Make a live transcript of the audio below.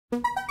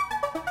Okay,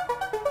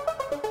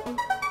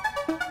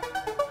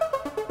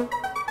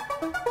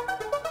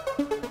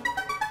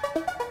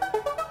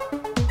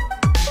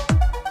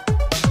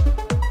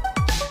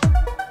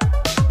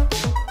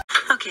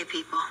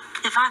 people,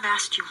 if I've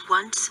asked you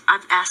once,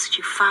 I've asked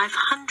you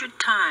 500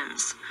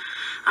 times.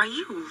 Are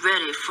you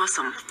ready for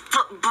some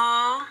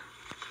football?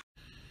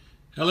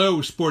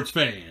 Hello, sports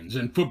fans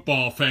and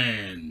football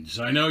fans.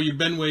 I know you've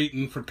been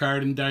waiting for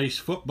Card and Dice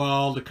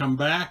football to come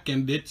back,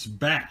 and it's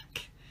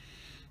back.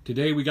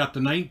 Today we got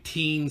the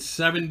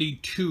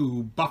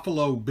 1972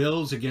 Buffalo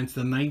Bills against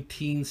the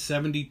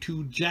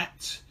 1972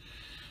 Jets.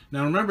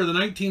 Now remember, the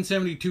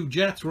 1972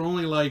 Jets were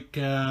only like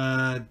 2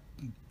 or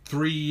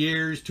 3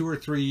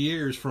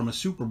 years from a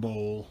Super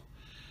Bowl.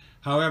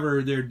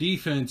 However, their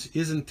defense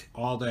isn't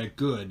all that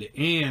good,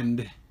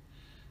 and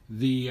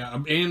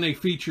they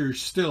feature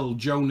still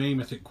Joe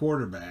Namath at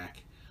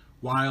quarterback,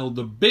 while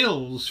the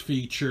Bills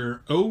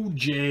feature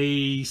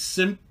O.J.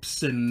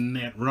 Simpson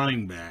at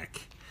running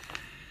back,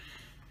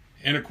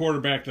 and a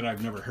quarterback that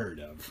I've never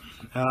heard of.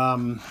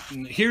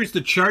 Here's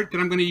the chart that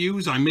I'm going to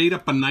use. I made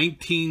up a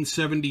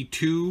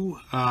 1972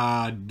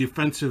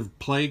 defensive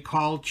play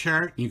call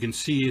chart. You can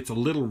see it's a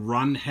little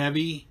run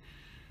heavy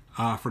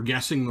for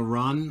guessing the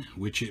run,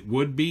 which it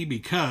would be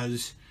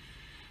because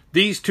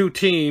these two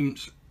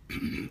teams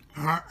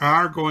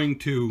are going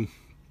to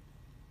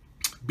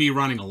be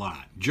running a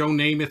lot. Joe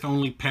Namath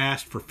only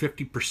passed for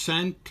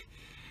 50%,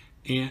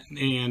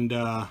 and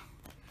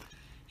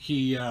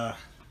he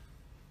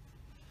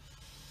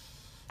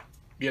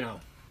you know,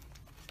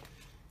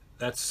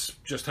 that's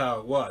just how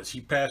it was. He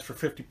passed for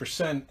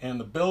 50%, and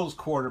the Bills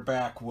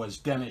quarterback was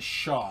Dennis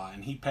Shaw,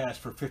 and he passed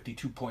for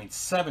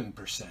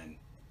 52.7%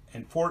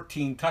 and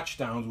 14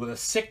 touchdowns with a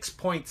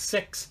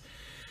 6.6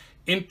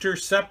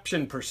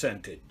 interception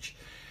percentage.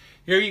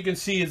 Here you can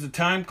see is the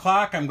time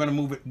clock. I'm going to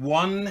move it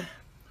 1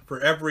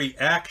 for every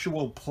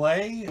actual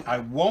play. I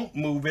won't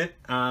move it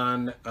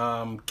on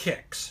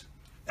kicks,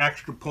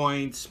 extra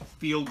points,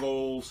 field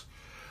goals,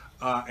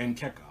 and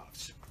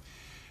kickoffs.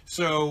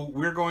 So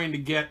we're going to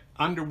get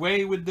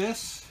underway with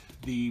this.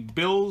 The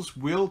Bills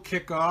will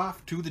kick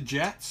off to the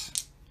Jets.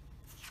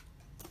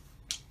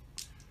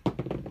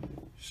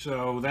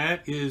 So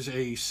that is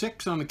a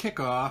 6 on the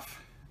kickoff,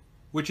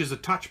 which is a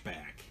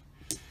touchback.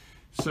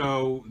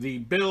 So the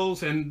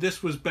Bills, and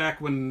this was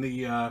back when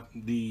the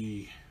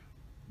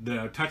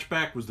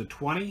touchback was the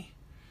 20.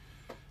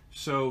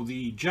 So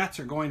the Jets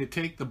are going to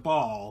take the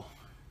ball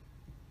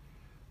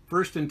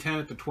 1st and 10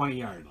 at the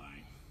 20-yard line.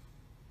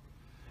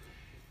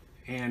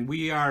 And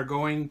we are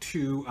going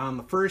to, on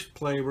the first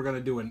play, we're going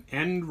to do an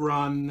end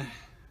run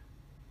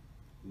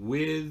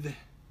with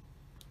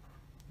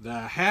the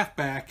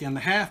halfback. And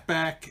the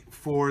halfback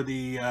for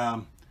the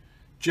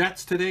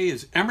Jets today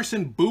is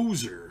Emerson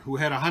Boozer, who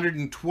had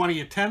 120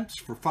 attempts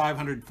for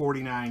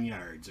 549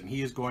 yards. And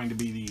he is going to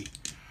be the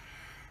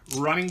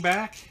running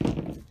back.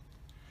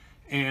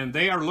 And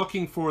they are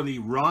looking for the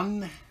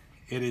run.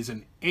 It is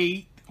an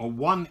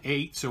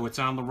 1-8, so it's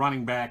on the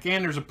running back.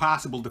 And there's a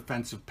possible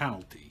defensive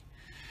penalty.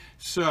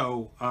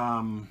 So,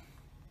 an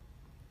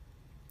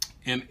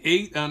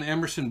 8 on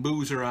Emerson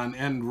Boozer on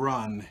end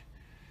run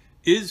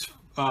is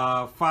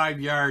 5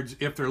 yards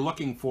if they're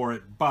looking for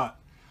it, but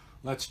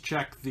let's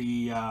check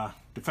the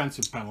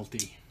defensive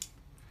penalty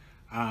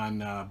on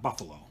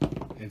Buffalo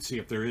and see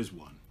if there is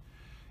one.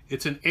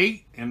 It's an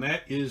 8, and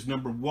that is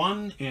number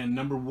 1, and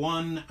number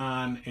 1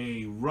 on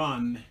a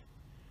run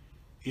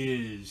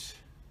is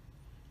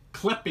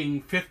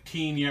clipping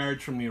 15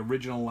 yards from the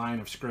original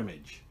line of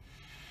scrimmage.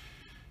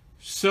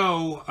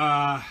 So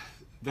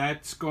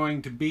that's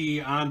going to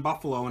be on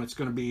Buffalo, and it's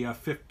going to be a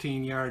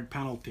 15-yard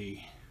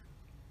penalty.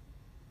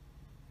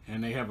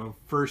 And they have a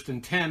 1st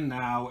and 10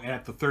 now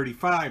at the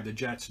 35, the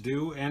Jets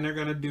do, and they're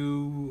going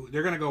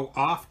to go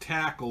off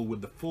tackle with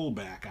the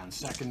fullback on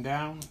 2nd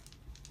down.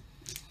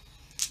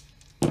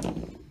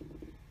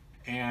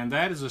 And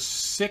that is a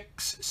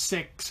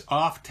 6-6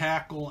 off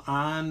tackle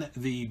on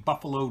the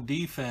Buffalo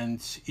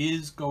defense,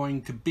 is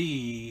going to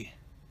be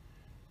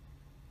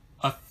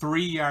a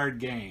 3-yard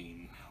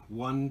gain.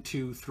 1,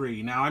 2,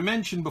 3. Now, I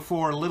mentioned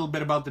before a little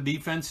bit about the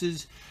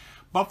defenses.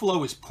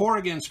 Buffalo is poor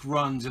against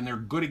runs, and they're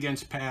good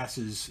against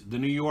passes. The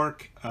New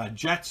York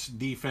Jets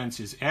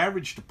defense is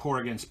average to poor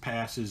against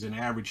passes and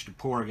average to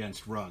poor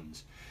against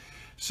runs.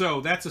 So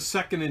that's a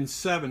 2nd and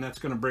 7 that's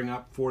going to bring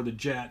up for the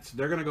Jets.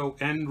 They're going to go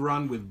end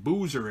run with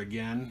Boozer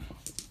again.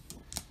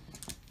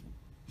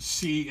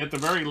 See, at the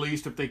very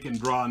least, if they can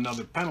draw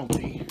another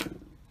penalty.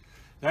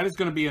 That is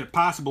going to be a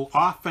possible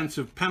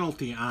offensive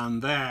penalty on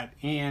that,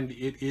 and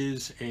it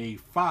is a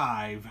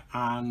 5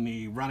 on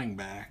the running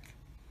back.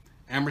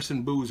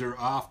 Emerson Boozer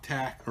off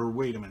tack, or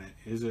wait a minute,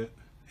 is it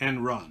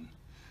end run?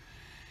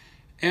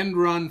 End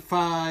run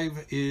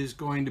 5 is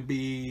going to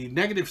be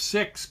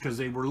 -6 because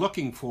they were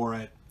looking for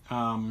it.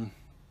 And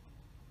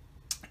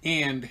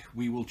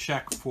we will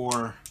check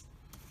for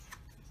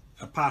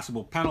a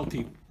possible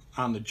penalty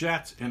on the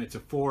Jets, and it's a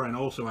 4, and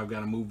also I've got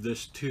to move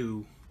this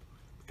 2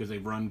 because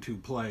they've run 2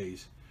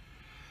 plays.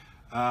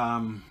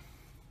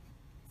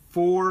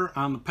 4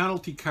 on the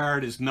penalty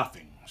card is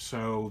nothing.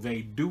 So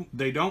they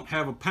don't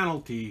have a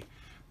penalty,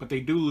 but they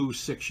do lose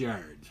 6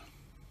 yards.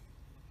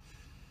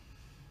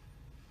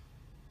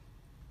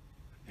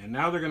 And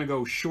now they're going to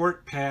go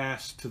short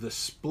pass to the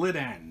split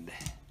end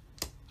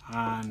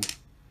on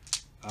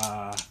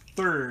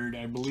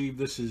 3rd. I believe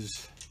this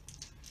is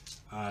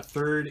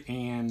 3rd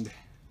and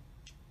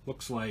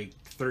looks like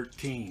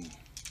 13.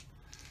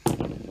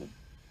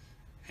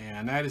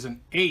 And that is an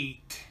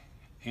 8.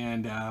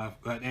 And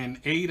but an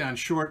 8 on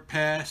short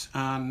pass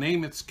on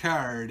Namath's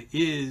card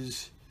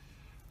is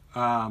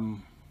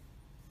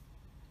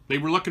they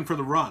were looking for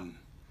the run.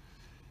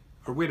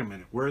 Or wait a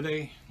minute, were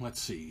they?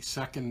 Let's see,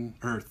 2nd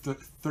or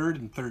 3rd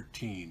and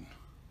 13.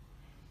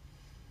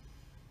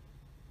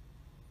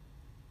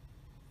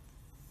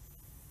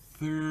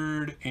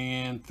 3rd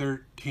and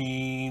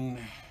 13.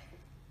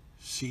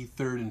 See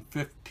 3rd and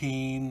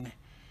 15.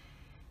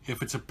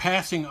 If it's a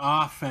passing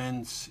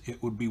offense,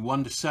 it would be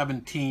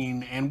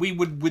 1-17, and we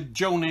would, with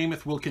Joe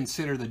Namath, will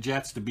consider the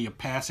Jets to be a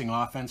passing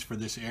offense for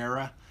this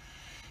era.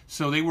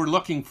 So they were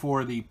looking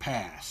for the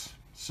pass.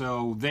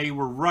 So they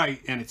were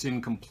right, and it's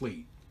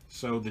incomplete.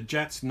 So the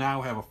Jets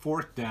now have a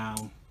 4th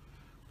down.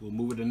 We'll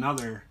move it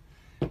another,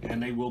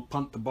 and they will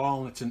punt the ball,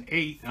 and it's an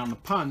 8 on the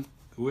punt,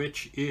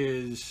 which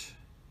is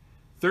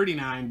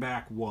 39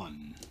 back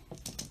 1.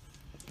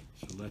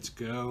 So let's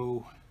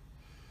go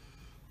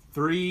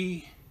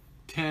 3,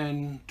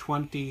 10,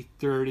 20,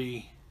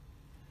 30,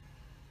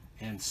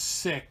 and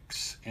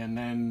 6, and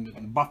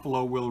then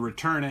Buffalo will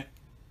return it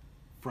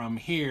from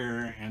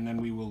here, and then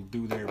we will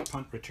do their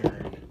punt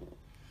return.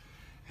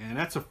 And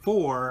that's a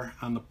 4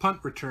 on the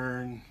punt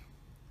return.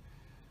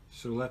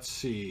 So let's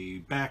see,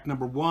 back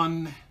number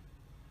 1,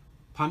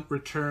 punt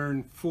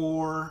return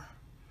 4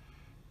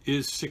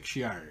 is 6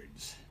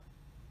 yards.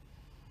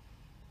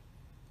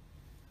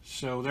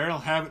 So they'll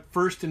have it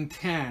 1st and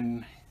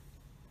 10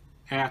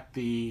 at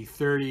the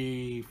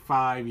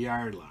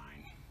 35-yard line.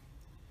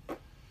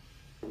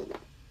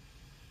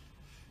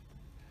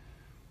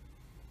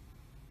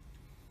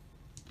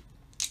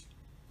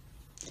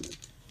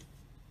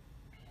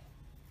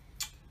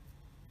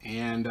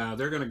 And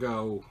they're going to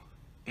go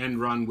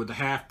end run with the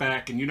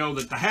halfback. And you know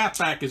that the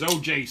halfback is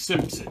O.J.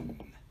 Simpson.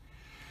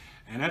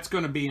 And that's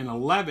going to be an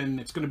 11.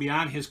 It's going to be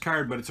on his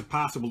card, but it's a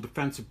possible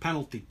defensive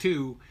penalty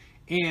too.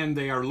 And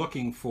they are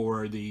looking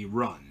for the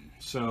run.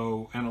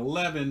 So an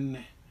 11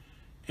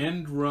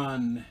 end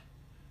run.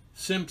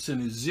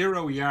 Simpson is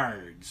 0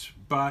 yards,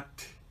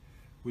 but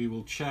we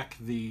will check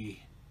the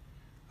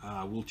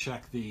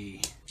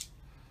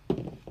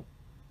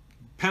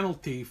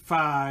penalty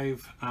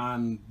 5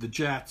 on the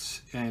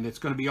Jets, and it's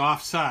going to be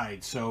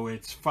offside, so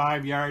it's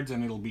 5 yards,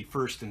 and it'll be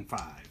 1st and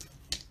 5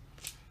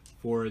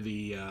 for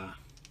the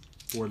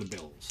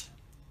Bills.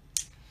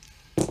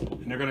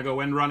 And they're going to go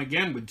end run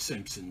again with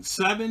Simpson.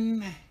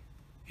 7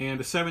 and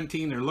a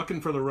 17. They're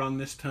looking for the run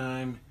this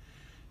time.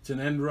 It's an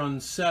end run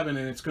 7,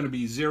 and it's going to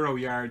be 0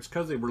 yards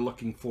because they were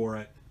looking for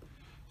it.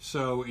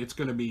 So it's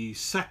going to be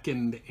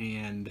 2nd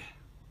and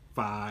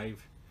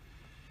 5.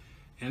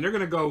 And they're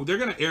going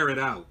to air it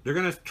out. They're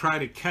going to try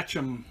to catch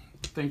them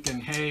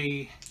thinking,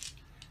 hey,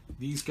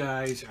 these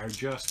guys are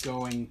just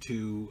going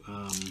to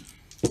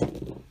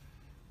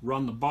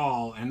run the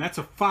ball. And that's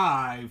a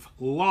 5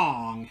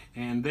 long,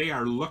 and they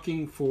are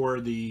looking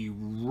for the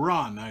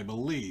run, I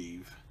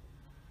believe.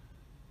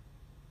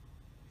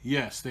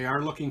 Yes, they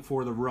are looking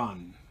for the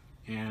run.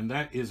 And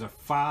that is a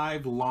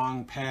 5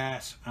 long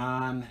pass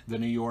on the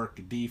New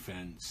York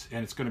defense,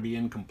 and it's going to be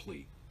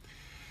incomplete.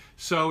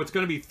 So it's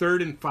going to be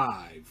 3rd and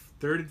 5.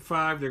 3rd and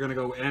 5, they're going to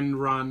go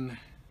end run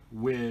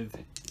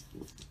with,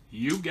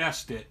 you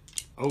guessed it,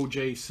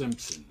 O.J.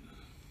 Simpson.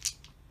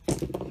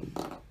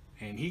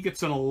 And he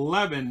gets an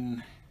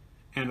 11,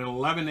 and an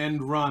 11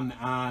 end run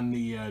on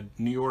the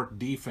New York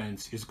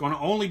defense is going to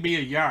only be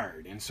a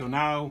yard. And so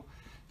now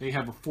they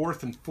have a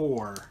 4th and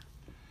 4.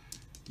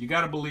 You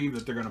got to believe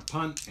that they're going to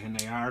punt, and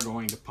they are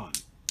going to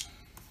punt.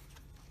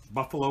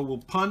 Buffalo will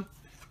punt.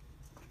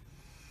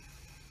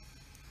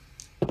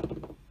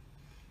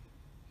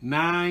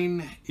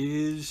 9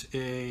 is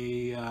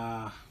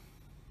a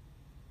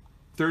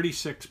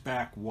 36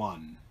 back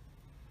 1.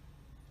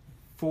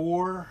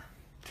 4,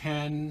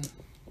 10,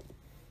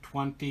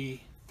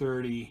 20,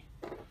 30,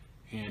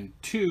 and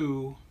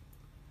 2.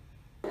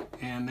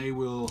 And they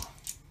will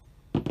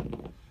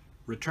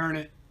return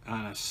it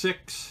on a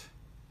 6,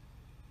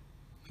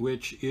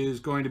 which is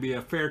going to be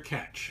a fair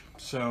catch.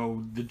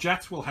 So the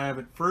Jets will have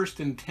it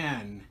 1st and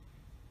 10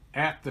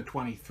 at the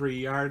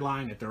 23-yard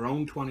line, at their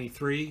own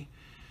 23.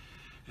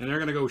 And they're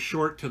going to go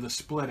short to the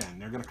split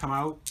end. They're going to come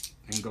out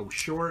and go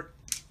short.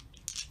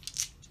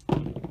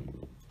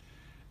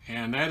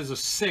 And that is a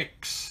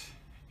 6.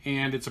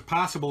 And it's a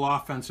possible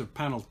offensive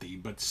penalty.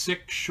 But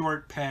 6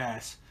 short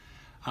pass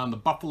on the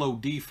Buffalo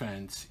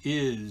defense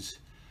is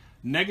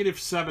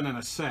 -7 and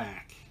a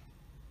sack.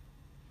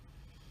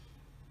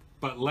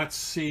 But let's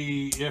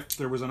see if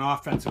there was an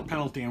offensive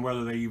penalty and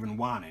whether they even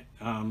want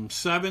it.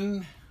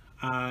 7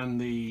 on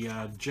the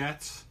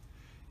Jets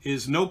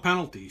is no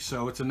penalty,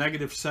 so it's a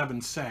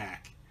 -7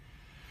 sack.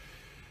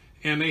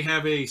 And they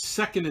have a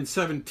 2nd and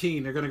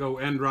 17. They're going to go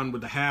end run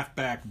with the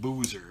halfback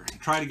Boozer and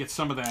try to get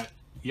some of that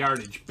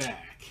yardage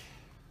back.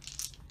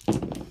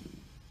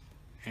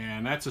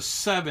 And that's a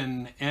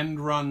 7, end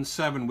run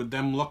 7 with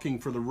them looking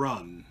for the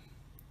run.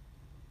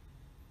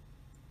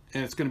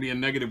 And it's going to be a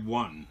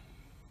 -1.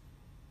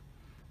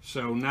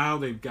 So now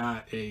they've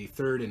got a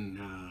 3rd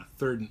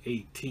and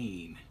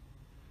 18.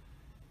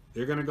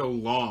 They're going to go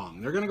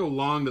long. They're going to go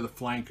long to the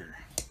flanker.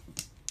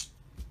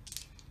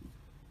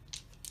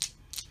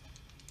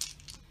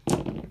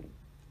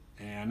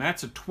 And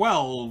that's a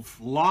 12,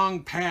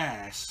 long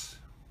pass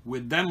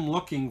with them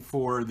looking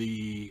for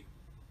the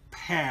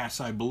pass,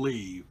 I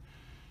believe.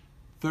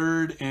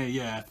 3rd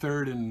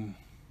and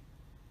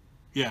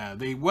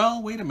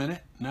wait a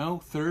minute.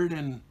 No, 3rd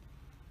and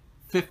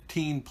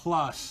 15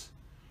 plus,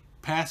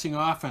 passing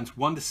offense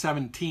 1 to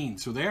 17.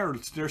 So they're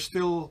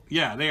still,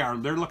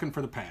 they're looking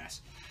for the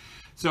pass.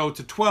 So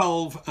it's a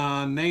 12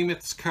 on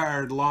Namath's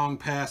card, long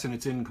pass, and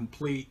it's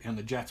incomplete, and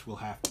the Jets will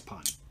have to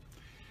punt.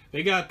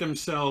 They got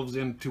themselves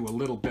into a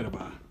little bit of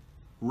a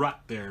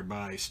rut there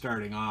by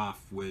starting off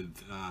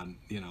with, a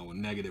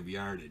negative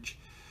yardage.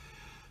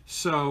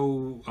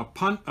 So a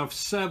punt of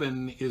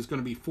 7 is going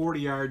to be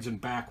 40 yards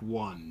and back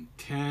 1.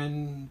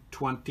 10,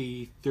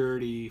 20,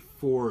 30,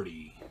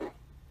 40.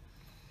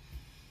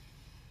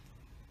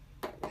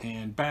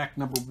 And back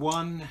number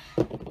 1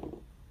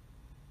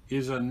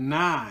 is a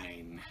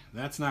 9.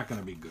 That's not going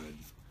to be good.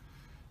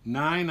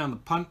 9 on the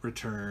punt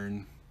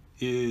return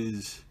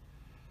is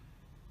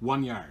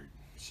 1 yard.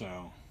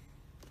 So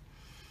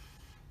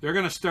they're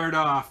going to start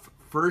off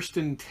 1st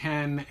and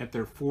 10 at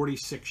their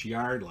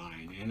 46-yard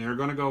line, and they're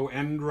going to go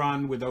end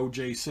run with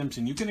O.J.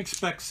 Simpson. You can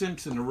expect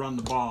Simpson to run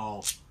the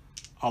ball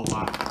a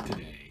lot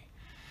today.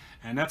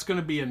 And that's going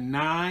to be a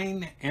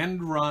 9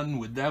 end run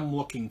with them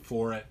looking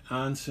for it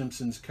on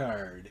Simpson's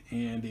card,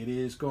 and it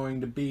is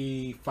going to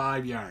be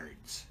 5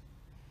 yards.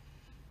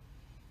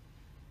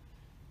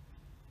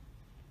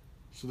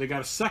 So they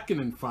got a 2nd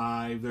and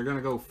 5. They're going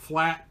to go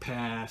flat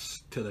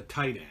pass to the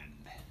tight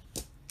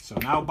end. So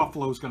now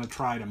Buffalo's going to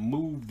try to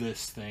move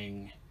this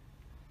thing.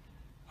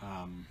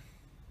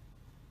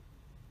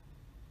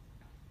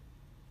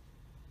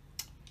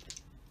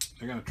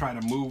 They're going to try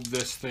to move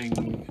this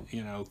thing,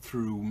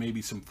 through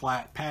maybe some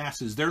flat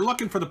passes. They're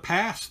looking for the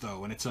pass,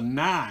 though, and it's a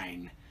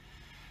 9.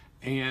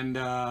 And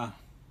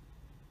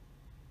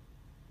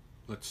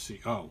let's see.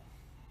 Oh.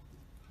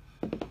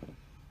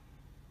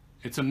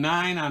 It's a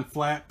 9 on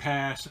flat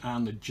pass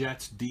on the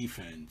Jets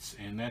defense,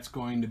 and that's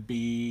going to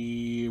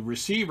be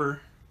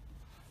receiver,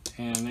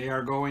 and they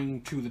are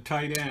going to the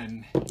tight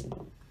end.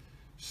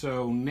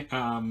 So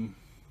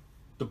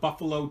the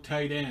Buffalo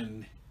tight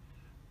end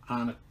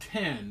on a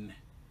 10,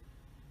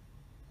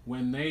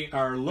 when they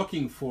are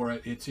looking for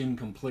it, it's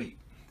incomplete.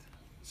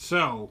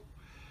 So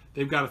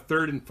they've got a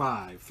 3rd and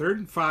 5. 3rd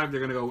and 5,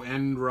 they're going to go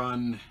end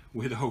run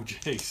with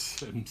O.J.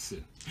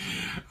 Simpson.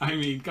 I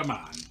mean, come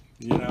on.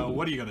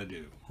 What are you going to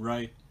do,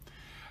 right?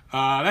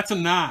 That's a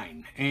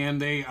 9,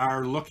 and they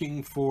are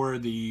looking for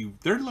the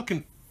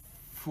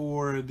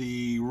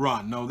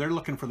run. No, they're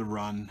looking for the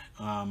run,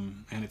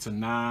 and it's a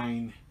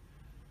 9.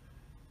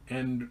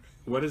 And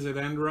what is it,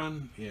 end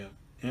run? Yeah,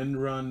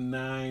 end run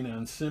 9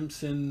 on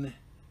Simpson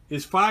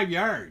is 5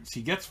 yards.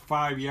 He gets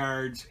 5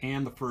 yards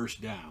and the first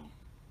down.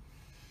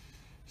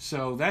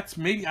 So that's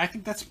I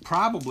think that's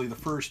probably the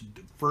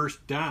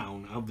first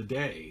down of the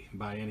day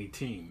by any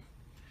team.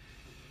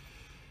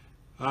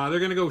 They're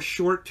going to go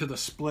short to the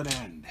split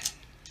end.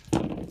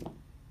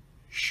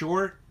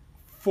 Short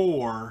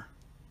 4,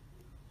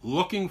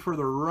 looking for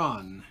the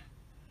run.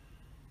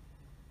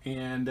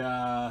 And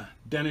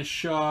Dennis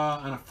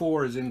Shaw on a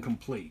 4 is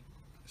incomplete.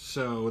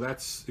 So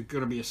that's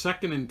going to be a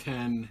 2nd and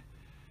 10.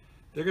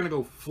 They're going to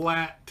go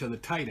flat to the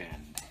tight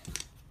end.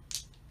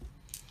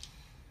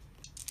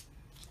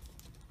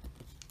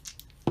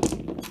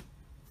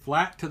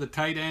 Flat to the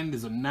tight end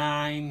is a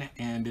 9,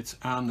 and it's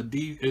on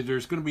the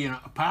there's going to be a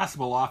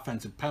possible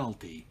offensive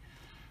penalty,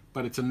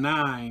 but it's a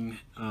 9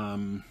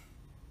 on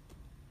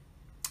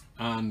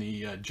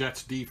the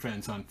Jets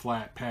defense on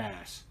flat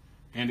pass,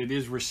 and it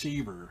is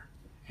receiver,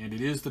 and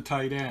it is the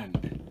tight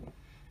end,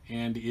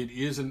 and it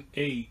is an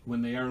 8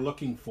 when they are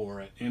looking for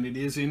it, and it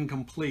is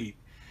incomplete.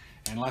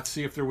 And let's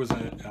see if there was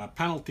a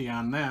penalty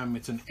on them.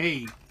 It's an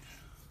 8,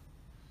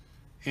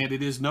 and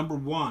it is number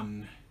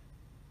 1.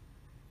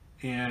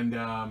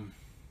 And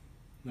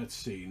let's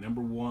see, number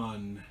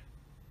 1,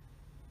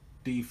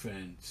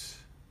 defense.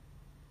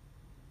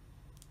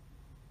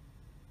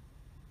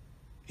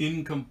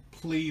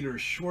 Incomplete or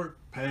short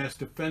pass,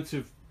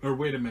 defensive, or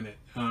wait a minute.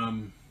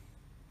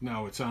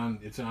 No, it's on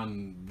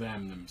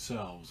them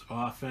themselves.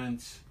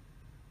 Offense.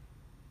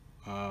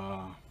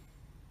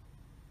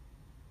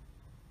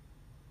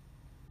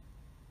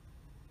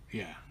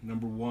 Yeah,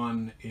 number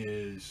 1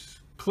 is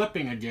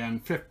clipping again,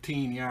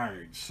 15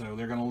 yards. So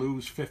they're going to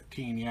lose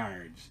 15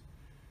 yards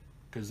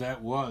because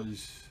that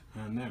was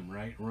on them,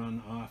 right?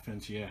 Run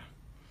offense, yeah.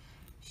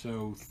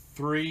 So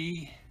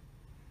 3,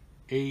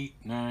 8,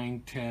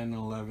 9, 10,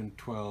 11,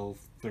 12,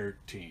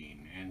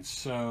 13. And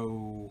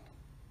so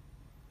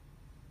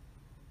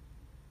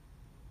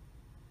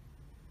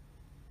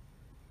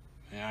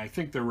I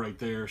think they're right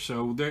there.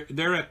 So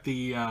they're at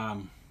the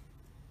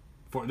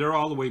they're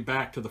all the way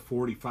back to the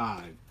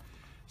 45.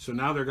 So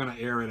now they're going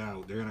to air it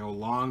out. They're going to go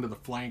long to the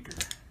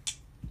flanker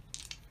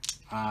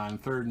on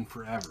 3rd and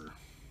forever.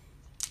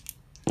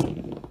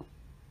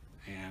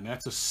 And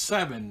that's a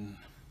 7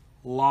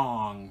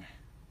 long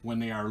when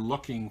they are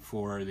looking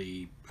for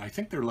the, I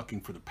think they're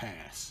looking for the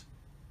pass.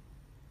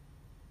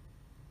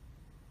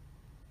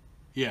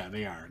 Yeah,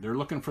 they are. They're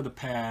looking for the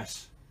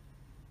pass.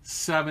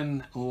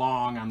 7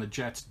 long on the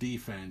Jets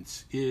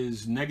defense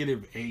is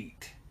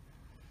 -8.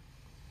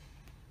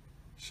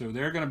 So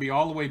they're going to be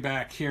all the way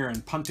back here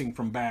and punting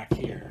from back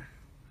here.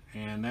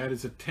 And that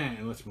is a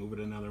 10. Let's move it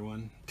another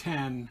one.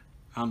 10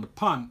 on the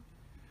punt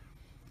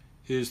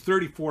is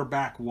 34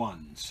 back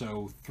 1.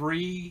 So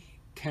 3,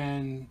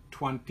 10,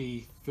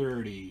 20,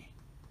 30,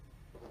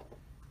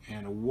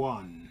 and a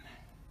 1.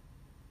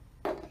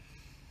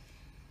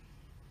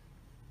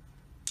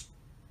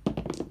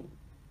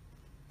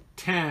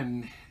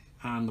 $10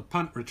 on the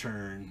punt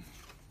return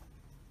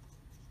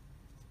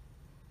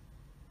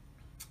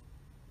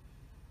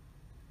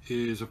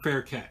is a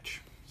fair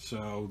catch.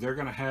 So they're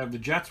going to have, the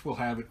Jets will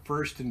have it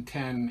 1st and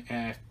 10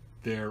 at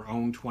their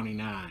own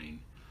 29.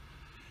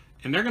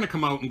 And they're going to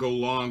come out and go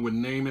long with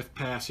Namath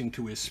passing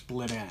to his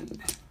split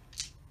end.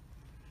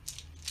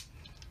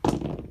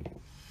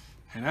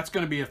 And that's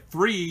going to be a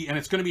 3, and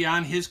it's going to be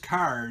on his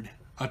card.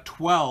 A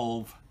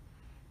 12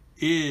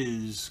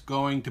 is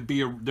going to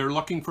be, they're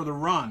looking for the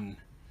run.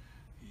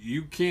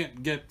 You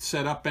can't get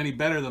set up any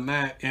better than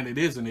that, and it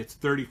isn't. It's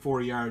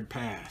 34-yard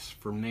pass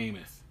from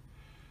Namath.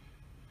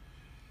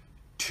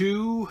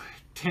 2,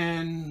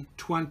 10,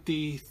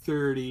 20,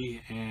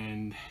 30,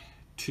 and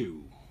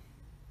 2.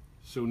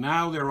 So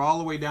now they're all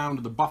the way down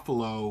to the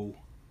Buffalo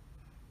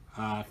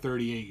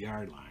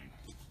 38-yard line.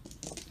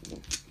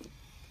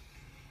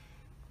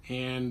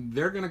 And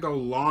they're going to go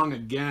long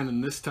again,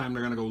 and this time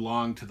they're going to go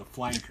long to the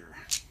flanker.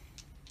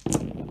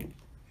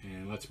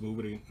 And let's move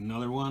it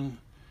another one.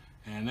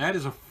 And that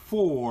is a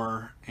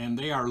 4, and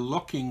they are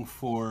looking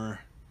for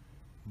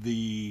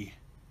the...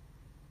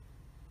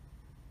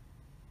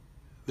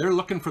 They're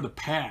looking for the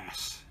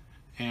pass,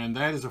 and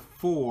that is a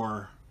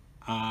 4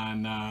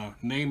 on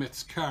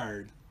Namath's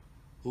card.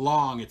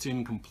 Long, it's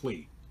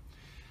incomplete.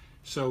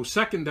 So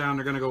 2nd down,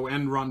 they're going to go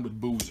end run with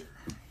Boozer.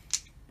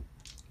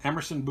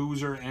 Emerson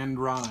Boozer end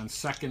run on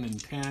 2nd and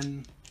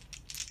 10.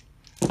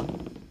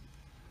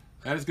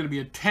 That is going to be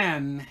a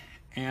 10,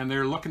 and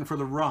they're looking for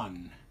the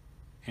run.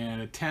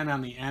 And a 10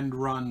 on the end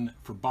run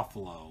for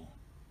Buffalo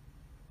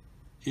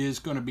is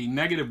going to be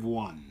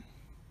 -1.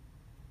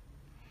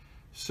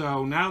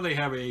 So now they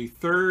have a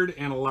 3rd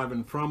and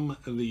 11 from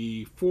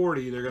the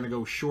 40. They're going to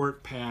go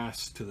short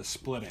pass to the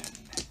split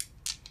end.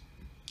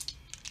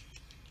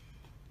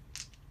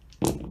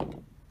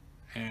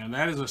 And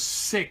that is a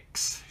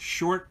 6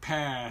 short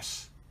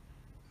pass.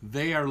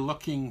 They are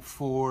looking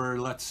for,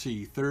 let's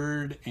see,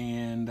 3rd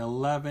and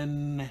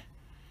 11.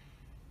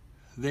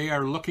 They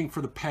are looking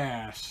for the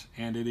pass,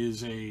 and it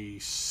is a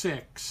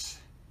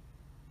 6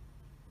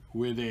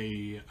 with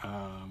a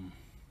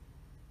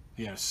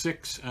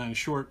 6 on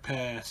short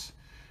pass,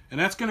 and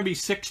that's going to be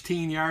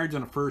 16 yards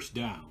on a 1st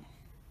down.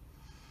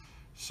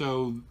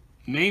 So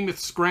Namath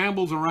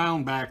scrambles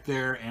around back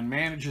there and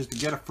manages to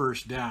get a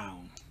 1st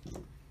down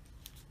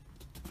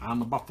on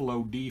the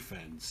Buffalo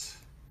defense.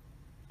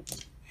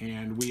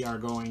 And we are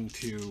going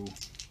to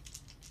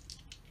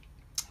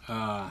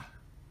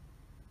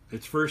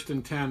it's 1st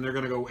and 10. They're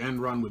going to go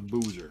end run with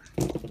Boozer.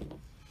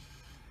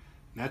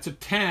 That's a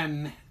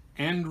 10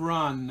 end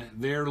run.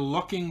 They're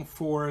looking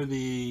for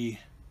the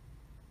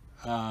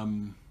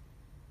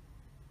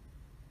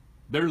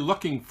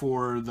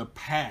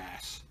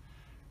pass.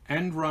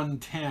 End run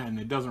 10.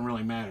 It doesn't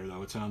really matter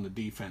though. It's on the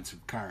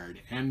defensive card.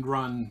 End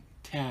run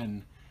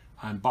 10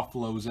 on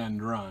Buffalo's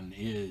end run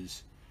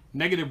is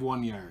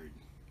 -1 yard.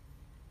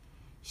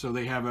 So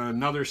they have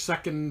another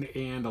 2nd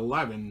and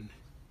 11.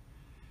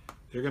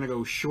 They're going to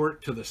go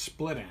short to the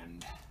split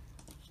end.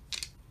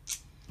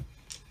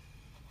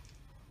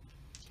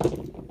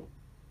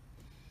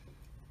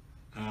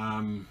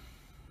 Um,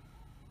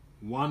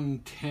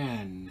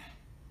 110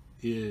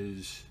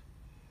 is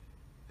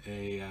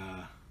a,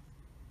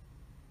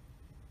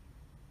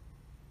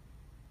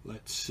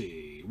 let's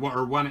see,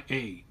 or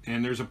 1-8,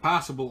 and there's a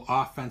possible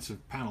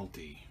offensive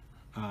penalty,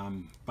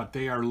 but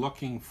they are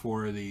looking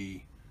for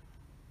the,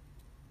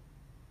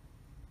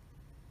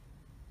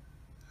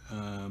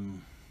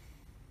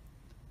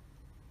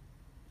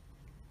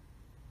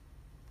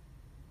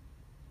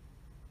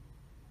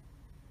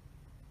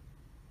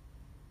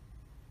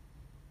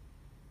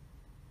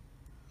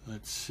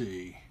 let's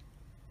see,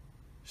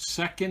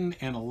 2nd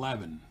and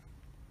 11,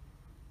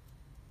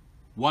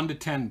 1 to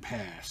 10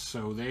 pass.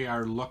 So they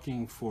are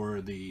looking for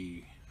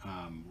the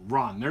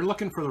run. They're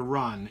looking for the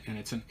run, and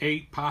it's an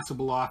 8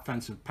 possible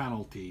offensive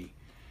penalty,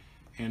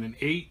 and an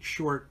 8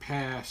 short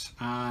pass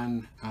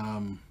on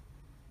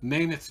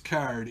Namath's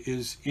card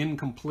is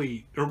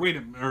incomplete. Or wait,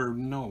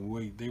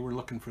 they were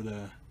looking for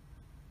the.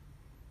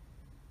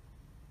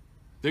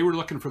 They were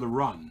looking for the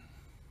run.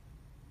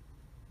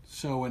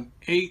 So an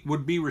 8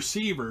 would be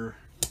receiver,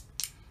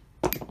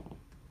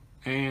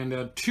 and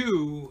a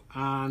 2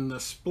 on the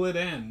split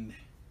end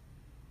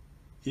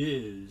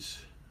is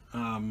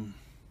 2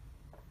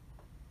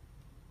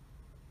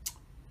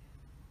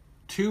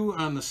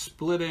 on the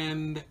split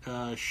end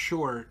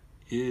short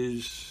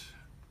is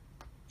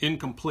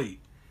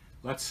incomplete.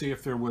 Let's see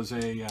if there was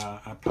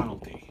a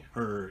penalty.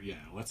 Or yeah,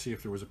 let's see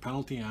if there was a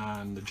penalty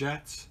on the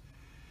Jets.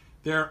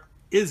 There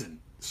isn't.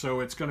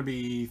 So it's going to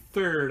be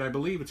third. I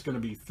believe it's going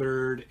to be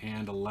 3rd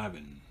and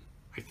 11.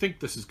 I think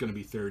this is going to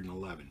be 3rd and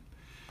 11.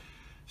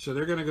 So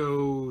they're going to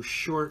go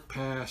short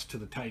pass to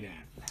the tight end.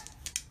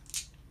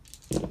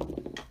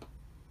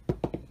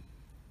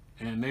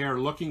 And they are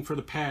looking for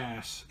the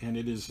pass, and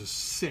it is a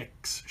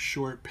 6.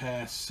 Short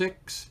pass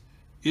 6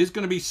 is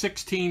going to be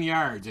 16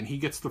 yards, and he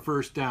gets the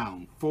first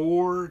down.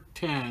 4,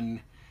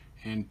 10,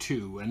 and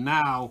 2. And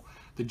now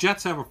the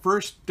Jets have a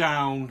first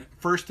down,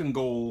 1st and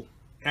goal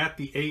at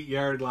the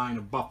 8-yard line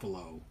of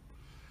Buffalo.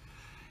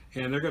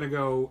 And they're going to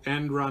go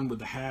end run with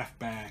the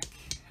halfback,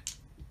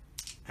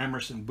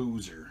 Emerson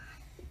Boozer.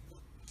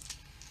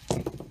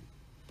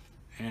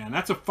 And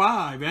that's a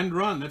 5 end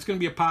run. That's going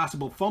to be a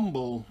possible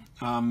fumble,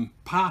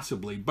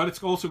 possibly, but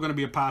it's also going to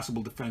be a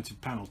possible defensive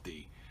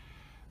penalty.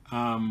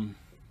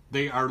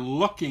 They are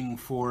looking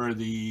for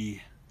the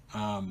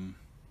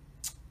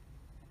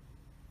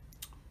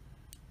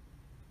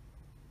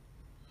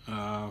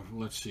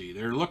let's see.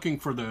 They're looking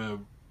for the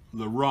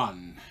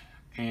run,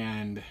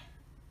 and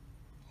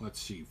let's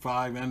see.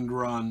 5 end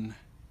run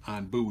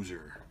on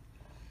Boozer.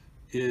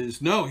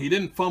 No, he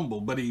didn't fumble,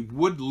 but he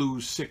would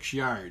lose 6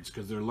 yards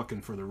because they're looking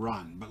for the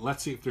run. But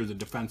let's see if there's a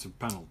defensive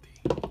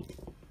penalty.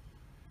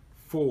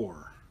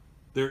 4.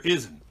 There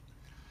isn't.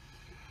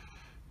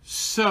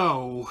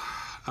 So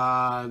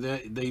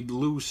they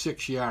lose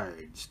 6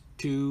 yards.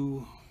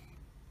 2,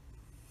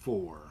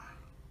 4.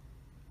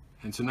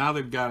 And so now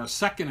they've got a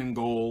 2nd and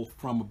goal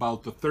from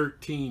about the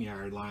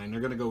 13-yard line. They're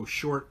going to go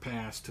short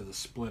pass to the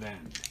split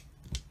end.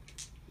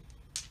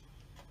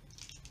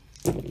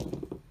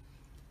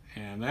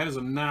 And that is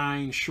a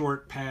 9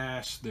 short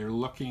pass. They're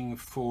looking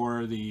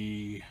for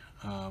the,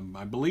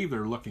 I believe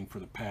they're looking for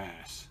the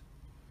pass.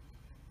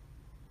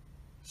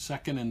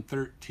 2nd and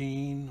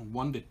 13,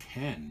 1 to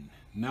 10.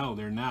 No,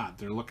 they're not.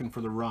 They're looking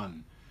for the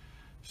run.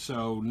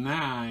 So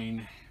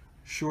 9,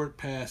 short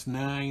pass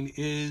 9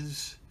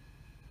 is,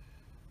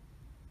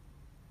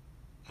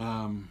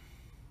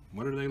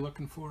 what are they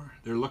looking for?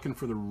 They're looking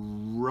for the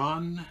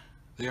run.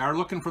 They are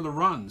looking for the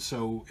run.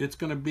 So it's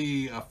going to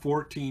be a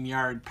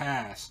 14-yard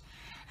pass.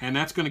 And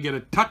that's going to get a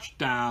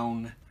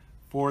touchdown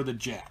for the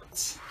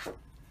Jets.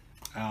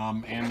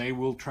 And they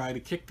will try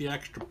to kick the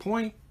extra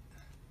point.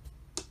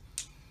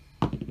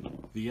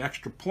 The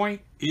extra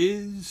point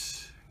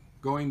is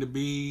going to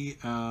be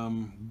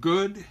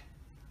good.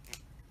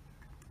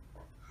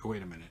 Oh,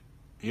 wait a minute.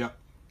 Yep,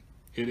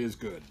 it is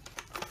good.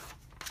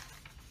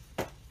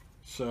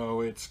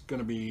 So it's going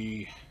to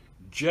be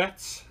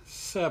Jets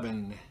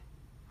 7,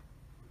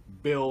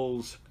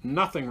 Bills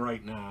nothing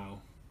right now.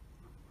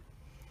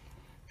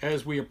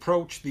 As we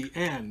approach the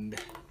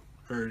end,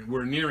 or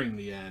we're nearing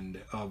the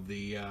end of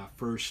the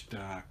first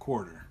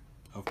quarter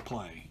of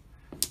play.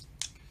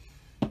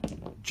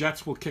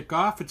 Jets will kick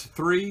off. It's a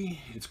 3.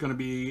 It's going to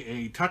be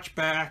a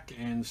touchback,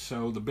 and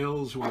so the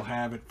Bills will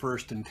have it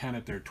 1st and 10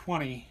 at their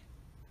 20.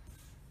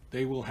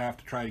 They will have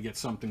to try to get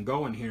something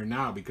going here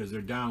now because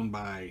they're down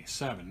by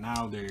 7.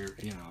 Now they're,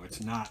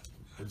 it's not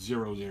a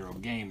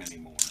 0-0 game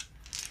anymore.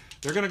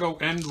 They're going to go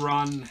end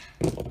run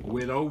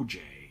with O.J.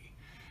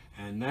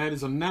 And that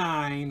is a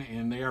 9,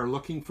 and they are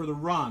looking for the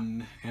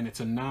run, and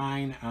it's a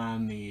 9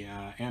 on the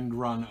end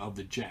run of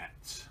the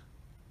Jets.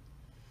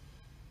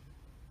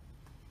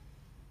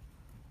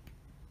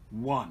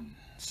 1.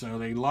 So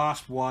they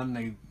lost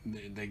 1.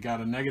 They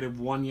got a negative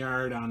 1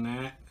 yard on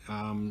that.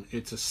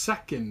 It's a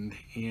 2nd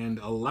and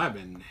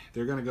 11.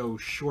 They're going to go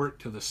short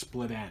to the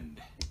split end.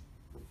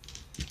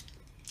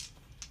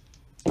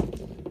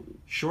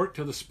 Short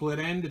to the split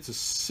end. It's a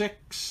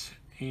 6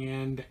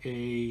 and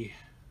a...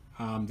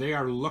 they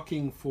are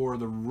looking for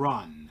the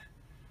run.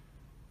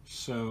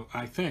 So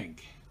I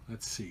think,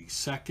 let's see,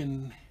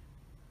 2nd,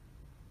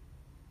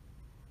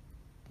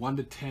 1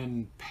 to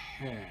 10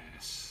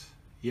 pass.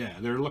 Yeah,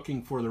 they're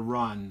looking for the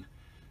run.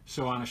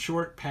 So on a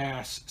short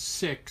pass,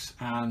 6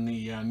 on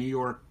the New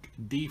York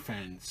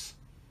defense,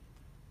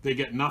 they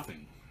get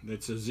nothing.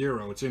 It's a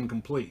 0. It's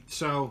incomplete.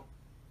 So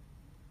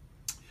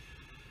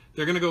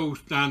they're going to go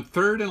on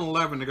 3rd and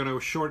 11. They're going to go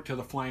short to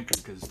the flanker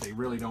because they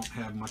really don't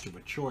have much of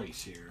a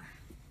choice here.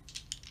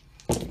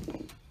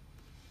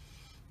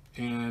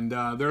 And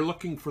they're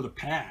looking for the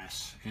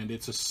pass, and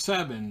it's a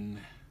 7,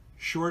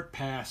 short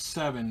pass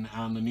 7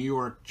 on the New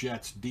York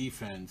Jets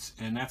defense,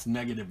 and that's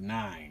negative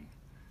 9.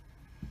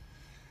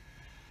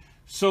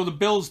 So the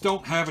Bills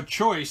don't have a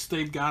choice.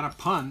 They've got a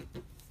punt,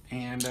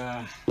 and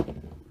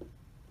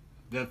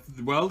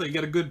they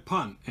get a good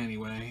punt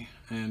anyway,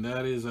 and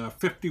that is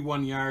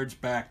 51 yards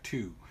back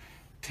to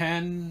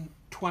 10,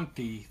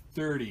 20,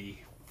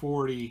 30,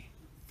 40,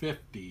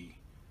 50,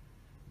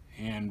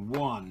 and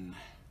 1.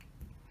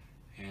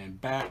 And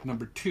back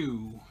number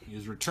 2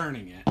 is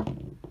returning it.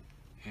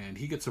 And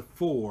he gets a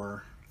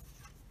 4.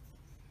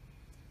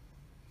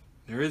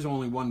 There is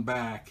only one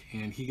back,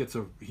 and he gets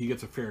a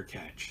fair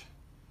catch.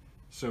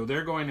 So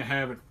they're going to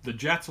have it, the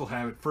Jets will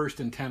have it 1st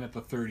and 10 at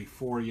the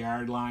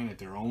 34-yard line at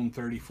their own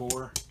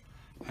 34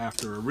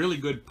 after a really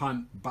good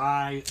punt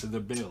by the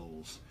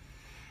Bills.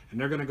 And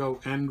they're going to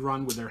go end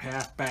run with their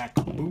halfback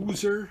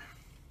Boozer.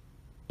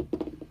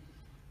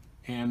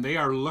 And they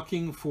are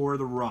looking for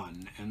the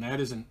run. And that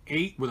is an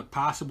 8 with a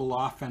possible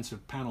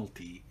offensive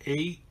penalty.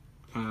 8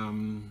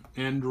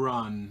 end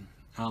run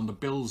on the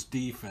Bills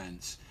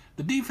defense.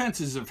 The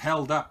defenses have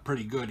held up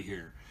pretty good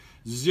here.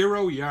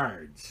 0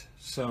 yards.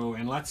 So,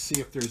 and let's see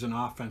if there's an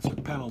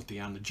offensive penalty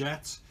on the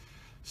Jets.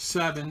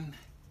 7.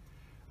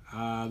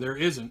 There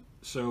isn't.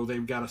 So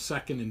they've got a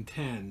 2nd and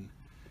 10.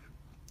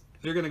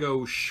 They're going to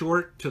go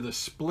short to the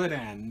split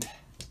end.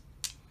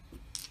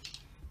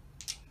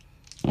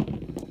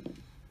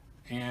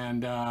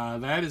 And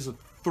that is a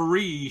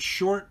 3,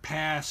 short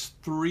pass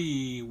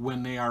 3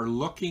 when they are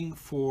looking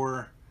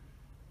for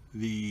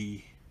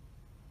the,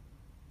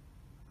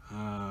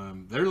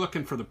 they're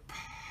looking for the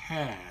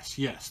pass.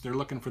 Yes, they're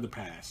looking for the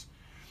pass.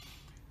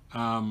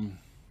 And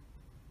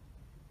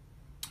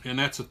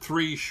that's a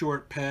 3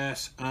 short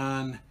pass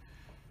on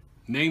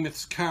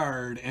Namath's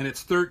card, and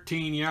it's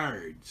 13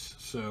 yards.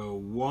 So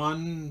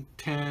 1,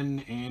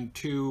 10, and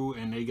 2,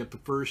 and they get the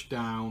first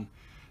down.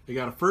 They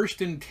got a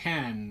 1st and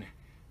 10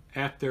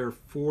 at their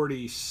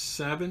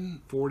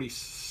 47,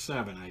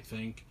 I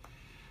think.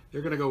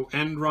 They're going to go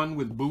end run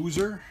with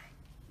Boozer.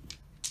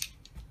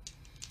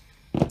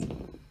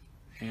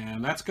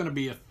 And that's going to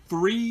be a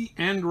 3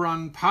 end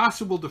run,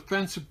 possible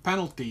defensive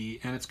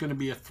penalty, and it's going to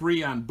be a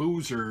 3 on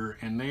Boozer,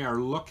 and they are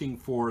looking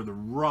for the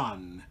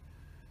run.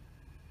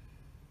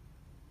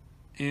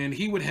 And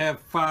he would have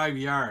 5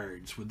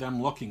 yards with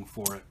them looking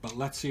for it, but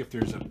let's see if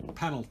there's a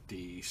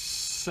penalty.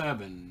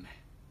 7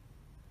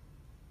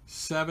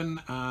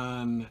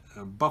 on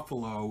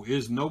Buffalo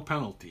is no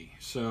penalty,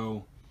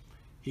 so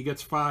he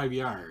gets 5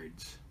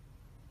 yards,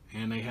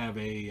 and they have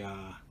a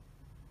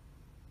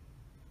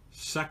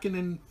 2nd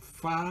and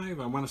 5.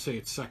 I want to say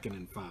it's 2nd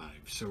and 5.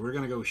 So we're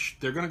gonna go.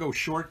 They're gonna go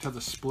short to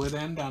the split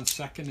end on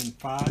 2nd and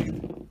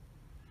 5.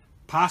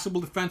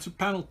 Possible defensive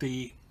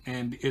penalty,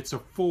 and it's a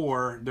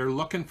 4. They're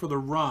looking for the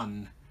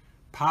run.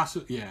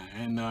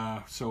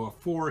 So a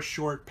 4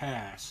 short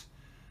pass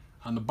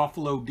on the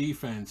Buffalo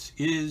defense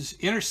is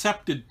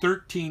intercepted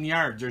 13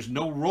 yards. There's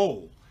no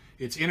roll.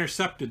 It's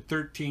intercepted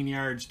 13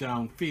 yards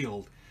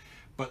downfield.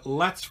 But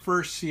let's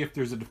first see if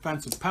there's a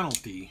defensive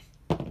penalty.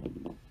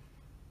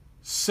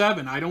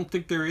 7, I don't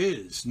think there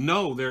is.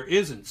 No, there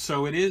isn't.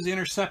 So it is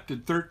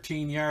intercepted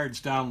 13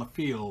 yards down the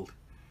field.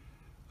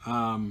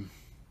 4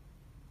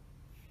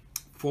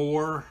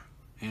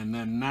 and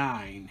then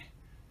 9.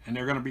 And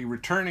they're going to be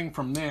returning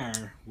from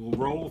there. We'll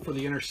roll for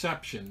the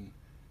interception.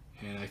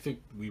 And I think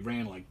we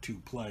ran like 2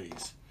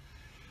 plays.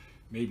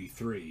 Maybe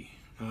 3.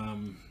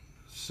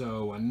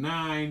 So a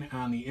 9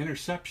 on the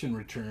interception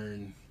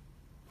return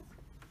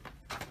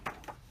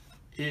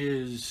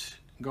is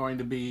going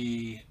to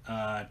be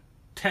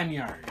 10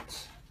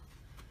 yards.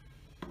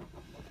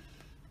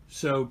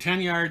 So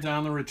 10 yards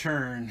on the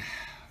return,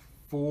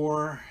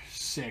 4,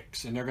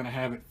 6, and they're going to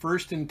have it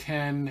 1st and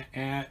 10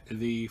 at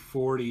the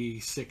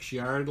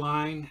 46-yard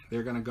line.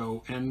 They're going to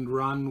go end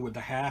run with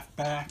the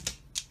halfback.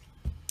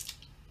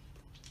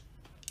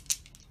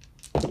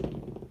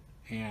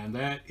 And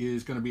that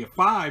is going to be a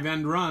 5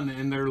 end run,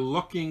 and they're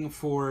looking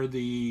for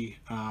the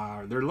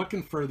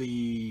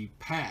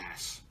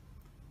pass.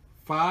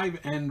 5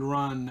 end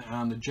run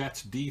on the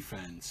Jets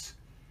defense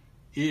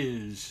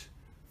is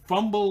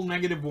fumble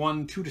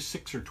 -1, 2 to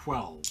 6 or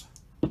 12.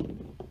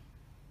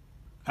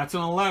 That's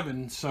an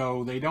 11,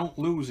 so they don't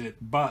lose it,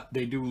 but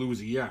they do lose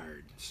a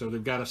yard. So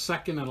they've got a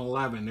 2nd and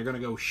 11. They're going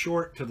to go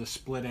short to the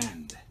split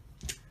end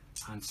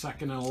on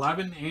 2nd and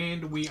 11,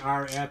 and we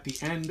are at the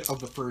end of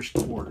the first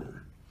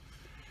quarter.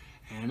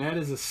 And that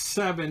is a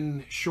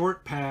 7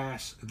 short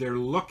pass. They're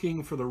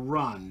looking for the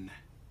run.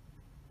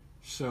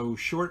 So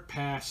short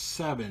pass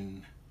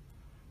 7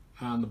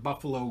 on the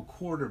Buffalo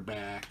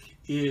quarterback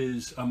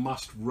is a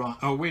must run.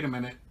 Oh, wait a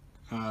minute.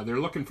 They're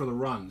looking for the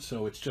run,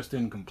 so it's just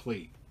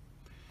incomplete.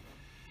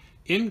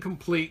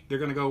 Incomplete. They're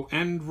going to go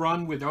end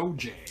run with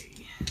O.J.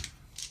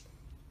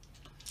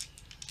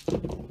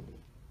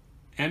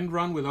 End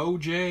run with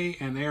O.J.,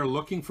 and they are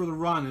looking for the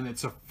run, and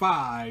it's a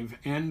 5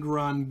 end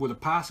run with a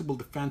possible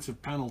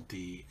defensive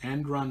penalty.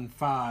 End run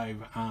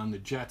 5 on the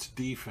Jets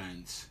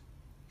defense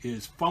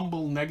is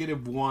fumble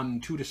 -1,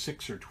 2 to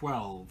 6 or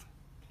 12.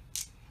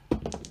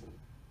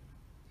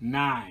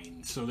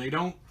 9. So they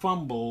don't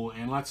fumble,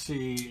 and let's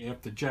see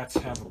if the Jets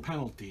have a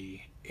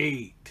penalty.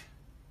 8.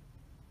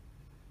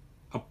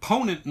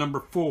 Opponent number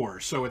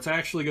 4. So it's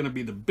actually going to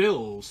be the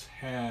Bills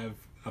have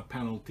a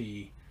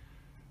penalty.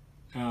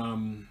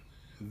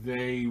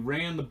 They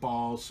ran the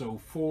ball, so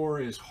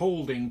 4 is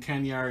holding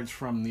 10 yards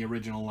from the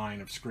original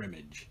line of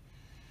scrimmage.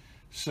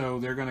 So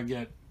they're going to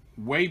get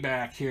way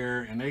back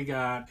here, and they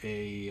got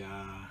a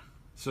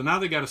So now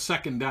they got a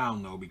second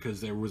down, though, because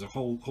there was a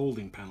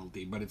holding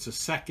penalty. But it's a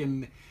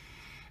second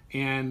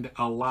and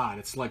a lot.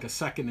 It's like a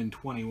 2nd and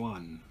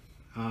 21.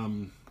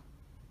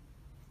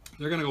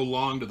 They're going to go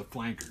long to the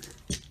flanker.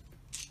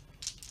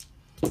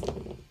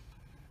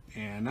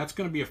 And that's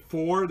going to be a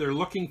 4. They're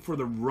looking for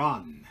the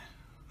run,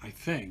 I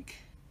think.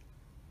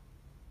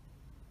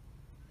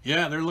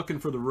 Yeah, they're looking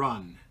for the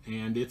run.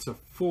 And it's a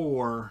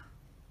 4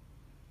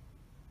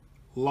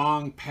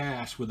 long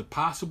pass with a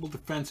possible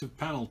defensive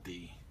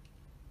penalty.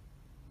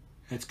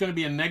 It's going to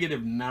be a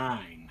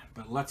 -9.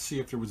 But let's see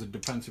if there was a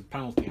defensive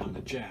penalty on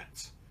the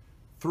Jets.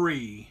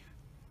 3.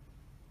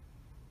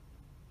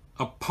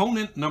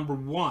 Opponent number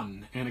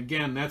 1, and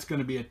again, that's going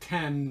to be a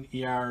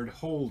 10-yard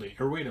holding.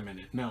 Or wait a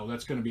minute, no,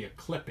 that's going to be a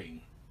clipping.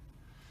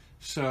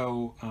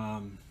 So,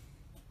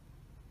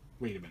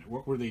 wait a minute,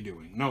 what were they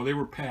doing? No, they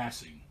were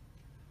passing.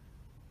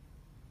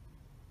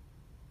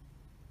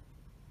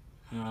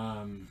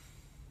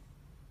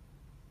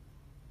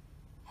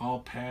 All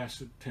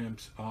pass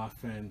attempts,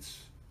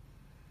 offense.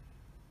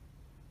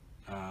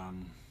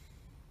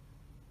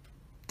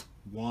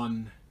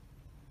 1.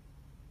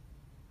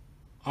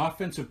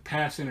 Offensive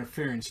pass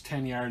interference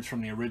 10 yards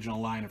from the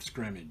original line of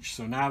scrimmage.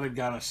 So now they've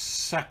got a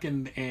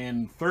 2nd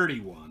and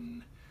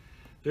 31.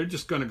 They're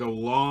just going to go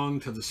long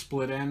to the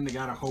split end. They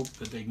got to hope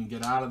that they can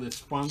get out of this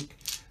funk.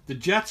 The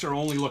Jets are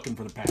only looking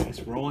for the pass.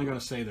 We're only going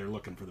to say they're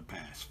looking for the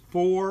pass.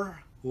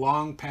 4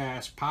 long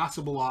pass,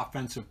 possible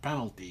offensive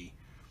penalty.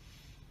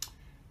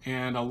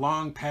 And a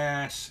long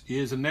pass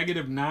is a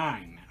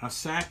 -9. A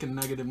sack and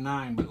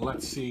 -9. But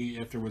let's see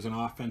if there was an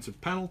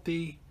offensive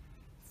penalty.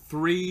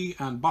 3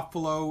 on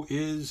Buffalo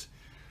is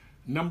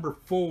number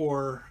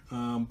 4,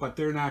 but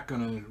they're not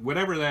going to,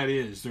 whatever that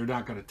is, they're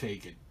not going to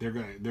take it.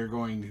 They're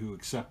going to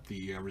accept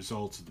the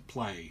results of the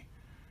play,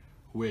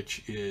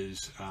 which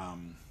is,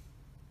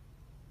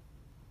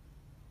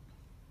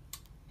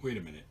 wait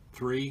a minute,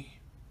 3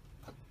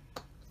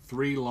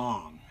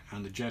 long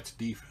on the Jets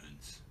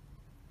defense.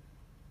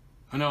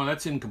 Oh no,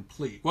 that's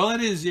incomplete. Well,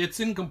 it's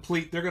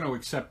incomplete. They're going to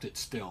accept it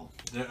still.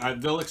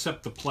 They'll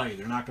accept the play.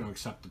 They're not going to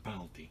accept the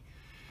penalty.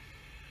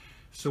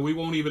 So we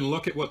won't even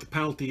look at what the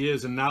penalty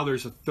is, and now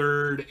there's a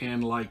 3rd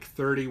and like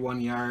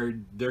 31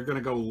 yard. They're going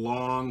to go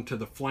long to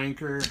the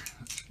flanker.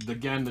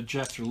 Again, the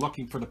Jets are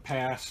looking for the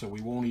pass, so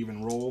we won't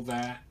even roll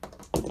that.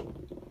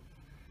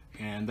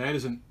 And that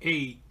is an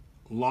 8.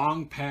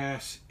 Long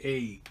pass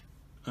 8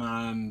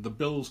 on the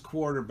Bills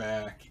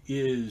quarterback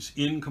is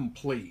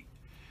incomplete.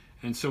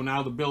 And so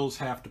now the Bills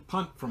have to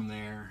punt from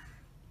there.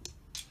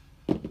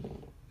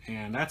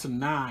 And that's a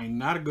 9,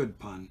 not a good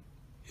punt.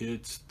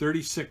 It's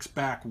 36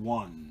 back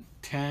 1,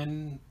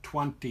 10,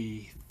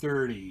 20,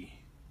 30,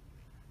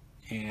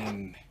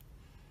 and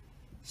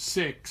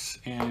 6.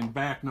 And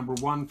back number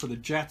 1 for the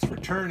Jets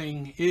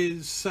returning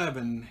is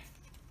 7.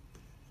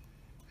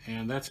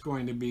 And that's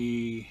going to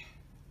be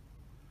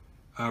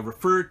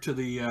referred to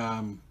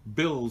the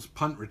Bills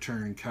punt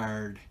return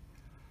card.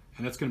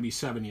 And that's going to be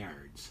 7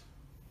 yards.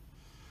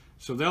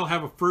 So they'll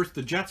have a first,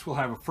 the Jets will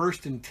have a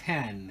 1st and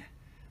 10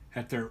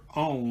 at their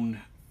own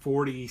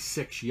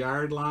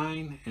 46-yard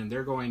line, and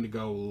they're going to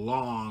go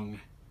long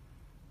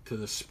to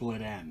the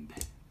split end.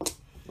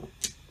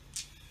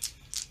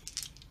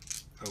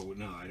 Oh,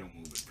 no, I don't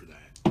move it for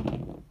that.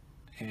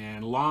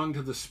 And long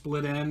to the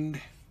split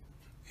end,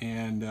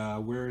 and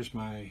where's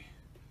my,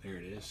 there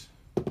it is.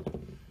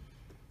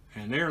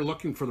 And they're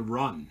looking for the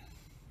run.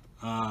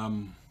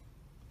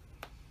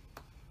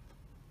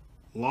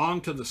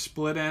 Long to the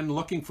split end,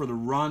 looking for the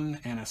run,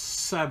 and a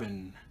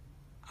 7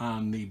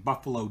 on the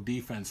Buffalo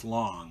defense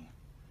long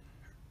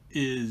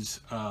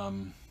is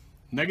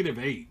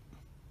 -8.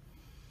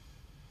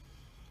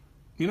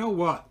 You know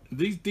what?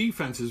 These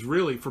defenses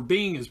really, for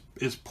being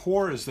as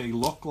poor as they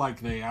look like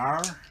they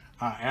are,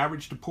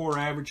 average to poor,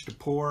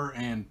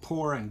 and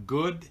poor and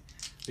good,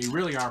 they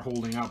really are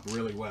holding up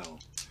really well.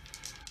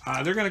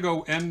 They're going to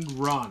go end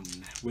run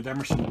with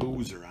Emerson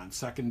Boozer on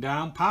 2nd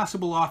down.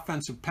 Possible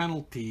offensive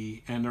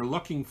penalty, and they're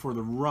looking for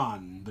the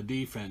run. The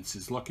defense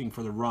is looking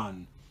for the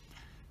run.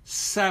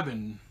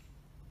 7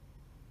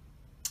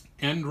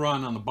 end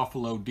run on the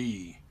Buffalo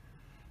D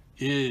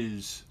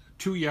is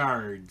 2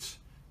 yards,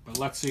 but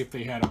let's see if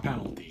they had a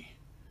penalty.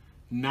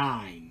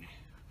 9.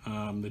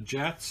 The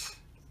Jets,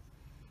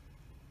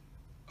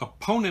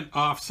 opponent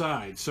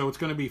offside, so it's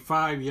going to be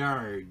 5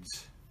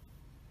 yards,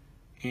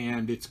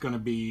 and it's going to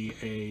be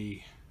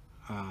a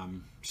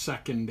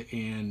 2nd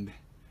and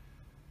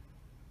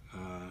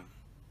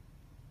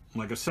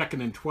like a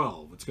 2nd and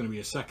 12. It's going to be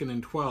a 2nd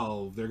and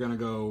 12. They're going to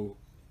go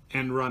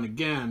end run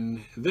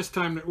again. This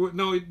time,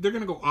 no, they're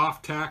going to go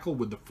off tackle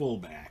with the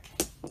fullback.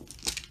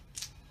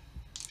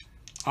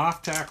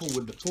 Off tackle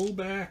with the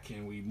fullback,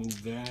 and we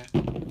move that.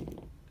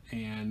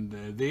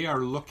 And they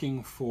are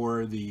looking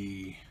for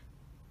the,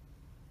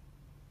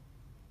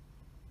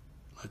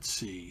 let's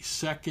see,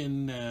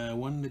 2nd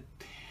 1 to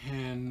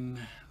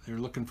 10. They're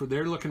looking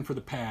for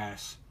the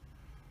pass.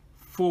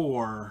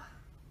 4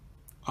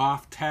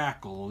 off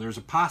tackle. There's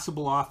a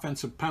possible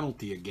offensive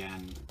penalty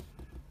again.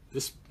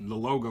 The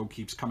logo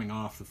keeps coming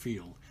off the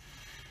field.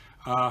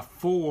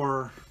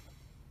 4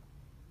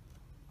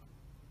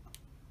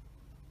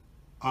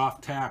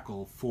 off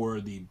tackle for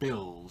the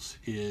Bills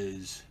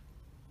is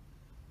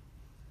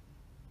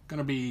going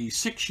to be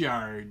 6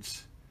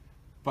 yards,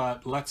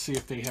 but let's see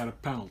if they had a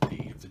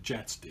penalty, if the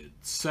Jets did.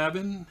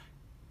 7,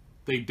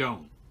 they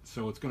don't,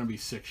 so it's going to be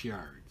 6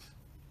 yards.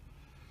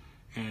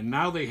 And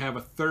now they have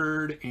a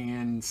 3rd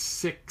and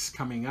 6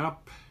 coming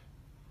up.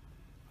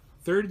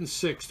 3rd and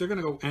 6, they're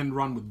going to go end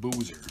run with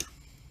Boozer.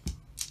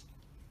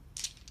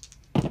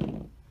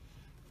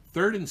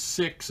 3rd and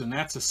 6, and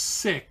that's a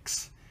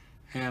 6.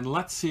 And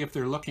let's see if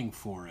they're looking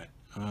for it.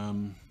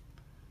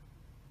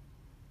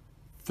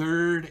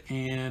 3rd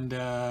and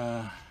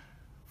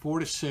 4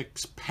 to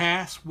 6,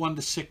 pass 1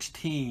 to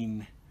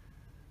 16.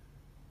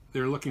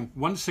 They're looking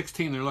 1 to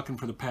 16. They're looking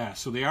for the pass,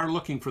 so they are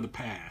looking for the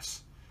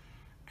pass,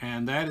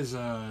 and that is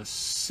a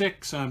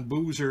 6 on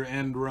Boozer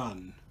end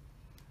run,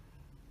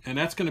 and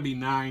that's going to be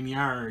 9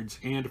 yards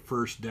and a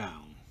first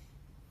down.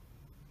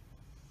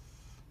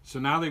 So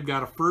now they've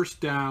got a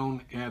first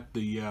down at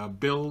the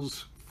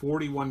Bills'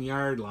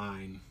 41-yard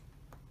line.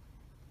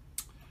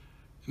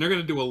 And they're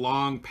going to do a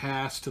long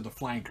pass to the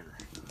flanker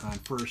on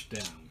first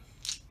down.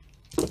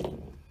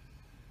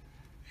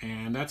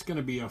 And that's going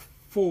to be a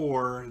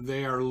 4.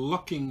 They are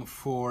looking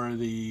for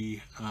the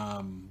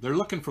they're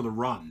looking for the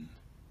run.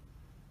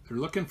 They're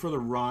looking for the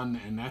run,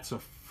 and that's a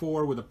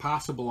 4 with a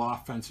possible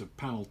offensive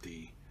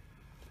penalty.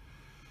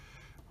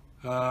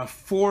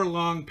 4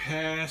 long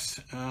pass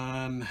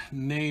on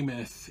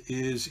Namath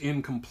is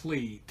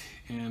incomplete,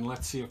 and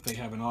let's see if they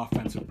have an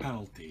offensive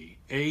penalty.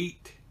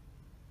 8,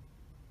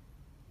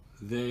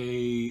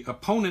 the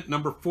opponent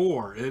number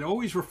 4. It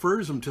always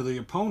refers them to the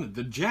opponent.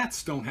 The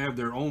Jets don't have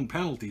their own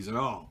penalties at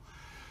all.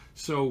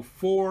 So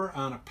 4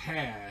 on a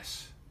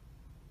pass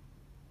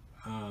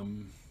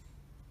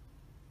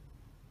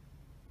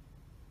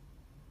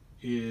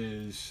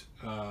is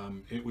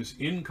it was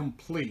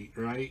incomplete,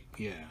 right?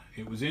 Yeah,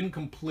 it was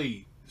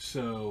incomplete.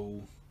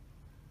 So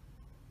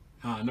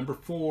number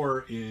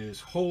 4 is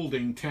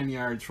holding 10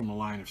 yards from the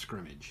line of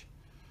scrimmage.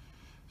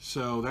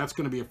 So that's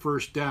going to be a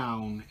first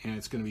down, and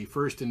it's going to be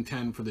 1st and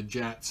 10 for the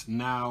Jets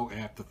now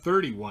at the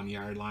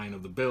 31-yard line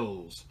of the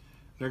Bills.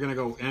 They're going to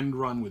go end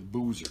run with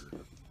Boozer.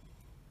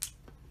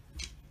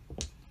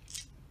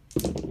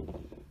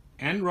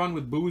 End run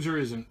with Boozer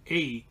is an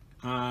 8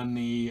 on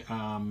the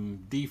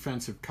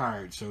defensive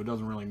card, so it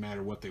doesn't really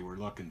matter what they were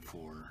looking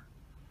for.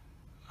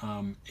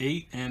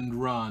 8 end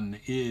run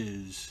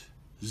is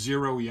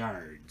 0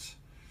 yards.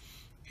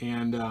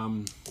 And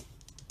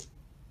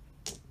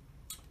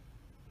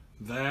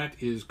that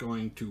is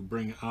going to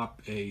bring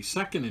up a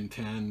 2nd and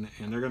 10,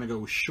 and they're going to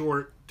go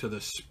short to the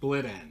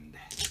split end.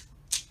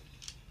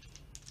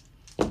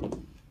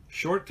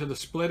 Short to the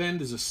split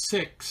end is a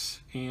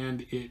 6,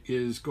 and it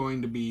is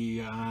going to be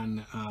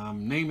on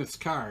Namath's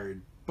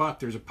card,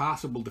 but there's a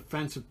possible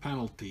defensive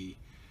penalty.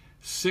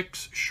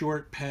 6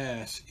 short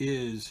pass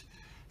is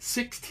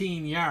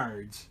 16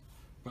 yards,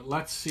 but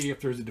let's see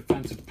if there's a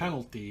defensive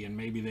penalty, and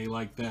maybe they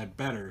like that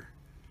better.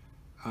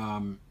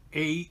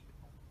 8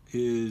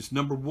 is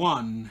number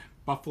 1.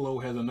 Buffalo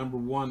has a number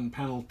 1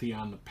 penalty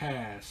on the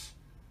pass.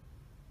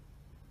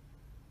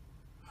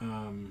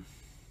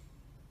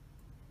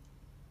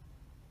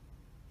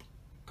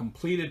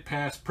 Completed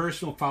pass,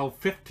 personal foul,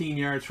 15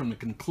 yards from the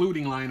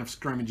concluding line of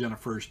scrimmage on a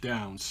first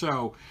down.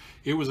 So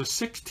it was a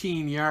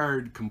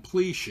 16-yard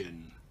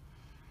completion,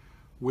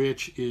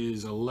 which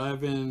is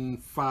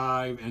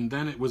 11-5, and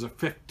then it was a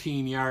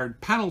 15-yard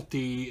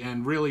penalty,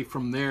 and really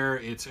from there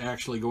it's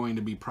actually going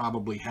to be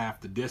probably half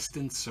the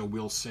distance, so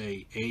we'll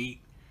say 8.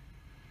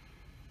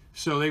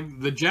 So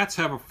the Jets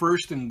have a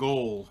 1st and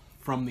goal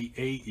from the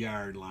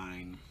 8-yard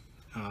line.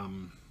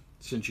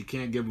 Since you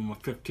can't give them a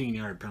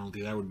 15-yard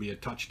penalty, that would be a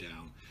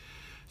touchdown.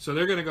 So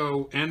they're going to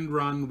go end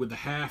run with the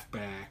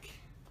halfback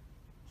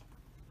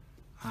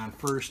on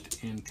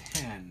 1st and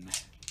 10.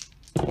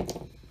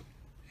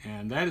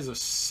 And that is a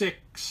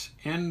 6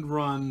 end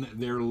run.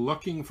 They're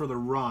looking for the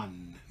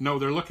run. No,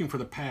 they're looking for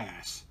the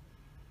pass.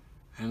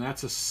 And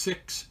that's a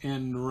 6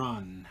 end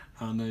run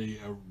on the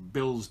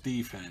Bills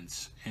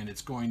defense. And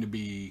it's going to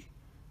be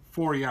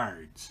 4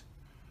 yards.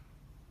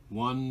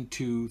 1,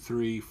 2,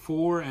 3,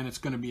 4, and it's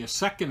going to be a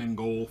 2nd and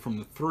goal from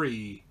the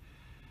 3.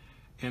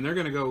 And they're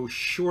going to go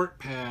short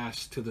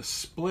pass to the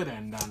split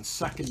end on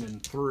 2nd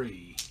and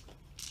 3.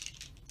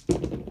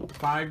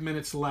 5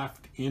 minutes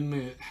left in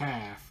the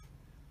half,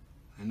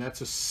 and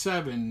that's a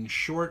 7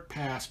 short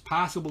pass,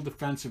 possible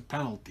defensive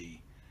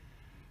penalty.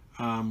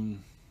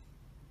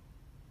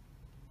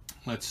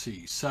 Let's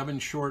see, 7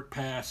 short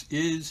pass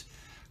is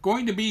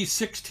going to be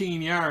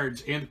 16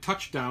 yards and a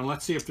touchdown.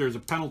 Let's see if there's a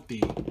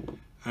penalty.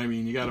 I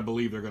mean, you got to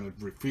believe they're going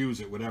to refuse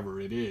it,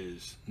 whatever it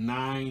is.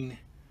 9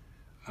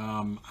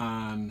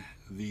 on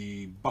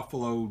the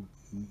Buffalo.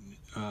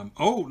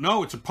 Oh,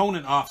 no, it's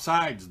opponent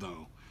offsides,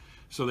 though.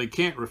 So they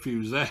can't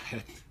refuse that.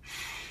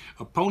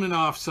 Opponent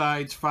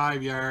offsides,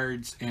 5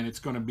 yards, and it's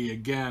going to be,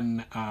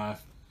 again,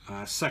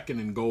 2nd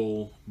and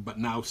goal, but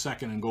now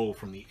 2nd and goal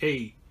from the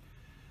 8.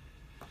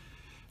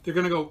 They're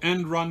going to go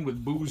end run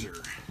with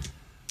Boozer.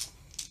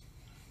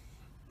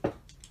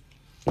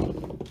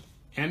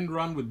 end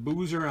run with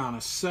Boozer on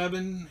a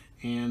 7,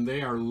 and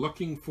they are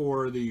looking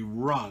for the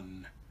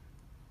run.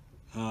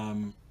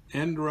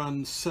 End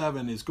run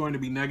 7 is going to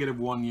be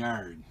 -1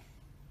 yard.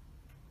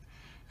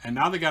 And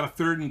now they got a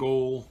 3rd and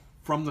goal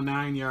from the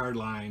 9-yard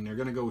line. They're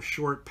going to go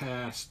short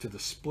pass to the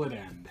split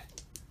end.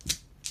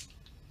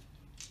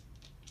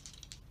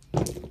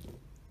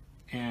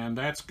 And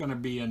that's going to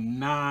be a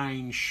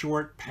 9,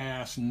 short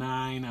pass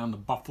 9 on the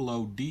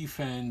Buffalo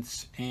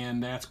defense.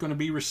 And that's going to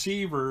be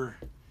receiver.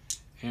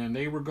 And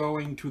they were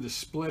going to the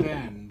split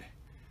end.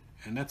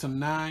 And that's a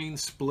 9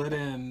 split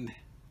end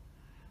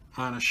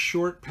on a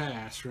short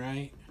pass,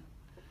 right?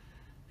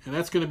 And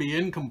that's going to be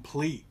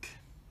incomplete.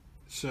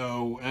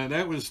 So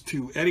that was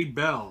to Eddie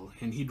Bell,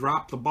 and he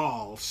dropped the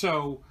ball.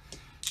 So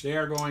they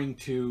are going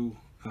to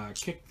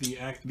kick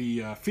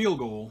the field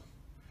goal.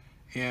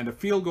 And a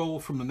field goal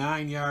from the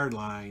 9-yard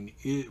line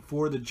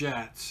for the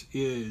Jets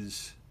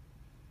is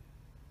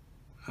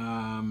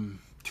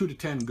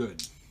 2-10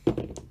 good.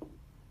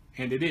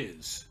 And it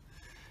is.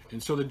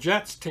 And so the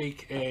Jets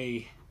take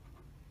a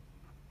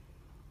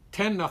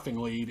 10-0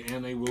 lead,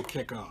 and they will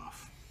kick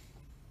off.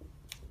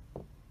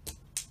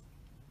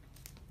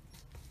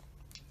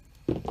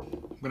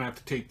 I'm going to have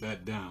to tape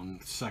that down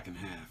the second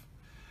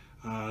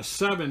half.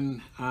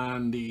 7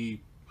 on the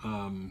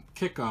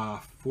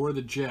kickoff for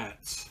the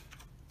Jets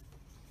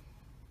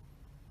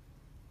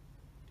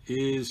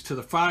is to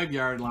the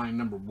 5-yard line,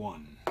 number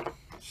 1.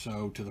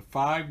 So to the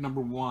 5,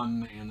 number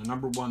 1, and the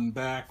number 1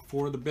 back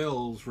for the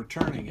Bills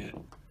returning it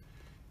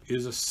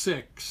is a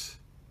 6.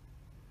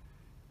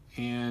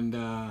 And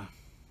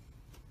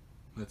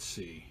let's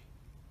see.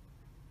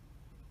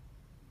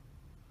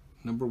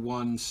 Number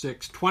 1,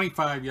 6,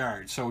 25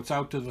 yards. So it's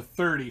out to the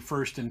 30,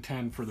 1st and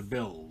 10 for the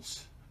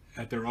Bills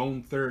at their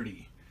own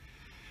 30.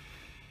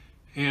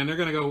 And they're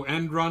going to go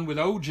end run with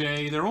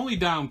O.J. They're only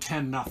down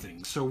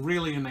 10-0. So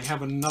really, and they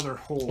have another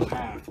whole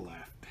half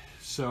left.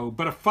 So,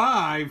 but a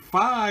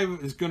 5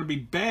 is going to be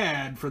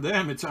bad for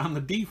them. It's on the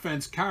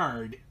defense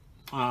card.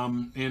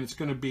 And it's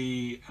going to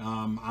be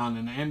on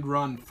an end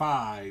run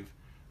 5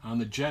 on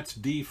the Jets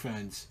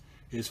defense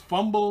is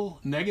fumble,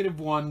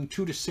 -1,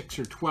 2 to 6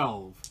 or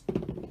 12.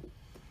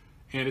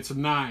 And it's a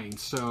 9,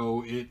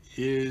 so it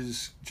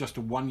is just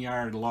a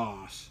 1-yard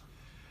loss.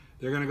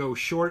 They're going to go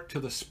short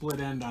to the split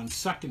end on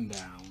 2nd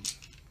down.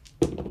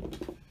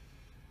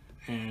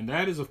 And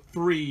that is a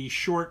 3,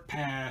 short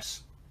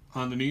pass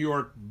on the New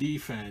York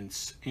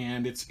defense,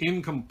 and it's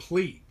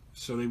incomplete.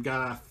 So they've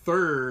got a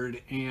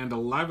 3rd and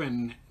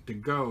 11 to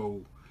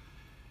go.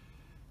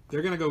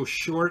 They're going to go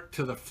short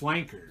to the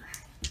flanker.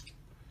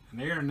 And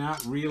they are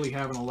not really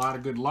having a lot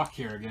of good luck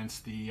here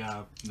against the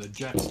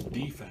Jets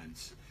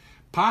defense.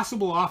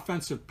 Possible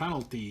offensive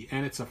penalty,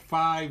 and it's a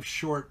 5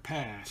 short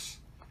pass.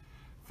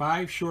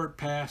 5 short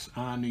pass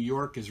on New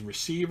York as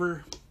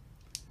receiver.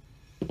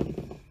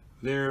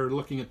 They're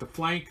looking at the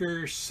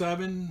flanker.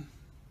 7.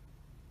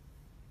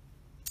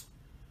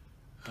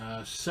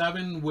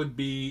 7 would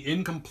be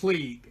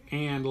incomplete,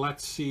 and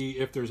let's see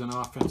if there's an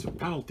offensive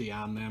penalty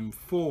on them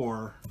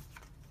for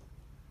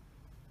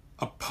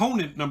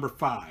opponent number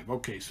 5.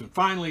 Okay, so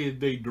finally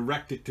they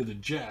direct it to the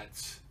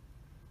Jets.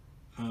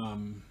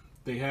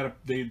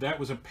 That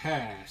was a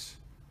pass.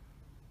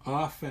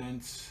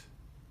 Offense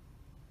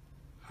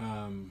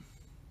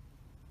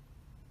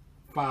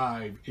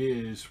 5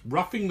 is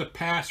roughing the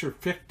passer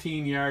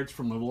 15 yards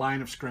from the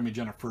line of scrimmage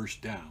on a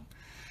 1st down.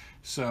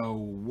 So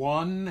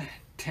 1,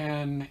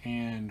 10,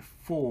 and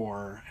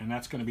 4, and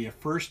that's going to be a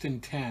 1st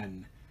and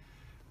 10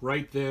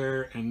 right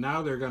there. And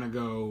now they're going to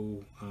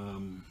go.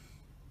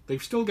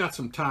 They've still got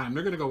some time.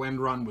 They're going to go end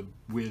run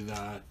with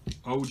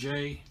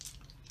O.J.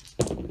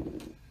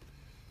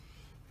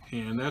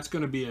 And that's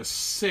going to be a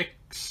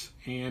 6,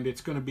 and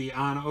it's going to be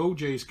on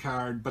O.J.'s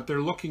card, but they're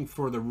looking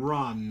for the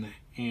run,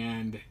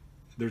 and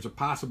there's a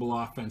possible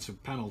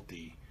offensive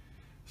penalty.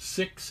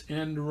 6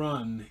 end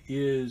run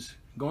is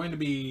going to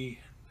be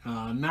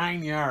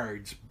 9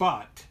 yards,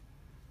 but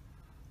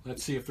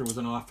let's see if there was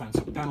an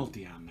offensive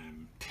penalty on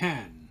them.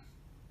 10.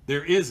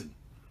 There isn't.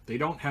 They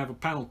don't have a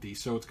penalty,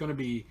 so it's going to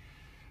be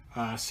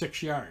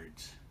 6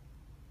 yards.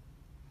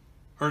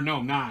 Or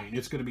no, 9.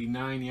 It's going to be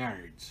 9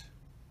 yards.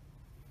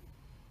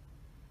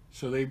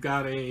 So they've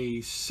got a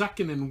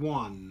 2nd and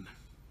 1.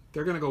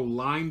 They're going to go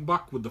line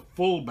buck with the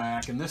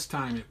fullback, and this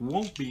time it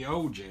won't be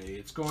O.J.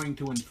 It's going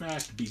to, in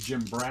fact, be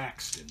Jim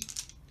Braxton.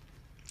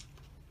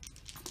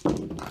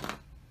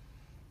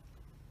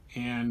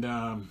 And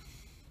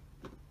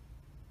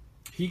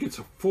he gets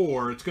a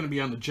 4. It's going to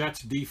be on the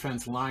Jets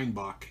defense line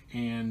buck,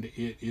 and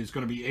it is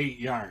going to be 8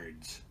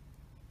 yards.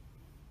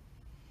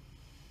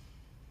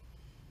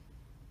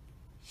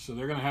 So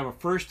they're going to have a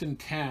 1st and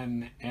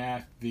 10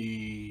 at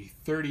the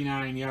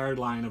 39-yard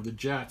line of the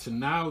Jets. And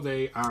now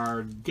they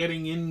are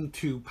getting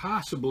into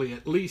possibly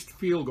at least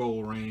field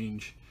goal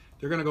range.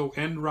 They're going to go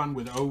end run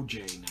with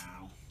O.J.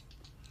 now.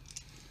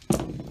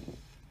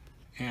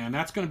 And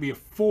that's going to be a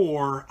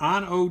 4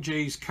 on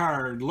O.J.'s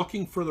card,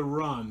 looking for the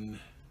run.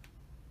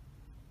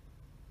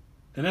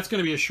 And that's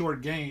going to be a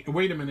short gain.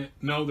 Wait a minute.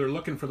 No, they're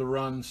looking for the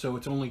run, so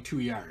it's only 2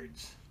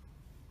 yards.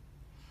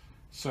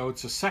 So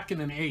it's a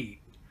 2nd and 8.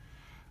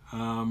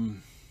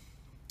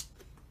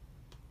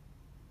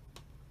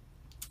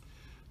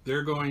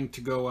 They're going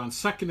to go on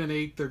 2nd and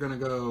 8. They're going to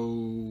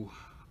go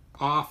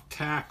off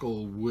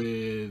tackle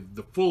with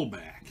the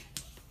fullback.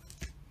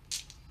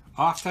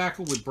 Off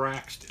tackle with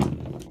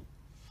Braxton.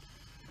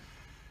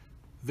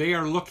 They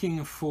are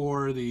looking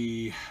for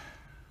the,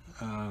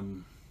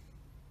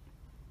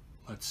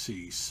 let's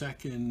see,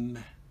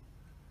 2nd,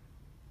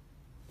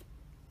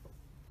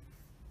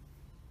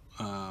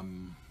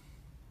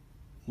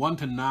 1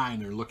 to 9,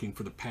 they're looking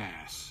for the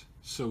pass.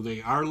 So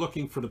they are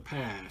looking for the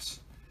pass.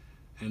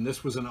 And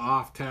this was an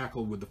off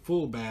tackle with the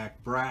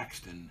fullback,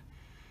 Braxton.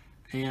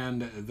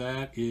 And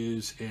that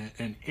is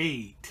an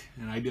 8.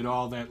 And I did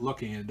all that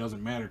looking, and it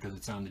doesn't matter because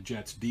it's on the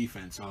Jets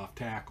defense off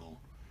tackle.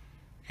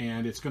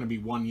 And it's going to be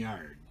 1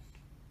 yard.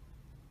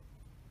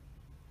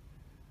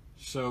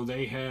 So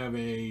they have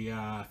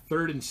a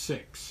 3rd and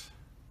 6.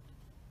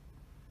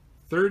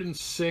 3rd and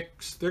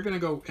 6. They're going to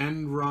go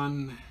end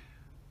run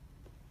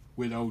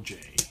with O.J.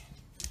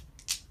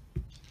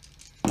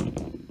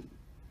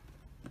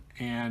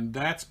 And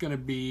that's going to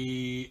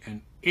be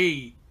an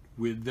 8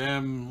 with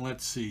them,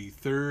 let's see,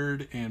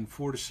 3rd and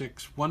 4 to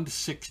 6, 1 to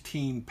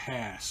 16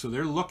 pass. So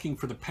they're looking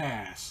for the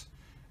pass.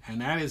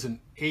 And that is an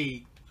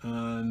 8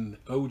 on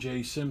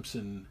O.J.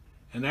 Simpson.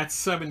 And that's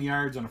 7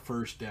 yards on a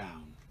first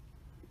down.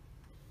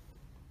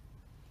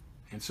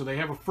 And so they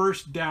have a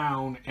first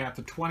down at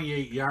the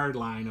 28-yard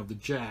line of the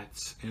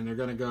Jets. And they're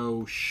going to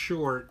go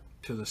short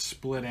to the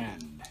split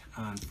end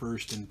on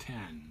 1st and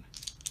 10.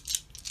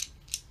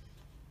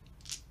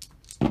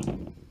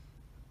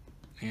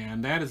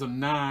 And that is a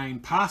 9,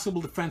 possible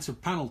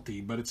defensive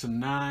penalty, but it's a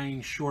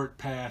 9 short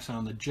pass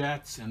on the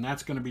Jets, and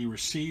that's going to be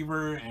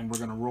receiver, and we're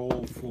going to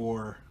roll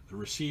for the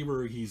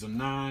receiver. He's a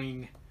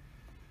 9,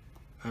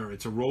 or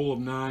it's a roll of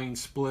 9,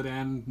 split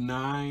end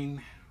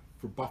 9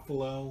 for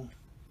Buffalo.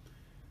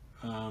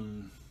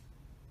 And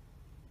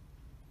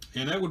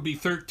that would be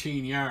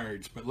 13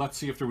 yards, but let's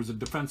see if there was a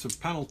defensive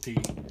penalty.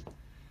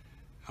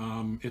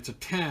 It's a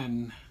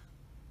 10,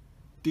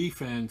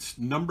 defense,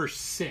 number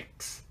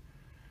 6.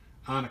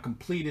 On a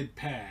completed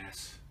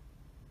pass.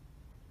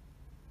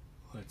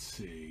 Let's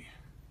see.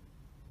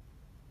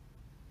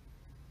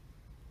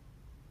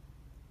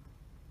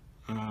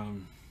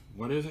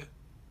 What is it?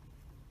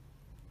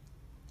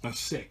 A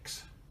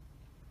 6.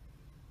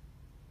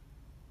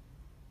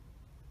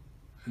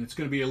 And it's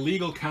going to be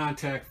illegal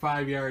contact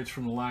 5 yards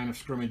from the line of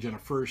scrimmage and a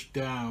first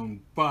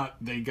down. But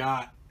they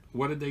got,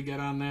 what did they get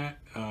on that?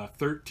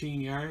 13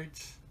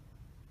 yards?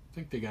 I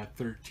think they got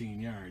 13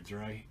 yards,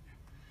 right?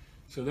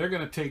 So they're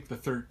going to take the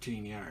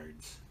 13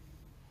 yards.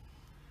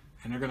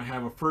 And they're going to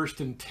have a 1st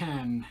and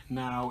 10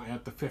 now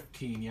at the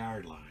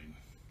 15-yard line.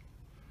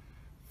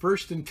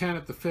 1st and 10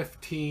 at the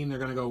 15. They're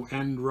going to go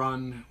end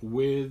run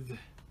with,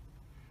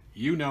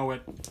 you know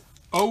it,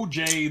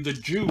 O.J. the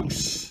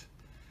Juice.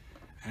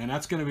 And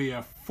that's going to be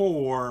a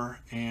 4.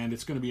 And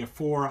it's going to be a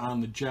 4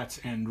 on the Jets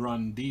end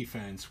run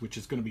defense, which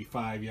is going to be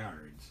 5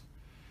 yards.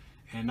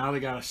 And now they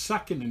got a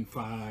 2nd and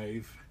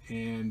 5.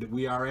 And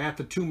we are at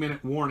the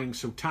 2-minute warning,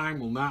 so time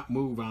will not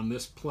move on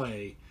this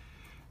play.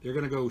 They're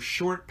going to go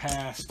short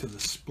pass to the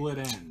split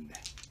end.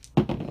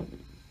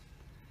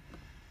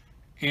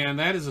 And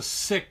that is a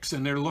 6,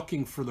 and they're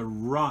looking for the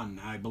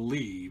run, I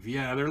believe.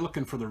 Yeah, they're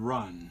looking for the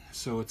run.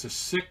 So it's a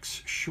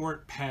 6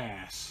 short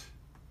pass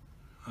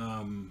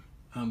on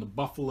the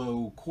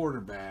Buffalo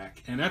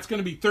quarterback. And that's going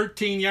to be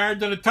 13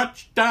 yards and a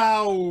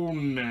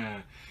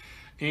touchdown.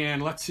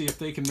 And let's see if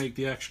they can make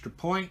the extra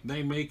point.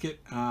 They make it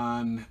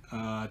on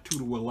 2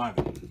 to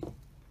 11.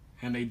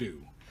 And they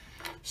do.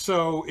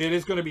 So it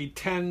is going to be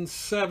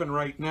 10-7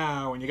 right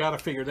now. And you got to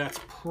figure that's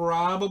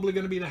probably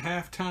going to be the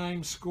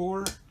halftime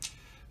score.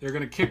 They're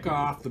going to kick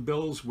off. The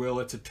Bills will.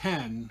 It's a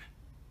 10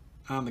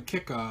 on the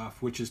kickoff,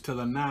 which is to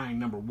the 9,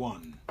 number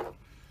 1.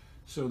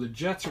 So the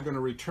Jets are going to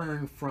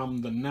return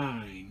from the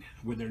 9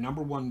 with their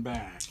number 1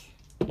 back.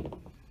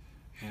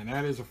 And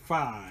that is a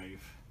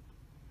 5.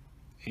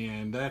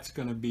 And that's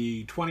going to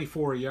be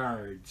 24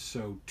 yards.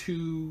 So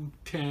 2,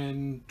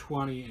 10,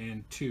 20,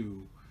 and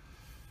 2.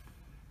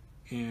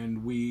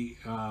 And we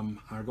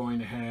are going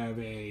to have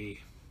an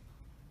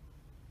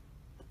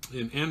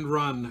end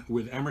run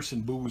with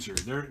Emerson Boozer.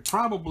 They're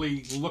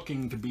probably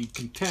looking to be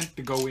content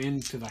to go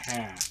into the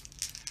half,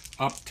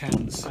 up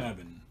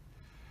 10-7.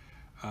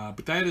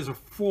 But that is a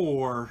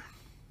 4,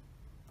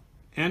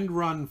 end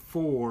run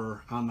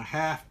 4 on the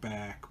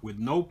halfback with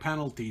no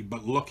penalty,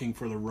 but looking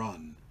for the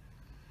run.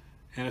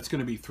 And it's going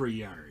to be 3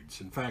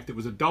 yards. In fact, it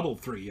was a double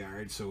 3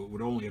 yards, so it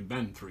would only have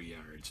been 3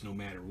 yards, no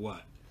matter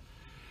what.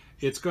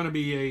 It's going to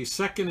be a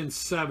 2nd and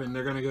 7.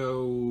 They're going to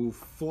go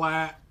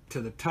flat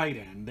to the tight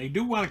end. They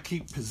do want to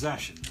keep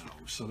possession,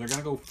 though. So they're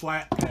going to go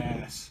flat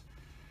pass,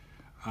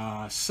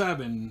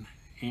 7,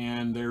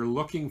 and they're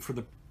looking for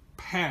the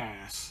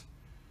pass.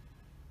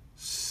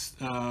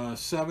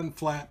 7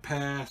 flat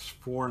pass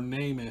for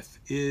Namath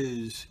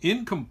is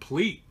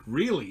incomplete,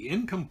 really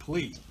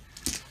incomplete.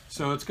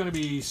 So it's going to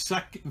be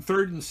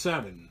 3rd and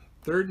 7.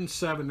 3rd and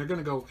 7. They're going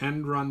to go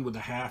end run with the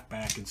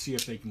halfback and see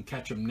if they can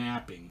catch him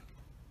napping.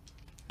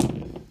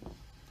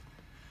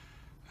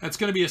 That's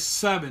going to be a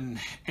 7.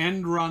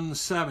 End run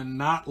 7.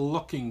 Not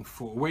looking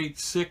for. Wait,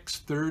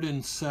 6. 3rd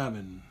and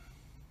 7.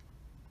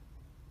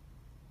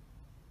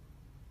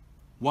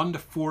 1 to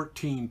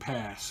 14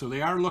 pass. So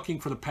they are looking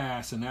for the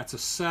pass, and that's a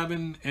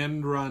 7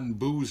 end run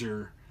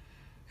boozer.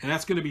 And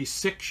that's going to be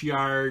 6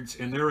 yards,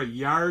 and they're a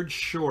yard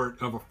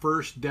short of a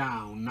first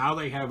down. Now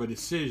they have a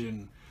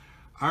decision.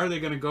 Are they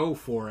going to go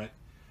for it?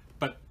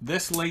 But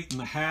this late in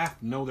the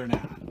half, no, they're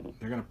not.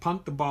 They're going to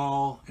punt the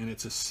ball, and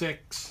it's a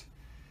 6.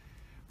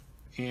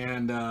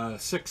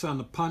 And 6 on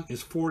the punt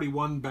is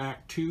 41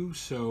 back 2,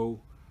 so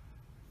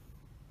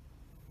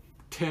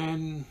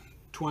 10,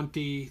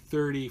 20,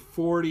 30,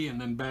 40,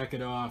 and then back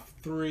it off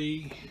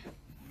 3.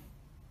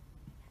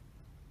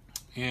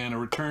 And a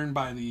return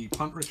by the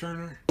punt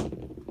returner,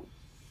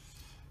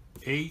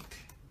 8.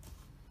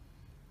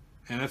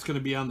 And that's going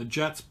to be on the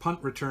Jets'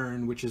 punt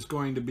return, which is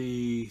going to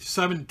be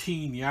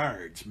 17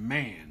 yards.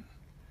 Man.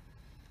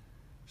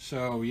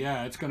 So,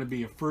 yeah, it's going to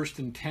be a 1st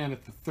and 10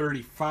 at the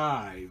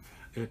 35,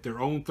 at their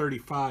own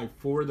 35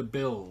 for the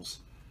Bills.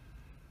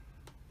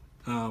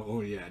 Oh,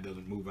 yeah, it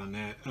doesn't move on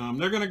that.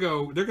 They're going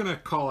to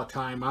call a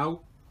timeout,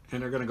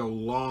 and they're going to go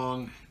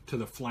long to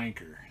the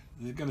flanker.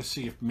 They're going to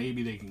see if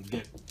maybe they can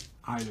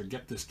either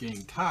get this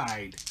game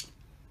tied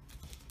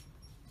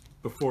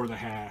before the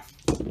half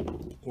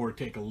or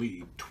take a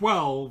lead.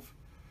 12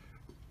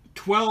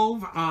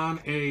 on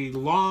a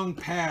long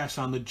pass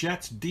on the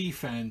Jets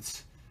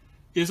defense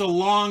is a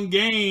long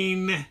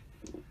gain.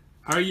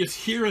 Are you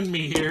hearing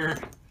me here?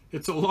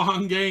 It's a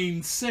long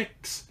gain,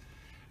 6.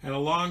 And a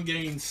long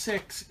gain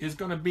 6 is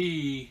going to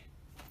be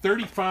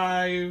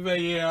 35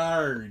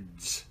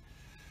 yards.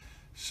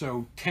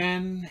 So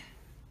 10,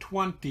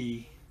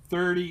 20,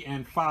 30,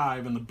 and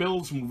 5. And the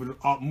Bills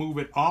move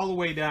it all the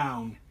way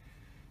down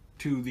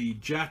to the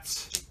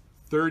Jets'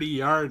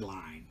 30-yard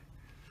line.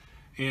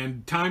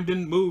 And time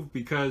didn't move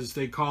because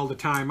they called a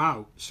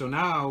timeout. So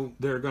now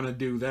they're going to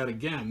do that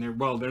again. They're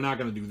not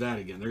going to do that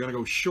again. They're going to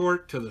go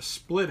short to the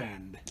split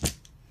end.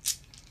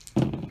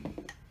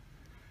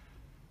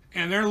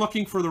 And they're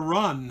looking for the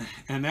run,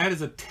 and that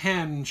is a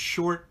 10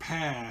 short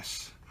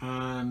pass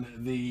on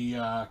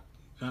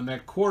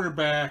that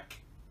quarterback.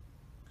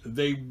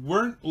 They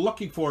weren't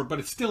looking for it, but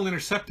it's still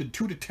intercepted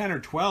 2 to 10 or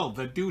 12.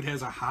 That dude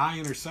has a high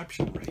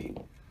interception rate.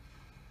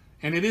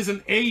 And it is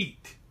an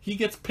 8. He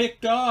gets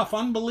picked off.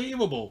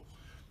 Unbelievable.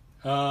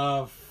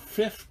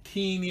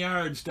 15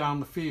 yards down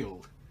the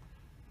field.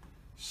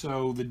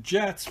 So the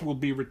Jets will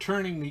be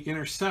returning the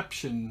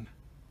interception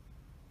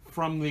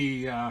from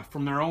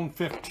their own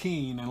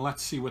 15, and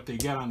let's see what they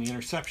get on the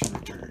interception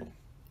return.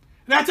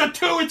 That's a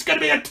 2. It's going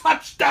to be a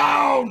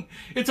touchdown.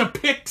 It's a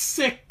pick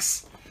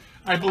 6.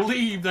 I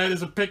believe that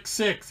is a pick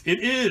 6. It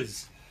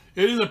is.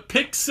 It is a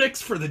pick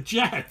 6 for the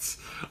Jets.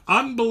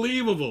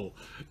 Unbelievable.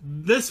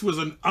 This was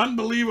an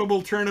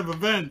unbelievable turn of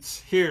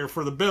events here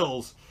for the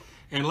Bills.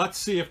 And let's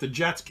see if the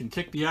Jets can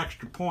kick the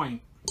extra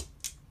point.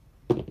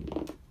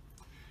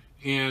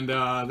 And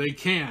they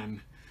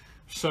can.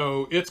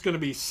 So it's going to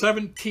be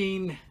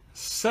 17-7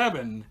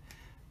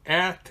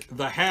 at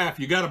the half.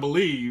 You got to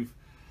believe.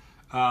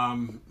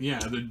 The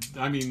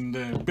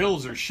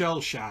Bills are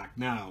shell-shocked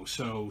now.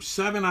 So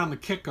 7 on the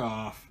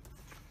kickoff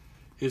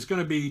is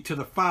going to be to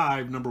the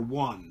 5, number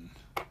 1.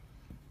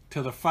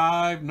 To the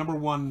 5, number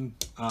 1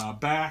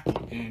 back,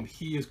 and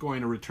he is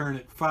going to return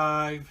it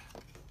 5.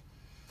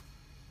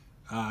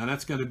 And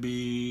that's going to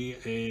be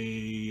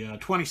a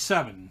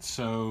 27.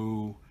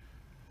 So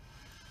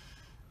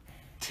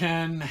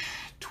 10,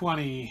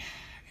 20,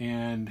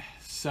 and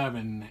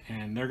 7,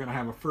 and they're going to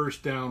have a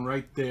first down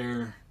right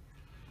there.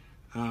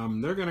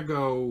 They're going to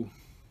go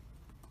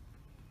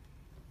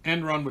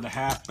end run with a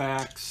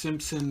halfback.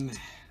 Simpson,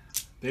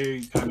 they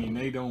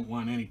don't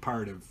want any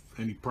part of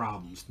any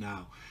problems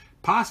now.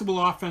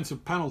 Possible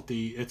offensive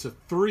penalty, it's a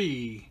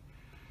 3,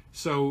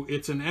 so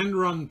it's an end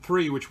run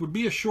 3, which would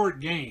be a short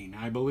gain,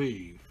 I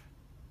believe,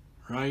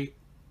 right?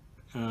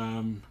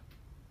 Yeah,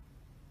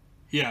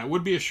 it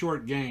would be a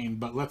short gain,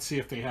 but let's see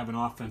if they have an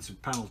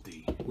offensive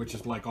penalty, which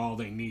is like all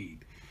they need.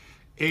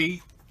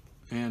 8,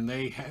 and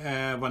they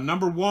have a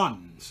number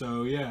 1.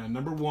 So, yeah,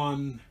 number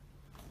 1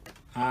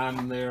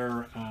 on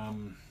their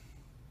on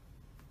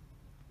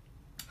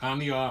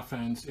the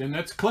offense. And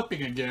that's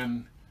clipping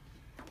again,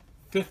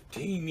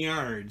 15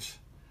 yards.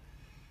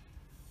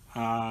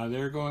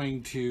 They're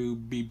going to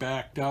be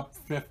backed up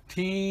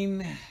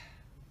 15.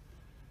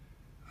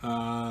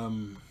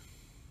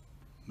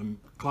 The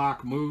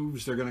clock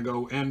moves. They're going to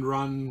go end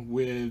run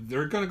with,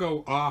 they're going to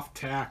go off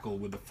tackle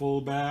with the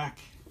fullback.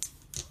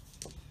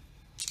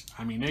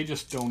 I mean, they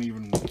just want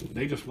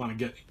to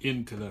get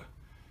into the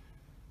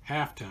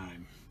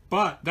halftime.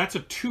 But that's a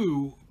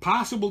 2,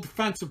 possible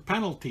defensive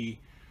penalty,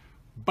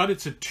 but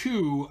it's a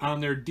 2 on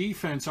their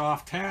defense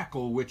off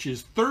tackle, which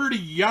is 30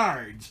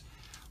 yards.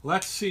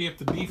 Let's see if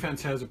the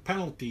defense has a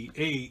penalty.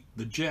 8,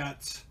 the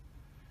Jets.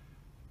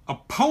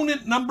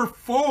 Opponent number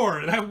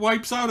 4, that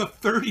wipes out a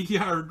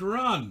 30-yard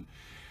run.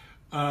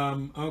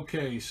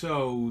 Okay,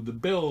 so the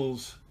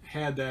Bills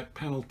had that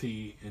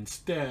penalty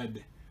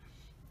instead,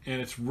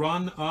 and it's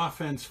run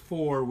offense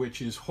 4,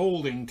 which is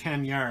holding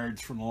 10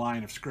 yards from the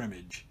line of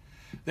scrimmage.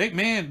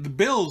 The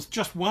Bills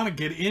just want to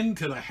get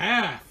into the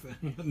half,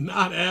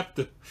 not have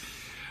to.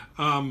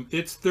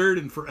 It's 3rd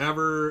and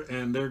forever,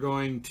 and they're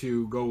going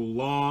to go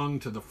long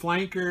to the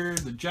flanker.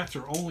 The Jets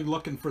are only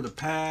looking for the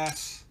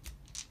pass.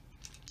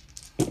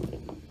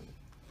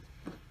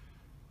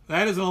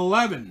 That is an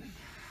 11.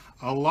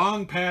 A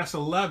long pass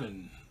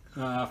 11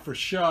 for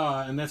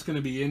Shaw, and that's going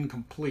to be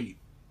incomplete.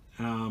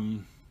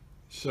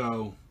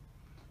 So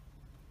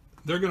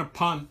they're going to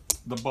punt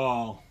the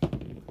ball.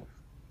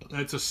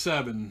 That's a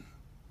 7.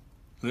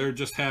 They're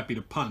just happy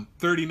to punt.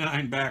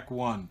 39 back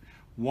 1.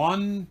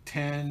 1,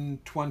 10,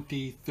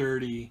 20,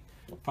 30,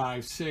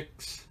 5,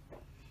 6,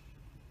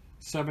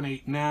 7,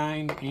 8,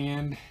 9,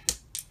 and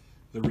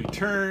the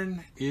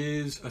return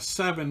is a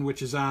 7,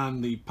 which is on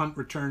the punt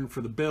return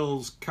for the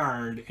Bills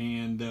card,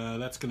 and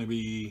that's going to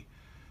be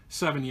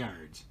 7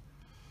 yards.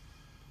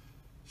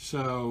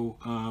 So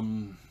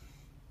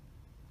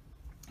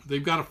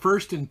they've got a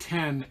 1st and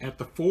 10 at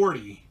the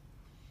 40,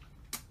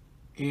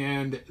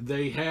 and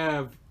they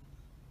have,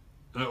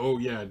 oh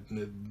yeah,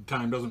 the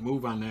time doesn't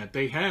move on that.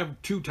 They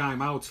have 2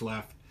 timeouts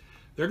left.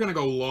 They're going to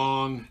go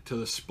long to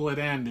the split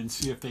end and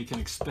see if they can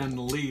extend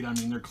the lead. I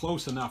mean, they're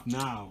close enough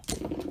now.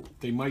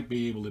 They might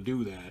be able to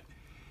do that.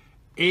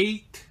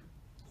 8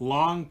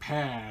 long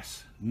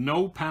pass,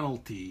 no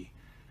penalty,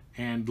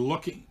 and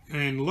looking.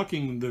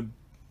 The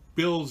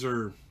Bills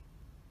are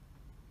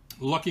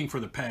looking for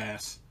the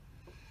pass.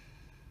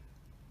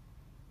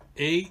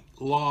 8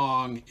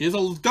 long is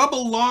a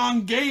double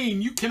long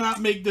gain. You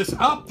cannot make this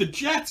up. The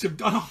Jets have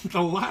done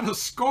a lot of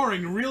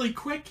scoring really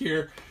quick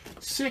here.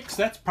 6,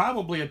 that's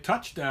probably a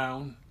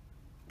touchdown.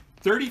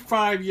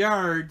 35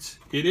 yards,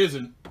 it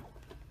isn't,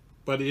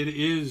 but it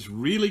is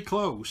really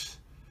close.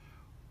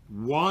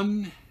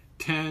 1,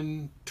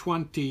 10,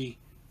 20,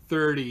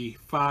 30,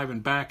 5,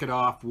 and back it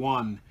off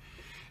 1.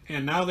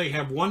 And now they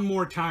have one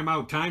more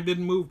timeout. Time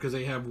didn't move because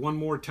they have one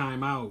more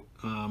timeout.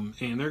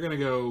 And they're going to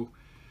go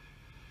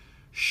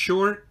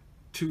short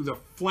to the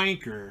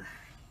flanker.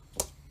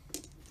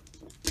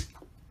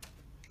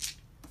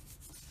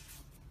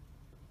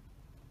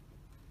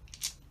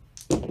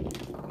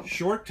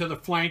 Short to the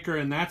flanker,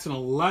 and that's an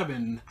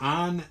 11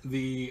 on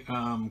the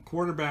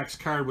quarterback's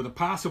card with a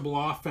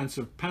possible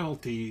offensive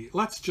penalty.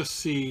 Let's just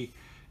see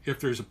if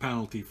there's a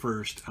penalty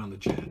first on the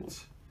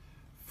Jets.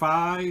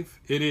 5,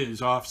 it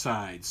is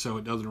offside, so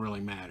it doesn't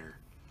really matter.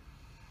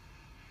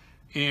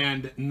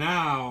 And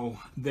now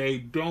they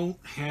don't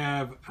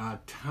have a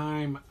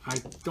time. I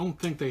don't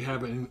think they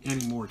have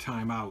any more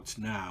timeouts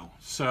now.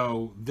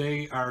 So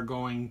they are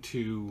going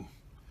to,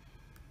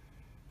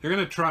 they're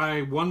going to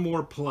try one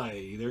more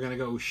play. They're going to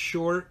go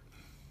short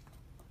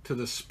to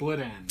the split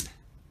end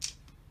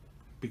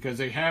because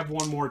they have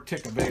one more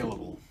tick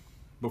available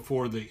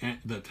before the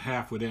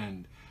half would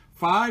end.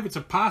 5, it's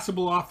a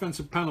possible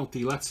offensive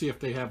penalty. Let's see if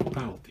they have a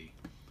penalty.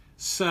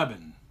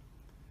 7,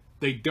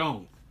 they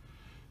don't.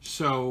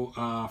 So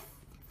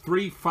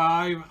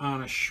 3-5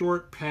 on a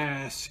short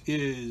pass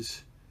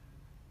is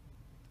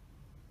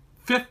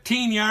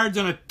 15 yards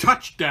and a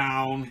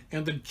touchdown,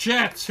 and the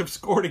Jets have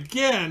scored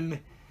again.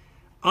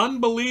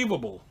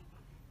 Unbelievable.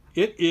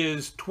 It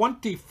is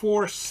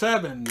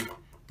 24-7,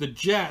 the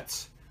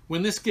Jets,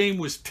 when this game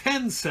was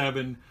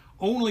 10-7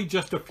 only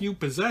just a few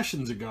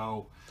possessions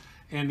ago.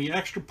 And the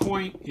extra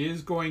point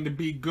is going to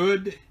be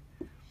good.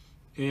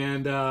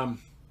 And they're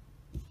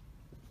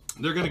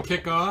going to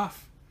kick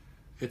off.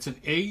 It's an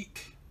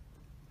 8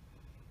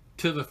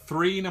 to the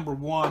 3, number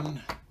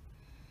 1.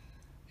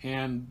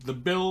 And the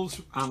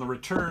Bills on the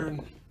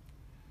return,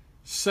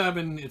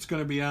 7. It's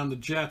going to be on the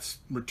Jets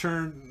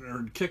return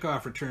or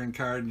kickoff return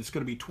card, and it's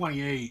going to be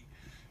 28.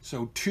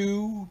 So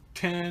 2,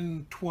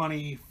 10,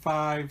 20,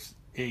 5,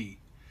 8.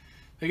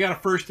 They got a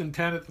 1st and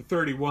 10 at the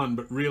 31,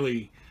 but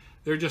really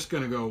they're just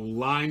going to go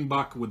line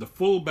buck with the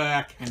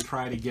fullback and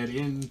try to get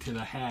into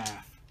the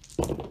half.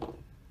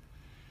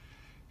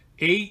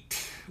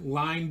 8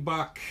 line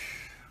buck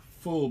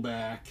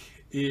fullback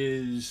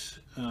is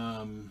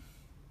 3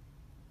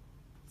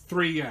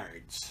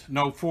 yards.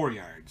 No, 4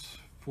 yards.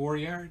 4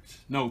 yards?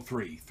 No,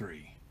 3.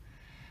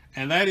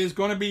 And that is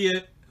going to be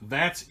it.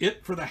 That's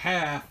it for the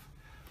half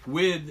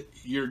with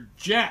your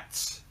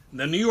Jets.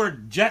 The New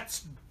York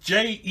Jets,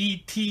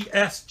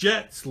 Jets,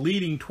 Jets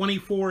leading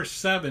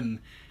 24-7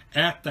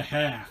 at the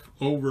half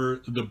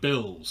over the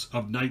Bills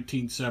of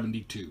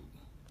 1972.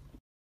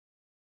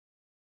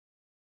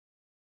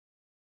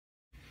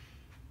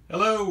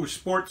 Hello,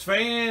 sports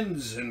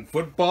fans and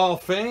football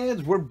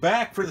fans. We're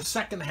back for the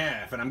second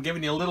half, and I'm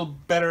giving you a little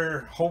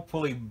better,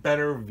 hopefully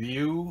better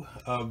view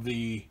of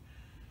the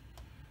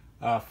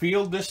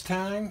field this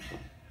time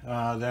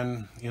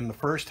than in the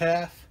first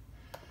half.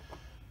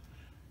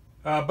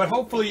 But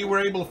hopefully you were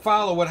able to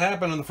follow what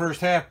happened in the first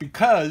half,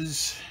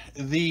 because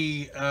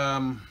the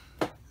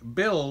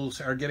Bills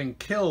are getting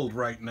killed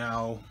right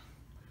now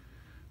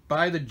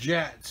by the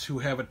Jets, who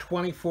have a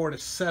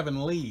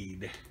 24-7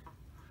 lead.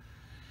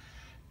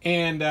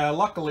 And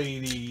luckily,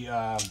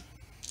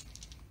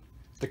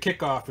 the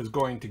kickoff is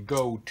going to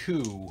go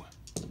to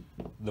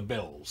the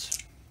Bills.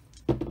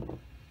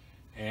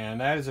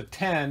 And that is a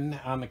 10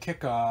 on the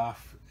kickoff,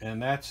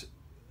 and that's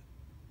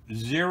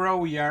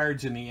 0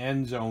 yards in the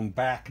end zone,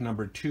 back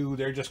number 2.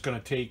 They're just going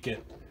to take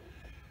it.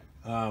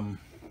 They're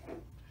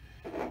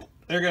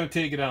going to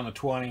take it on the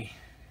 20,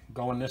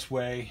 going this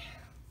way.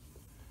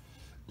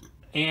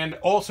 And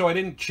also, I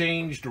didn't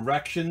change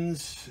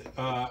directions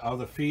of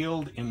the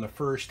field in the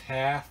first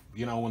half,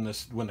 you know,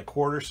 when the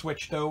quarter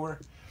switched over.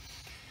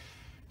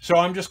 So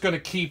I'm just going to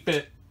keep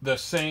it the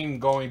same,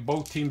 going,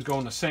 both teams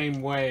going the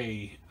same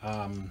way.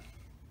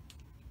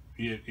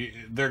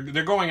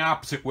 They're going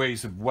opposite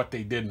ways of what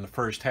they did in the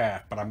first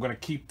half, but I'm going to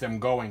keep them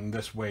going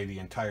this way the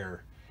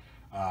entire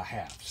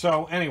half.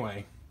 So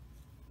anyway,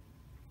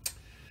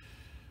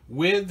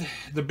 with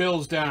the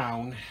Bills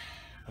down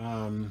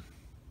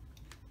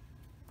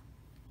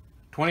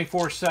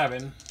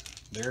 24-7,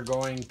 they're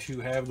going to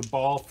have the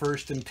ball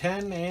 1st and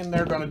 10, and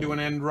they're going to do an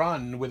end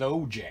run with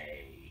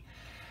O.J.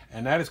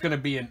 And that is going to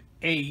be an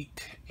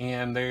 8,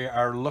 and they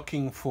are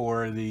looking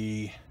for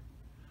the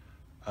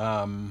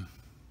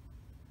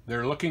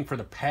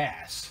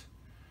pass.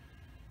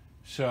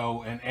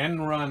 So an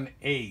end run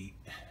 8,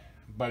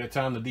 but it's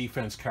on the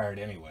defense card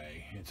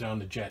anyway. It's on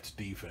the Jets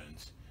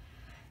defense.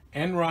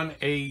 End run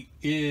 8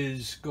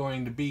 is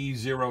going to be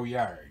 0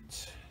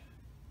 yards.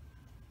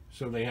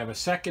 So they have a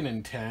 2nd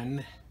and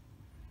 10.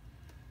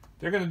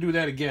 They're going to do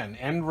that again.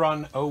 End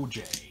run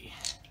O.J.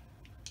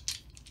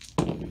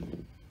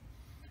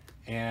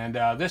 And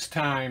this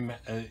time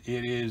it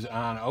is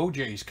on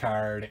O.J.'s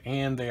card,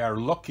 and they are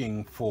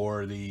looking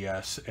for the,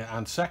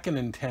 on 2nd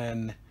and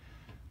 10,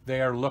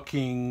 they are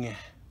looking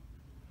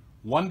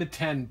 1 to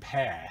 10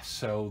 pass.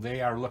 So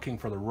they are looking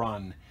for the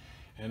run.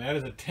 And that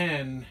is a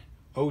 10,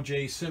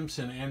 O.J.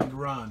 Simpson end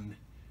run.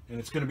 And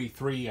it's going to be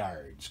 3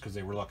 yards because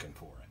they were looking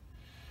for it.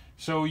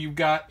 So you've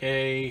got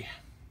a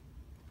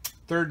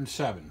 3rd and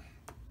 7.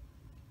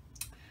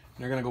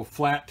 They're going to go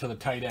flat to the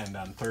tight end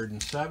on 3rd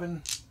and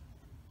 7.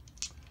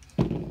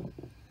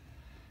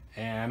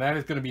 And that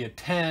is going to be a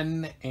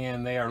 10,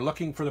 and they are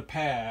looking for the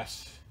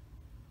pass.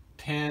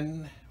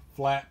 10,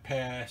 flat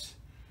pass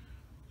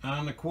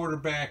on the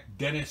quarterback,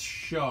 Dennis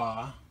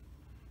Shaw.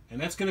 And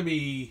that's going to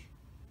be,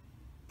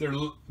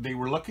 they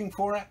were looking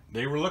for it?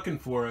 They were looking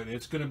for it.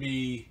 It's going to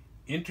be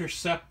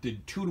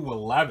intercepted 2 to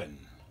 11.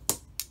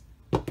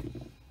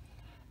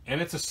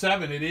 And it's a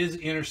 7. It is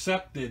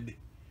intercepted.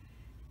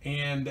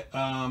 And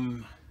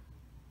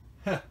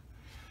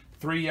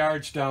 3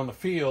 yards down the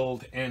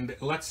field. And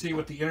let's see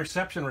what the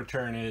interception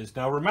return is.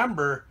 Now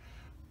remember,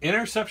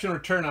 interception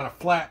return on a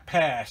flat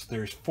pass,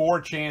 there's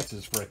 4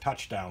 chances for a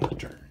touchdown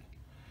return.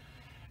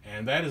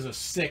 And that is a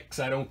 6.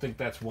 I don't think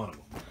that's one of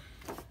them.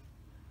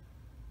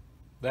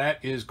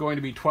 That is going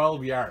to be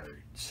 12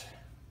 yards.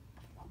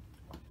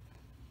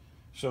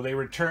 So they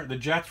return, the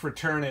Jets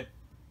return it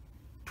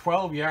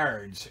 12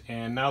 yards,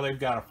 and now they've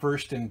got a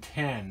 1st and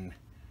 10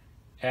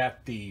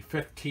 at the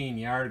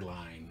 15-yard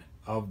line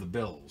of the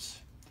Bills.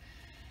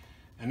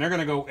 And they're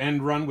going to go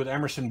end run with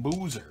Emerson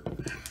Boozer.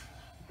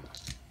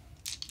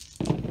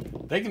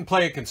 They can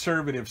play a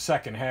conservative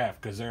second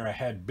half because they're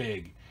ahead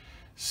big.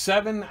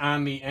 7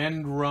 on the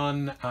end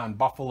run on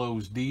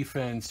Buffalo's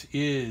defense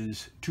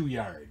is 2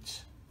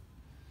 yards.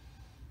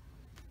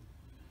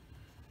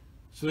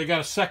 So they got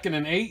a 2nd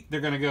and 8.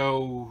 They're going to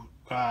go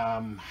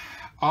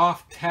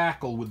off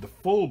tackle with the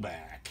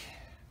fullback.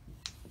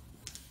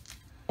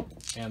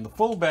 And the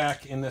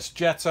fullback in this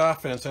Jets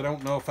offense, I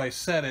don't know if I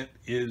said it,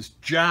 is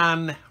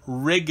John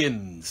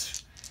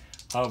Riggins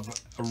of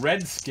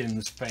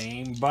Redskins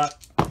fame,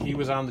 but he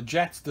was on the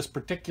Jets this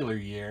particular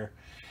year.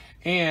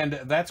 And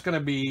that's going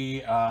to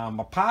be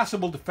a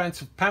possible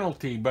defensive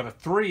penalty, but a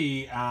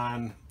 3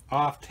 on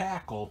off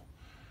tackle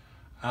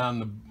on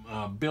the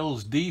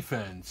Bills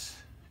defense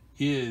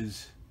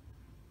is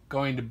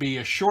going to be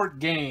a short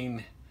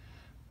gain.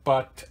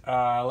 But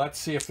let's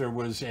see if there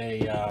was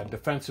a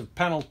defensive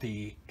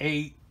penalty.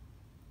 8,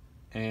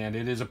 and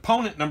it is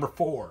opponent number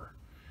 4.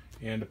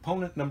 And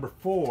opponent number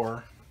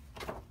 4,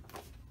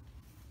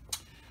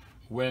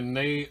 when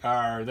they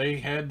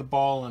had the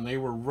ball and they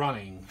were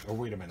running. Oh,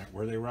 wait a minute,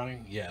 were they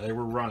running? Yeah, they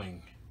were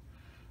running.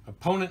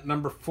 Opponent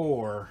number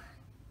 4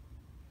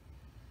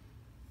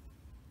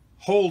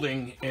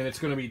 holding, and it's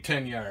going to be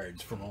 10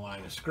 yards from the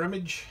line of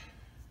scrimmage.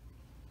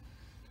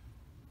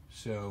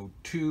 So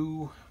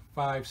 2,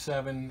 5,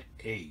 7,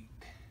 8.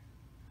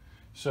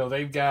 So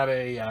they've got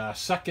a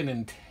 2nd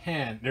and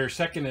 10. They're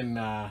 2nd and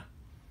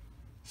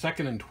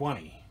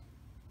 20.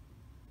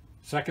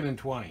 2nd and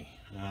 20.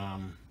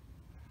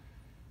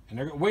 And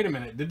they're, wait a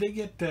minute. Did they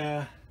get?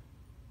 They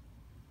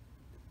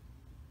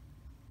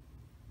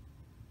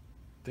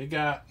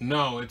got,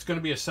 no. It's going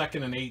to be a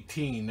 2nd and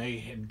 18. They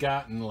had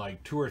gotten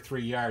like 2 or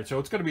 3 yards. So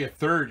it's going to be a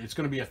 3rd. It's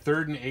going to be a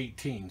 3rd and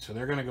 18. So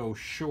they're going to go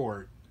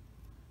short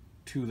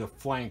to the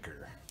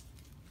flanker.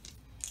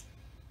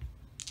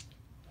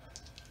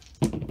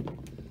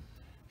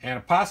 And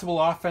a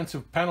possible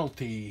offensive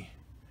penalty,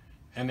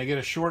 and they get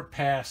a short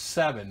pass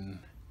 7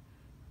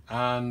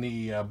 on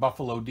the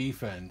Buffalo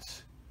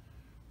defense,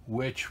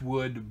 which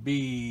would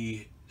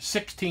be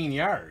 16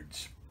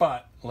 yards.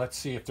 But let's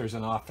see if there's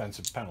an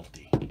offensive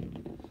penalty.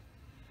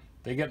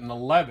 They get an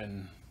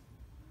 11,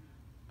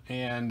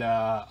 and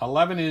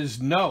 11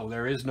 is no,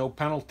 there is no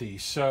penalty,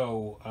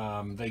 so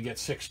they get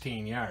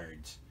 16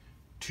 yards.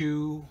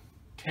 2,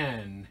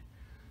 10,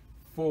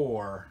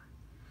 4,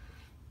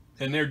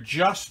 and they're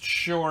just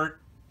short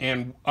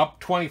and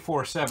up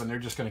 24-7. They're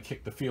just going to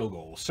kick the field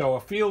goal. So a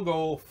field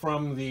goal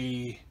from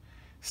the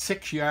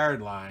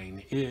 6-yard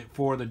line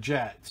for the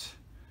Jets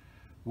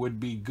would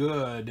be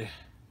good.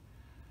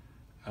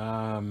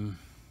 2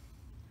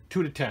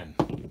 to 10.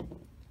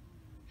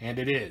 And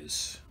it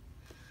is.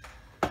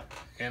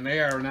 And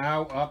they are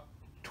now up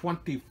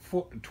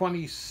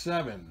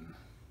 27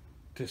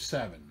 to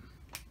 7.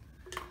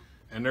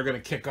 And they're going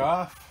to kick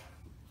off.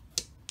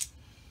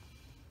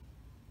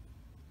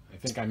 I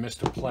think I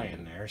missed a play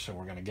in there, so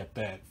we're going to get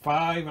that.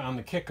 5 on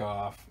the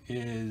kickoff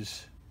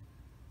is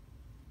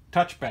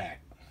touchback.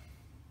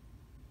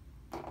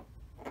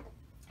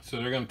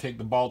 So they're going to take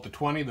the ball to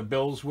 20. The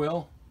Bills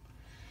will.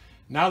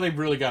 Now they've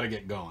really got to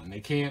get going. They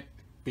can't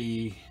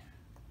be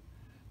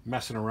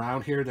messing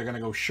around here. They're going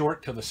to go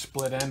short to the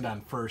split end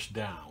on first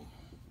down.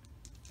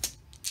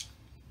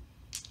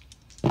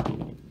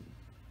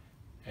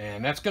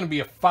 And that's going to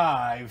be a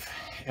 5.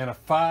 And a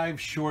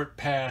 5 short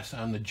pass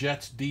on the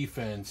Jets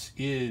defense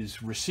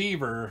is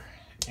receiver.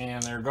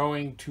 And they're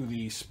going to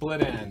the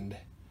split end.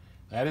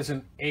 That is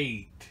an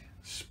 8.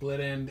 Split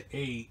end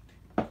 8.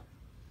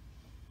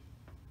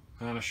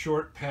 On a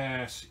short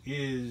pass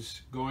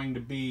is going to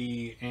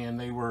be, and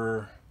they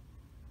were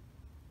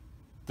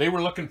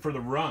looking for the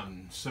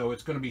run, so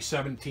it's going to be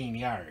 17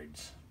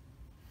 yards.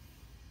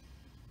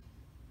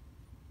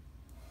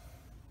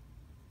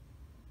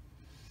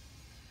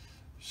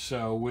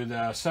 So with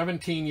a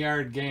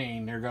 17-yard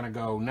gain, they're going to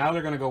go. Now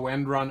they're going to go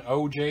end run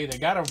O.J. They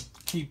got to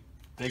keep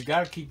the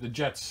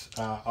Jets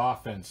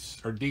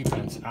offense or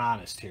defense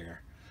honest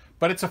here,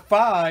 but it's a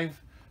 5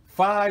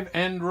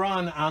 end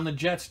run on the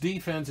Jets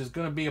defense is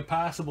going to be a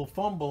possible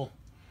fumble.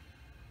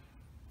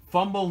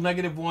 Fumble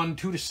 -1,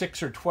 2 to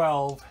 6 or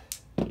 12.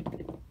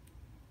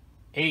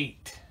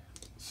 8.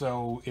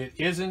 So it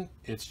isn't.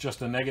 It's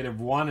just a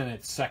 -1, and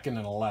it's 2nd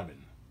and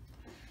 11.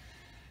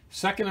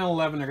 2nd and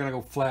 11, they're going to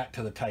go flat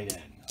to the tight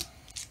end.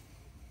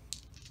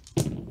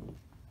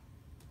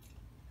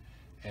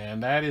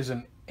 And that is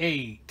an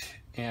 8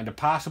 and a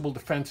possible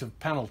defensive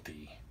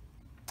penalty.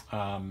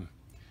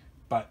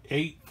 But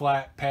 8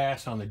 flat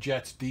pass on the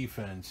Jets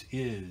defense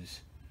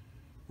is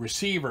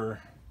receiver.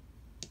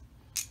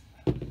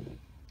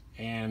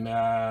 And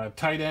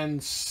tight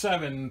end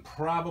 7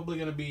 probably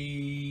going to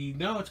be,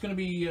 no, it's going to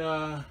be,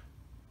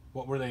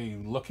 what were they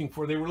looking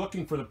for? They were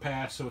looking for the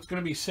pass, so it's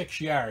going to be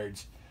 6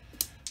 yards.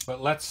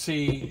 But let's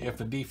see if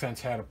the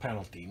defense had a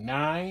penalty.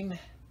 9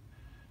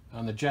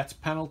 on the Jets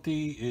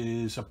penalty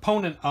is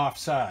opponent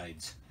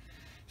offsides.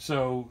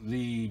 So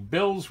the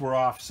Bills were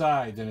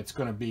offsides, and it's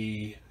going to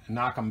be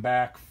knock them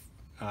back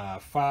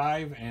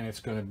 5, and it's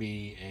going to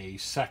be a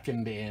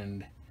 2nd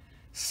and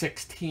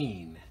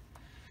 16.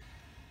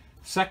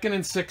 2nd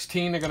and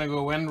 16, they're going to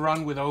go end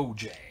run with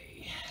O.J.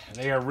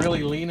 They are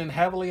really leaning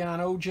heavily on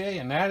O.J.,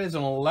 and that is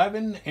an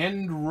 11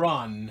 end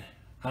run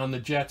on the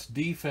Jets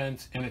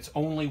defense, and it's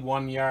only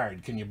 1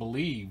 yard. Can you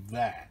believe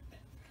that?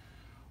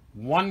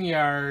 1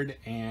 yard,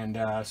 and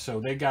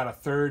so they got a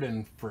 3rd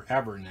and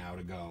forever now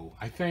to go,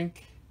 I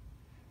think.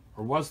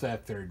 Or was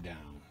that 3rd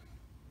down?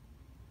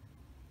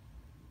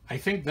 I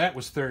think that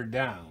was 3rd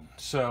down.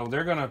 So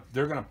they're gonna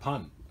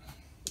punt.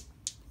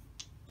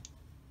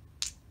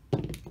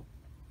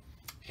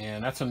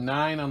 And that's a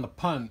 9 on the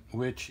punt,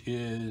 which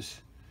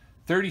is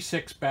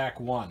 36 back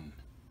 1.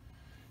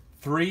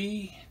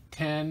 3,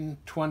 10,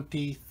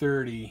 20,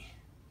 30,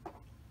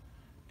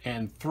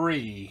 and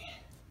 3.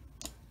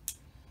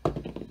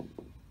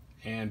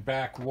 And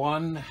back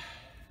 1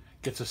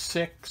 gets a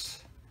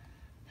 6.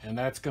 And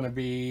that's going to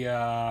be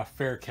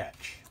fair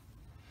catch.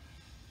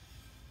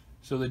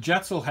 So the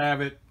Jets will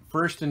have it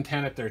 1st and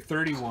 10 at their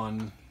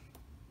 31.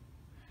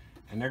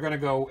 And they're going to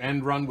go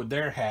end run with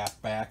their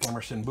halfback,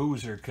 Emerson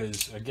Boozer,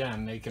 because,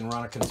 again, they can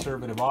run a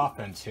conservative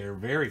offense here,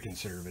 very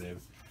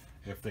conservative,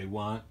 if they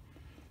want.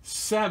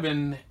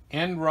 7,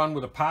 end run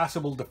with a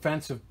possible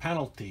defensive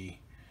penalty.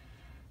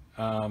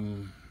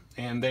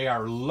 And they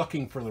are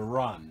looking for the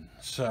run.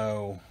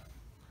 So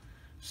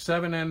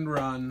 7 end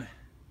run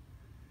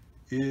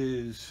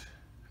is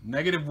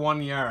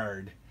 -1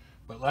 yard.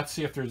 But let's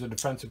see if there's a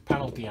defensive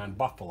penalty on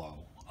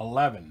Buffalo.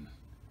 11.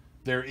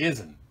 There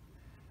isn't.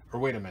 Or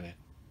wait a minute.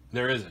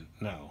 There isn't.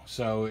 No.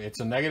 So it's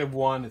a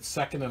 -1. It's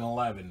 2nd and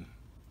 11.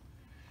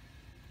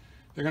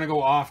 They're going to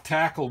go off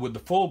tackle with the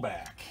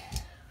fullback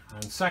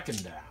on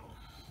 2nd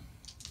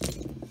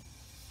down.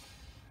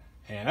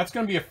 And that's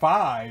going to be a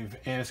 5.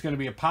 And it's going to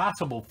be a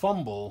possible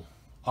fumble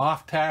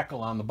off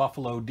tackle on the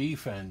Buffalo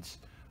defense.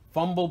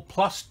 Fumble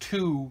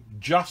 +2,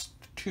 just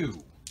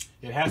 2.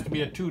 It has to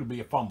be a 2 to be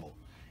a fumble.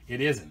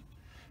 It isn't.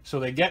 So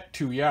they get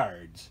 2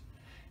 yards.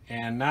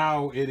 And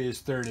now it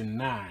is 3rd and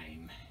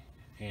 9.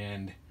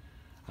 And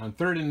On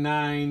 3rd and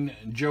 9,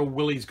 Joe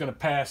Willie's going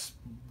to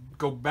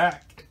go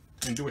back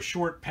and do a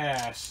short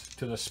pass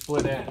to the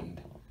split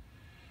end.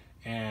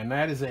 And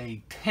that is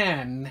a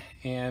 10,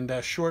 and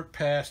a short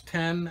pass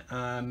 10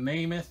 on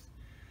Namath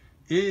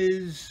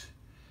is,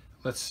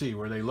 let's see,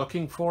 were they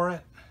looking for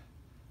it?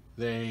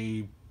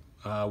 They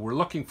were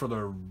looking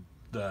for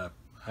I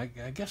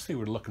guess they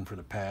were looking for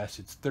the pass.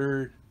 It's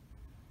 3rd.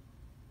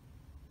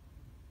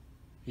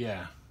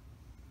 Yeah.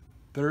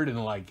 3rd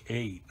and like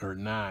 8 or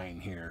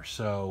 9 here.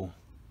 So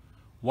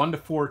 1 to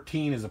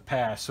 14 is a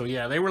pass. So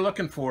yeah, they were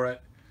looking for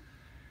it.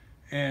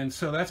 And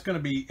so that's going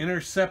to be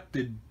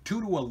intercepted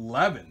 2 to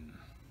 11.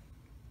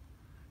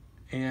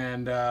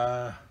 And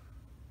yeah,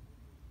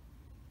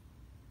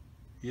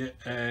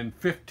 and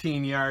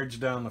 15 yards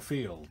down the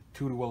field,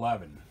 2 to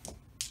 11.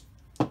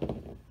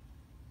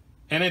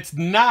 And it's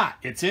not.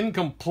 It's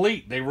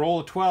incomplete. They roll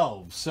a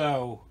 12.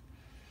 So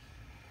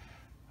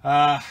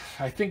I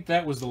think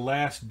that was the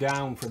last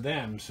down for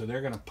them. So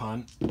they're going to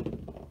punt.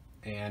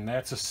 And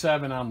that's a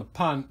 7 on the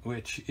punt,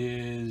 which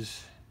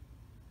is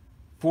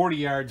 40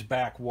 yards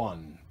back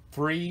 1.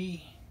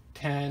 3,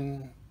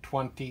 10,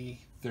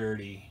 20,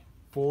 30,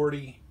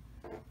 40.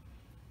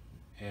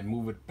 And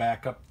move it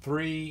back up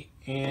 3.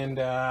 And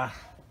that's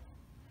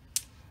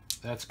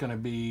going to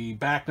be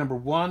back number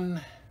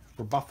 1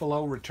 for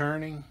Buffalo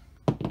returning.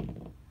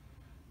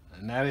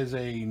 And that is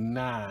a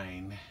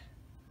 9.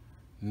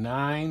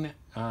 9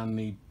 on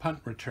the punt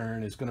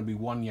return is going to be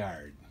 1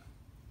 yard.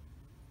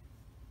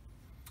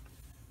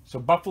 So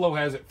Buffalo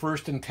has it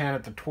 1st and 10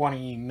 at the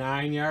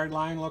 29-yard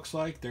line, looks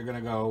like. They're going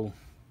to go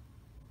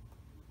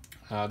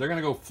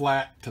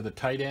flat to the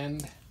tight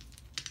end.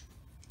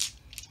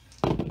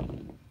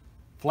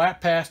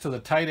 Flat pass to the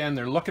tight end.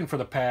 They're looking for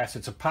the pass.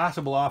 It's a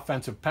possible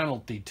offensive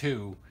penalty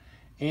too.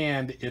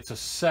 And it's a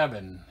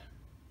 7.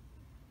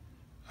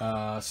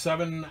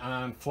 7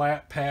 on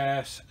flat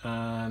pass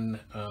on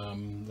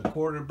the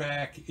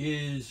quarterback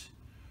is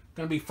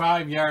going to be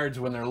 5 yards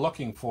when they're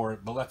looking for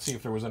it. But let's see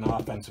if there was an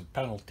offensive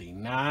penalty.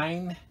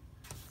 9.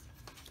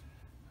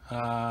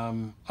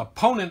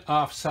 Opponent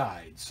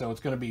offside. So it's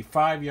going to be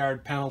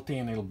 5-yard penalty,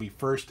 and it'll be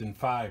 1st and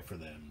 5 for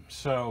them.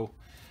 So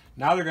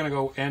now they're going to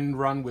go end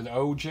run with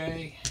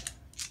O.J.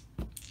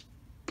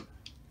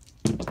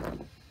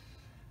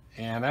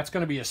 And that's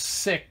going to be a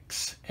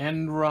 6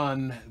 end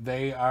run.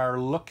 They are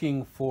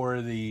looking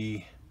for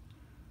the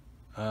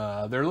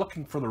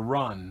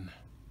run.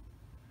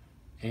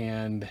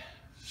 And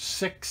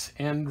 6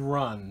 end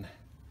run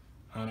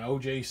on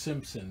O.J.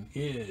 Simpson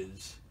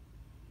is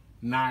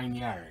 9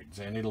 yards,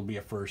 and it'll be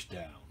a 1st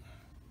down.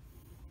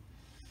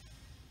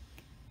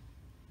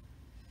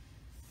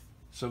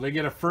 So they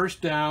get a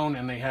 1st down,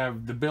 and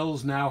the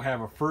Bills now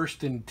have a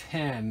 1st and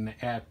 10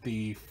 at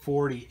the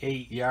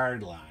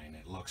 48-yard line,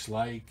 it looks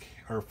like,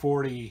 or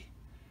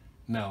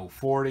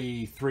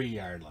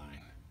 43-yard line.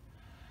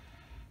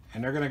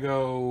 And they're going to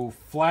go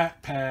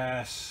flat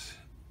pass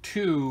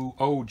to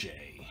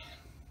O.J.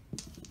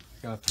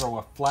 Going to throw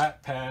a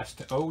flat pass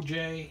to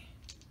O.J.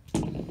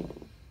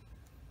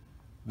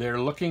 They're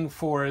looking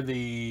for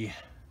the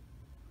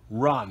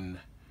run.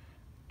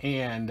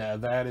 And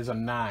that is a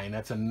 9.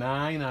 That's a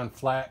 9 on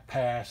flat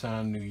pass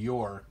on New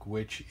York,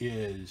 which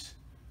is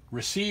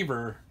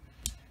receiver.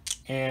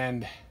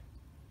 And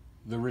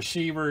the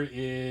receiver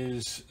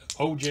is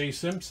O.J.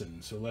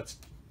 Simpson. So let's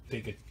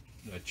take a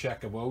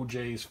check of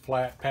O.J.'s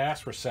flat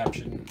pass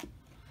reception.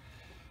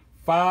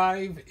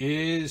 5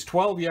 is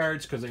 12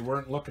 yards because they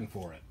weren't looking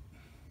for it.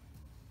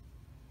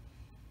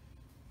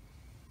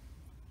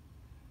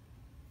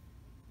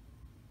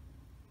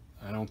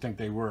 I don't think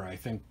they were. I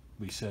think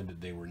we said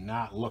that they were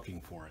not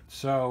looking for it.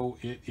 So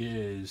it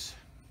is,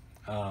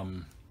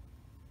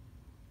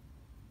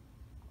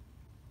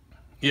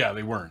 yeah,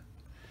 they weren't.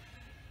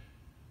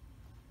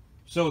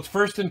 So it's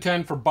 1st and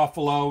 10 for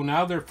Buffalo.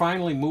 Now they're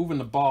finally moving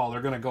the ball.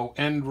 They're going to go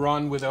end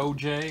run with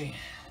O.J.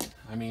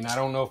 I mean, I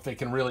don't know if they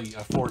can really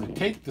afford to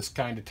take this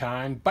kind of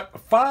time. But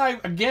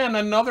 5, again,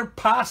 another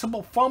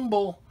possible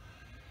fumble.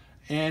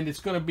 And it's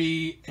going to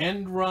be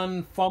end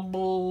run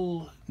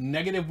fumble,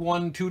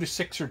 -1, 2 to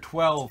 6 or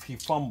 12. He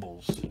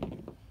fumbles.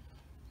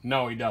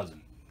 No, he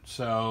doesn't.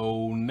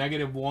 So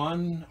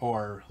 -1,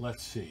 or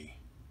let's see.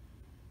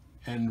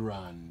 End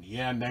run.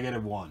 Yeah,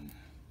 -1.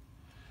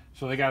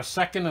 So they got a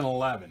 2nd and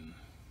 11.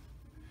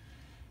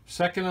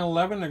 2nd and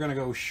 11, they're going to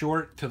go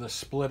short to the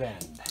split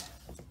end.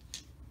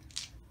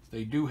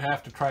 They do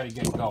have to try to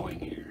get going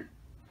here.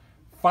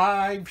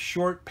 5,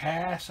 short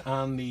pass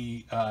on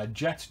the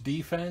Jets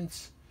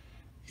defense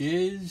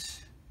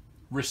is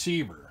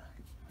receiver.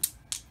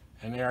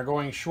 And they are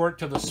going short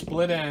to the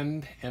split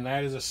end, and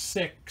that is a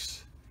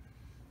 6.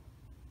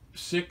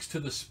 6 to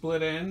the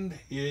split end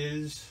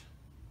is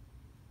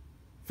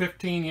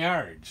 15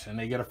 yards, and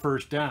they get a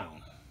 1st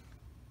down.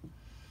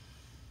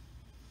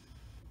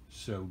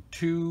 So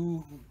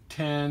 2,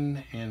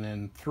 10, and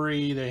then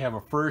 3. They have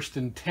a 1st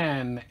and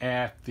 10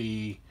 at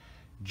the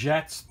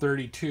Jets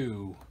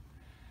 32.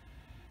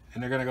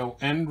 And they're going to go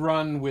end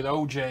run with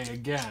O.J.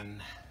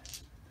 again.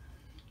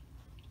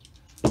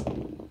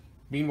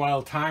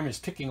 Meanwhile, time is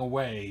ticking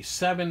away.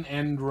 7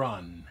 end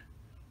run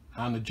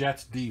on the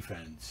Jets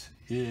defense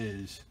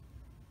is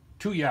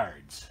 2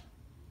 yards.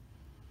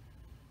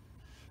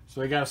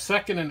 So they got a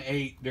 2nd and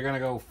 8. They're going to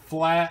go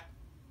flat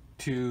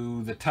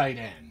to the tight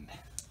end.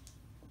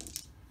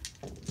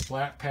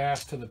 Flat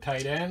pass to the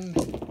tight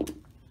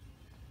end.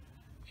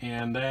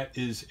 And that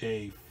is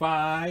a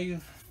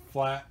 5.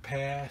 Flat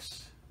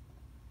pass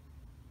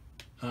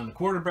on the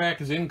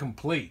quarterback is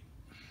incomplete.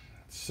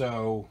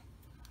 So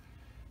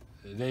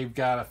they've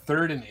got a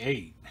 3rd and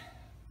 8.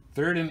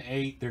 3rd and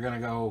 8, they're going to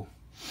go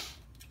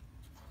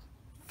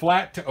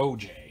flat to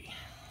O.J.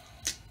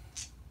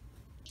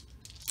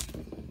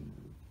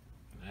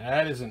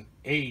 That is an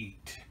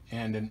 8.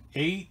 And an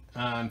 8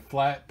 on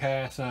flat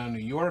pass on New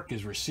York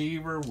is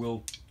receiver.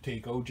 We'll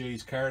take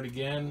O.J.'s card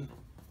again.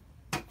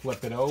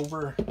 Flip it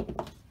over.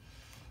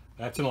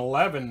 That's an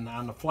 11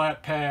 on the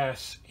flat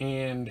pass.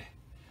 And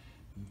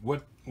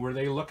what were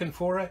they looking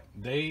for it?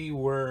 They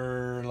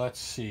were, let's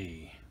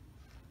see,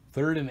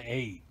 3rd and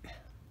 8.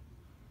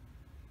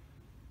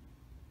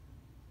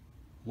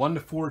 1 to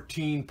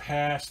 14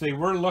 pass. They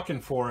were looking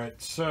for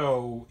it,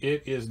 so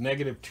it is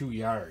 -2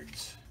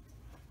 yards.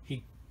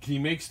 He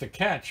makes the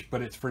catch,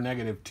 but it's for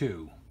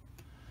 -2.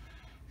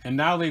 And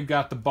now they've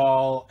got the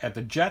ball at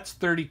the Jets'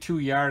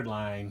 32-yard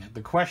line.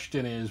 The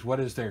question is, what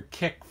is their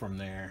kick from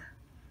there?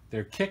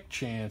 Their kick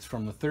chance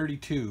from the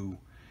 32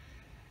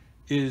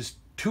 is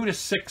 2 to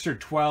 6 or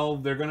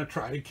 12. They're going to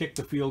try to kick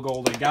the field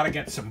goal. They got to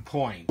get some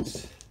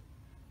points.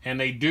 And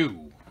they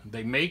do.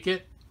 They make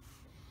it.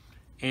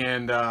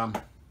 And that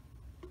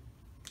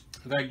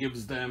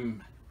gives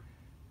them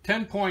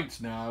 10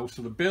 points now.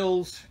 So the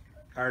Bills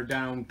are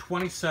down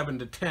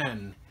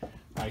 27-10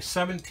 by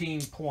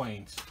 17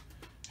 points.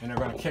 And they're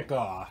going to kick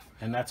off.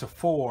 And that's a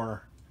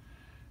 4.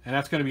 And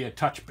that's going to be a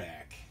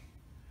touchback.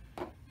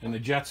 And the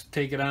Jets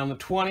take it on the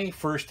 20.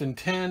 1st and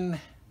 10.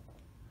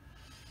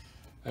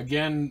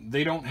 Again,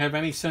 they don't have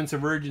any sense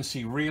of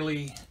urgency,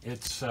 really.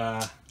 It's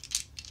they're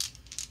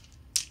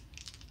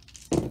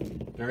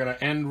going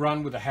to end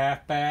run with a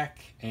halfback.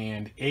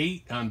 And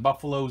 8 on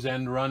Buffalo's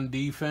end run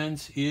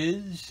defense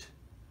is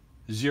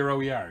 0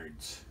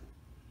 yards.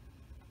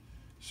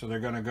 So they're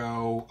going to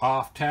go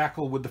off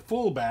tackle with the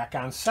fullback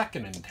on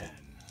 2nd and 10.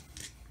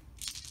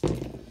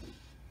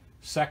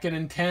 2nd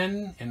and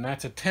 10, and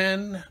that's a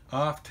 10.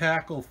 Off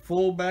tackle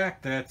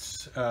fullback,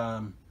 that's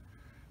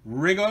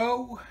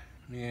Rigo.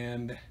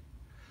 And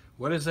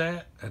what is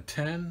that? A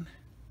 10.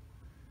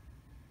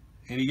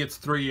 And he gets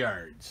 3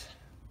 yards.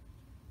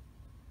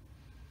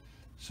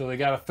 So they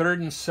got a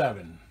 3rd and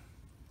 7.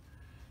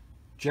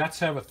 Jets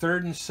have a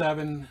 3rd and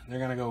 7. They're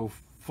going to go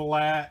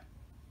flat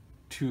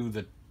to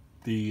the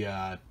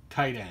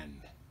tight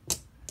end.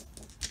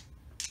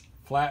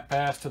 Flat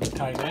pass to the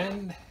tight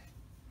end.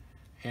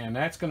 And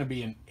that's going to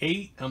be an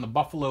 8 on the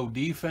Buffalo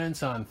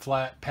defense on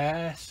flat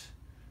pass.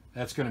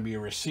 That's going to be a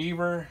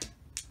receiver.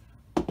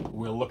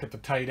 We'll look at the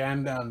tight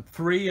end on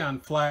 3 on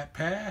flat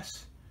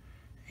pass.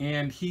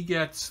 And he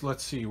gets,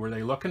 let's see, were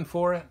they looking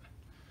for it?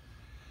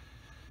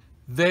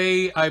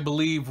 They, I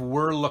believe,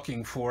 were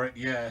looking for it,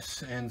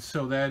 yes. And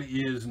so that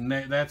is,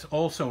 that's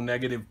also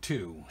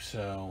 -2.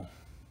 So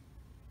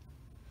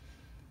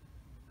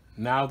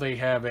now they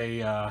have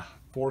a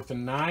 4th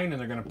and 9, and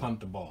they're going to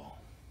punt the ball.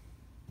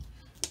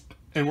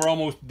 And we're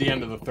almost at the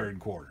end of the 3rd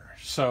quarter.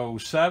 So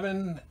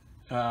 7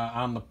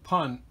 on the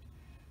punt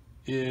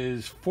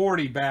is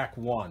 40 back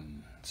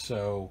 1.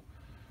 So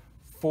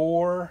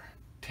 4,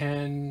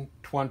 10,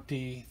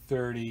 20,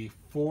 30,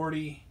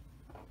 40.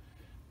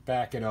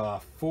 Back it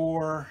off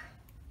 4.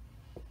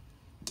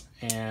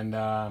 And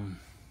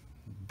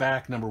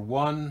back number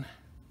 1.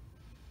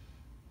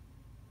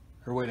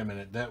 Or wait a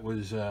minute, that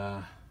was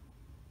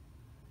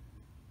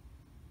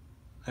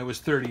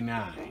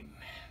 39.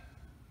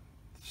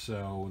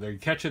 So they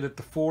catch it at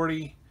the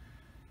 40,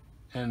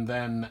 and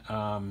then,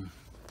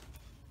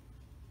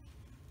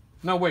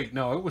 no, wait,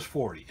 no, it was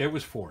 40. It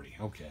was 40.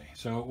 Okay,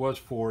 so it was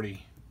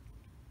 40.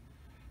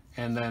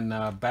 And then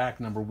back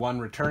number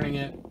 1 returning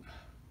it,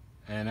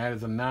 and that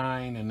is a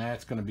 9, and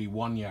that's going to be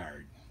 1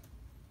 yard.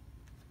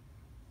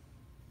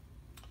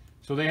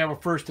 So they have a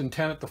 1st and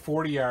 10 at the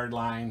 40-yard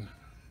line,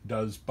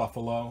 does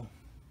Buffalo.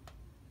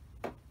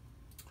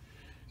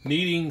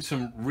 Needing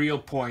some real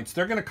points.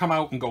 They're going to come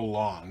out and go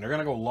long. They're going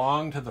to go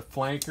long to the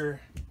flanker.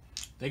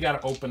 They got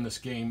to open this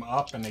game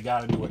up, and they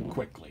got to do it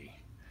quickly.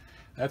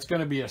 That's going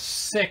to be a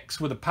 6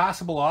 with a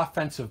possible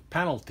offensive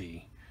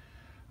penalty.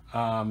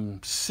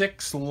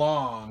 6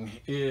 long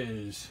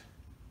is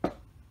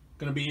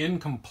going to be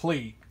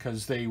incomplete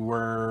because they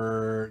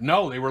were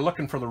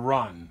looking for the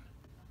run.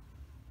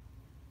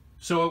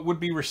 So it would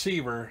be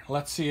receiver.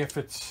 Let's see if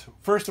it's,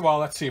 first of all,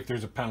 let's see if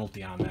there's a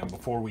penalty on them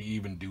before we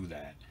even do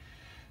that.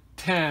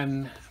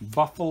 10,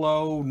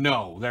 Buffalo,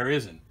 no, there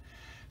isn't.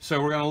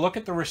 So we're going to look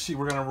at the receiver.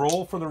 We're going to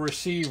roll for the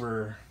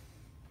receiver,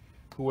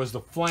 who was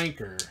the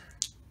flanker,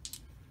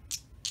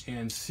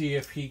 and see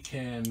if he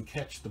can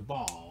catch the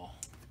ball.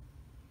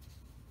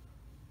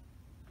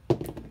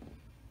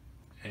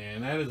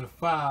 And that is a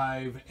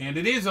 5, and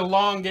it is a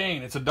long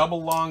gain. It's a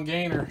double long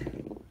gainer.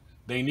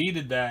 They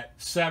needed that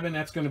 7.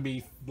 That's going to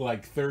be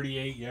like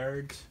 38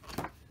 yards.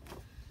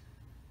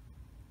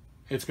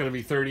 It's going to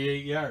be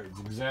 38 yards,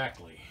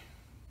 exactly.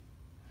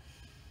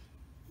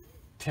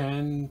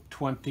 10,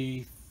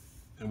 20,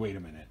 wait a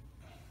minute.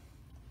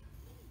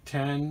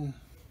 10,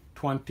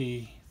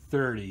 20,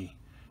 30,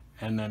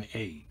 and then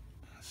 8.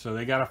 So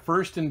they got a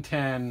 1st and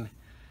 10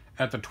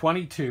 at the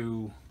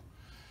 22.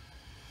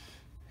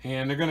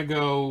 And they're going to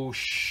go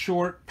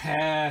short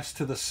pass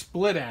to the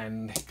split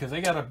end because they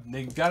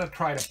gotta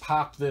try to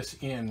pop this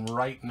in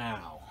right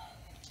now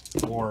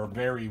or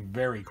very,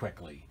 very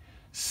quickly.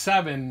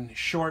 7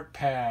 short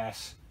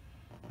pass.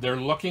 They're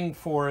looking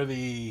for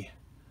the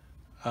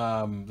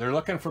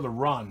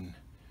run.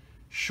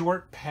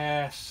 Short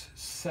pass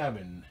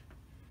 7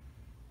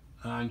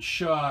 on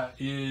Shaw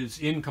is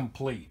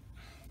incomplete.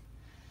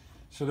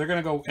 So they're going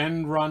to go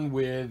end run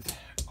with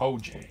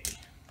O.J.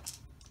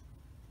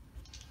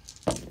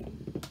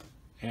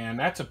 And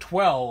that's a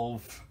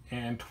 12,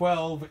 and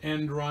 12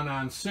 end run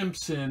on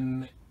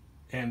Simpson,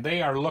 and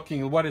they are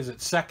looking, what is it,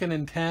 2nd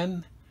and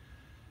 10?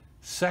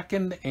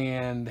 2nd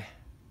and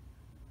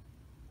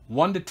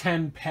 1 to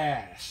 10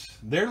 pass.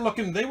 They were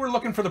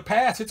looking for the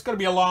pass. It's going to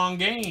be a long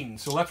gain,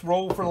 so let's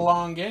roll for the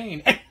long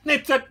gain. And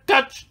it's a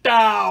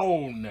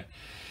touchdown!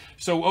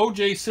 So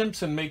O.J.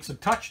 Simpson makes a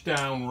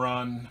touchdown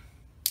run.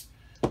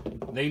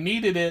 They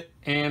needed it,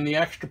 and the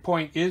extra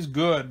point is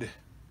good.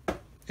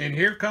 And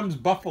here comes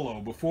Buffalo.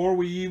 Before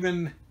we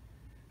even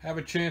have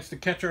a chance to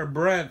catch our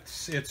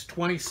breaths, it's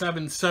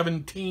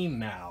 27-17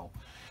 now.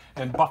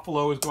 And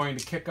Buffalo is going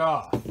to kick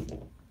off.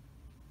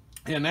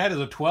 And that is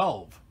a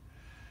 12.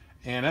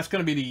 And that's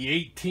going to be the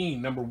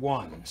 18, number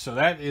 1. So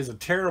that is a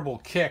terrible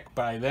kick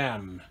by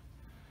them.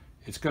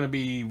 It's going to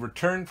be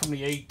returned from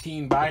the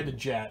 18 by the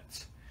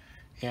Jets.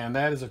 And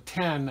that is a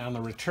 10 on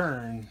the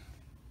return.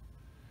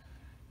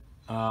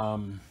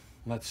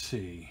 Let's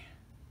see.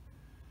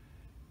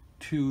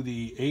 To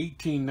the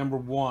 18, number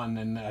 1,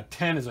 and a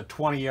 10 is a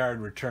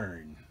 20-yard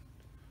return.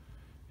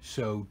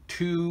 So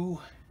 2,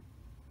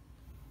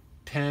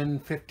 10,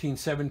 15,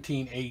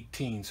 17,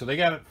 18. So they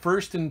got it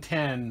 1st and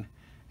 10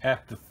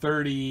 at the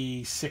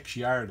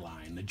 36-yard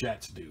line, the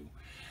Jets do.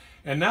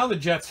 And now the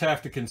Jets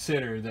have to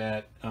consider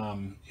that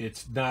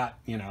it's not,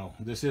 you know,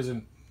 this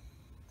isn't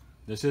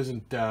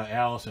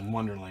Alice in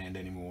Wonderland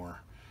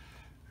anymore.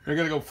 They're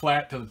going to go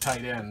flat to the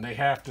tight end. They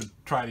have to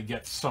try to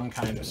get some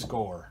kind of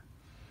score.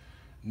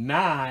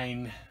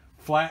 9,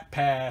 flat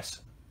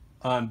pass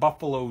on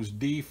Buffalo's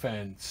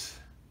defense.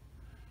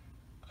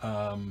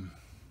 9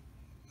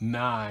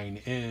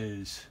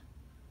 is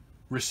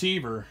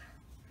receiver,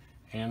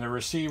 and the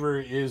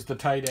receiver is the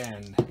tight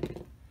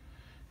end.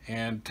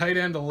 And tight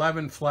end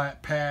 11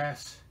 flat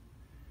pass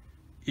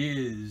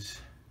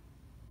is,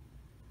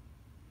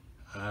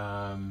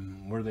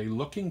 were they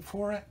looking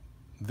for it?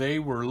 They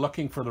were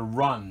looking for the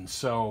run,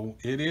 so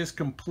it is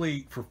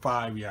complete for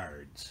 5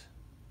 yards.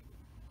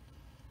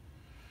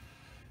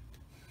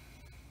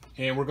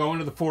 And we're going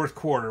to the 4th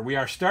quarter. We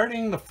are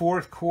starting the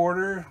 4th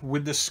quarter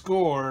with the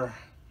score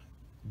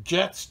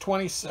Jets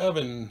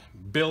 27,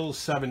 Bills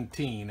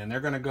 17. And they're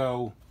going to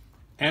go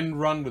end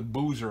run with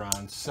Boozer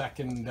on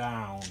 2nd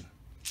down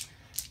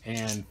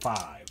and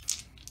 5.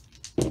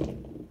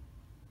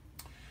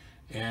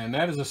 And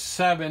that is a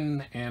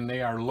 7, and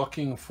they are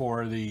looking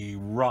for the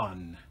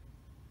run.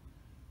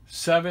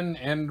 7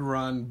 end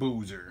run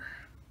Boozer.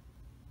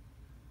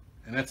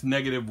 And that's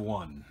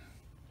 -1.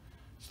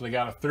 So they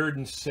got a 3rd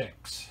and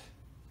 6.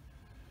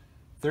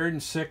 3rd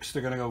and 6,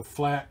 they're going to go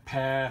flat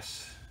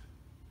pass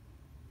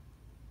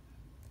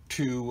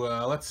to,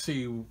 let's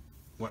see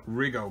what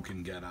Rigo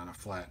can get on a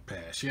flat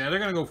pass. Yeah, they're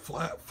going to go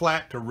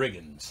flat to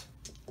Riggins.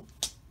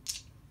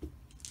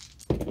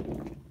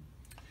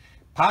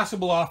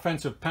 Possible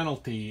offensive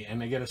penalty,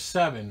 and they get a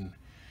 7.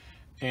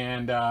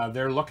 And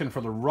they're looking for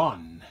the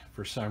run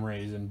for some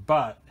reason.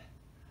 But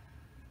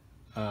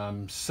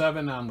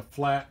 7 on the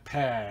flat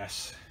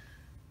pass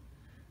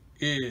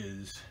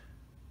is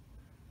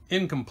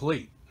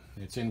incomplete.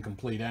 It's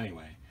incomplete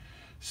anyway.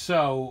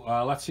 So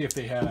let's see if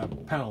they had a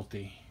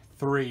penalty.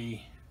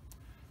 3.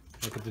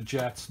 Look at the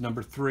Jets.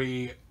 Number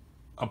 3.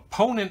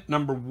 Opponent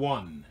number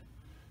 1.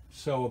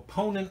 So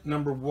opponent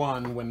number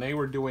 1, when they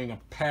were doing a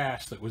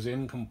pass that was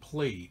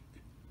incomplete,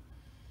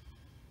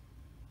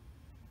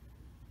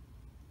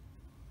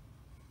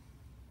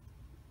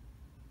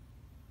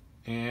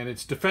 and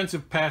it's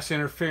defensive pass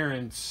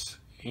interference,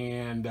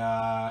 and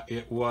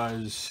it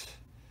was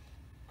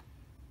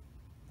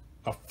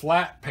a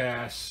flat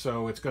pass,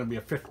 so it's going to be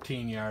a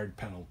 15-yard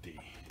penalty.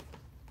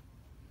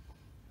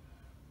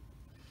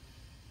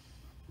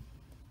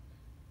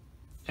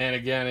 And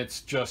again,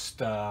 it's just,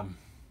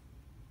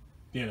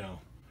 you know,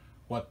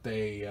 what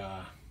they,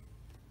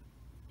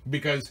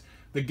 because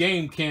the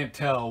game can't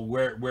tell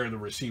where the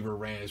receiver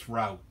ran his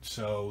route,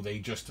 so they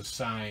just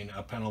assign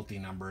a penalty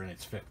number, and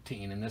it's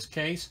 15 in this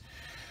case.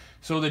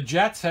 So the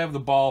Jets have the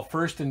ball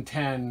 1st and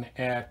 10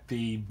 at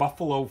the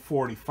Buffalo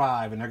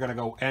 45, and they're going to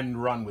go end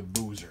run with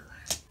Boozer.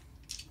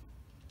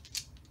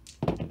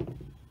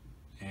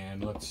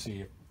 And let's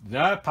see if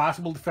that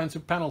possible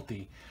defensive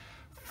penalty.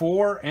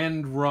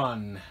 4-end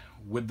run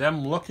with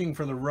them looking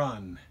for the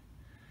run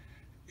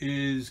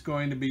is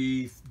going to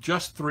be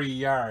just 3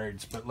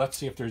 yards, but let's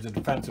see if there's a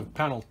defensive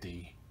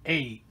penalty.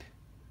 8.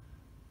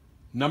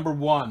 Number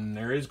 1,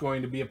 there is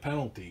going to be a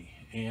penalty.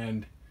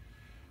 And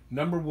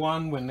number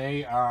 1, when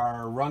they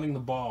are running the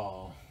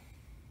ball,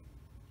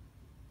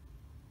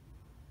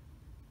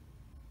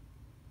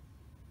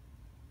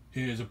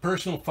 is a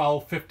personal foul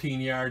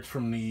 15 yards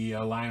from the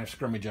line of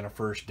scrimmage and a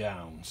first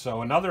down.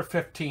 So another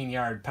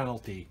 15-yard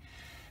penalty.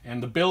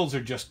 And the Bills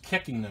are just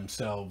kicking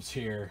themselves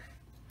here.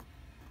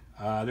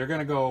 They're going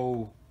to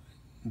go,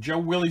 Joe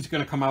Willie's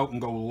going to come out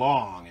and go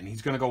long, and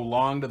he's going to go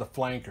long to the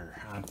flanker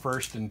on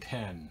 1st and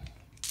 10.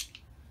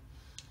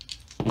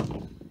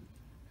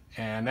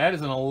 And that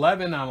is an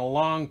 11 on a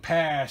long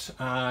pass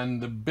on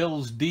the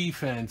Bills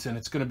defense, and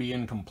it's going to be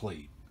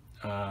incomplete.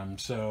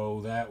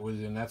 So that was,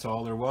 and that's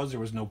all there was. There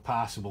was no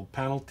possible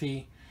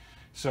penalty.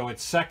 So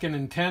it's 2nd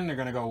and 10. They're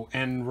going to go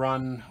end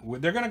run.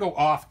 They're going to go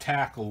off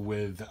tackle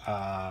with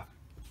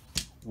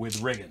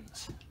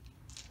Riggins.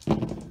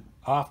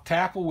 Off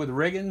tackle with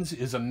Riggins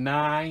is a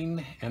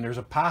 9, and there's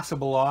a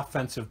possible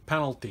offensive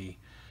penalty.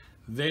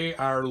 They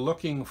are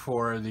looking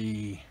for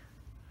the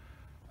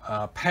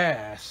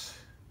pass.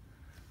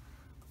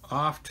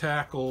 Off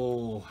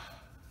tackle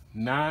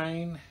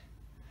 9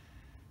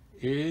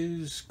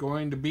 is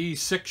going to be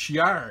 6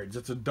 yards.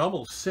 It's a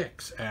double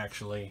 6,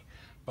 actually.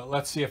 But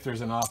let's see if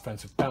there's an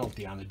offensive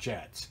penalty on the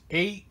Jets.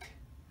 8,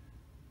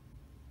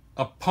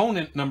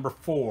 opponent number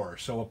 4.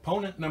 So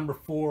opponent number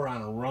 4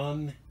 on a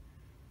run.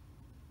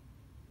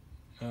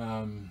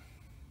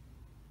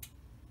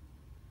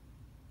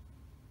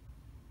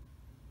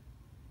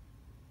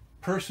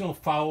 Personal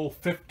foul,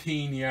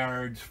 15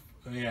 yards.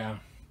 Yeah,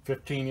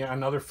 15.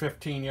 Another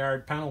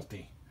 15-yard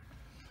penalty.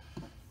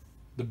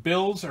 The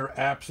Bills are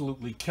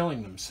absolutely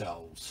killing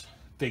themselves.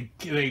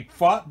 They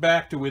fought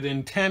back to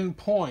within 10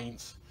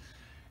 points,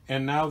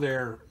 and now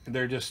they're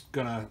just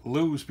gonna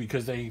lose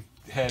because they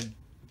had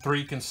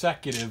 3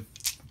 consecutive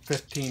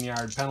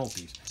 15-yard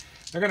penalties.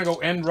 They're gonna go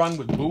end run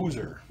with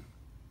Boozer.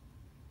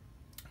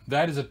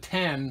 That is a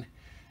 10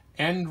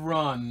 end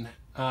run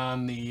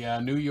on the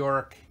New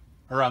York,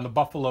 or on the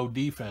Buffalo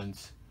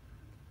defense.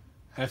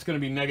 That's going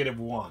to be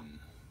 -1.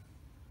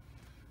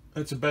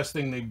 That's the best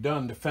thing they've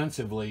done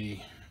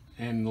defensively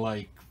in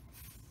like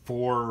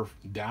 4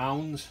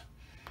 downs.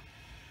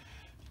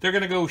 They're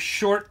going to go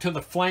short to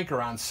the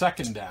flanker on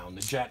 2nd down,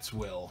 the Jets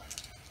will.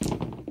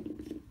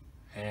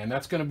 And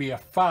that's going to be a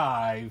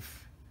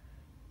 5.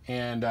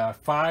 And a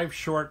 5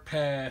 short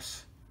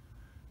pass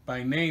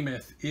by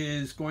Namath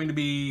is going to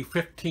be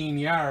 15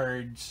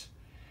 yards.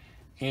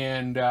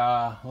 And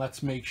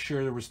let's make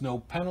sure there was no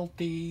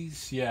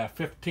penalties. Yeah,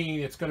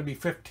 15. It's going to be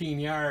 15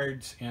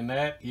 yards, and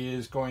that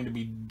is going to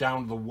be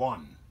down to the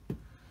 1.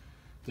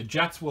 The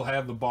Jets will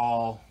have the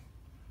ball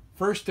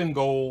 1st and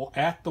goal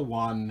at the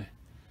 1.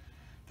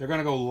 They're going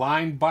to go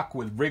line buck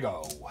with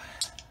Riggo.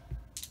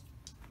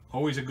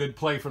 Always a good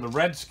play for the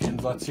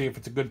Redskins. Let's see if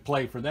it's a good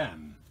play for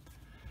them.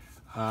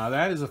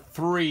 That is a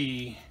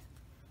 3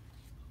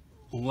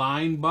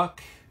 line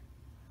buck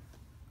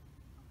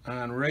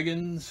on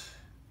Riggins.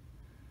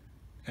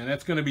 And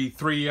that's going to be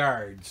 3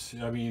 yards.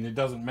 I mean, it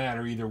doesn't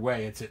matter either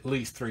way. It's at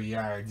least 3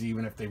 yards,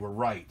 even if they were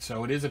right.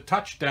 So it is a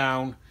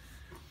touchdown.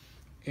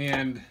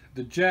 And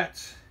the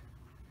Jets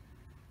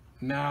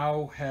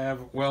now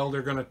have, well,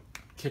 they're going to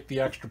kick the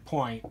extra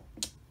point.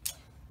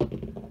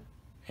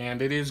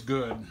 And it is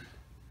good.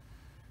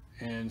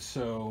 And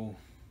so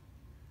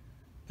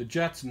the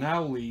Jets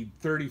now lead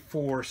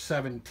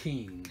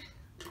 34-17.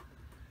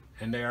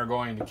 And they are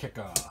going to kick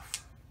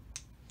off.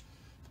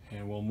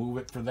 And we'll move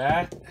it for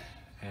that.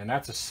 And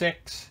that's a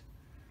 6.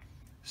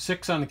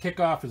 6 on the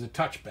kickoff is a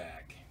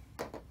touchback.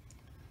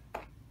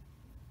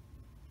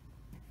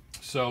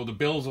 So the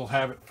Bills will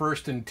have it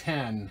 1st and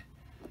 10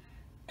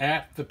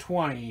 at the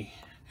 20.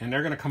 And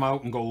they're going to come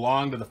out and go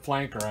long to the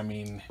flanker. I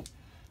mean,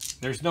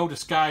 there's no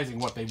disguising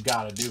what they've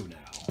got to do now.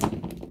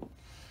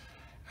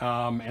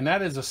 And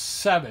that is a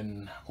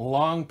 7.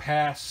 Long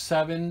pass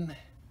 7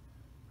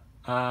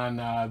 on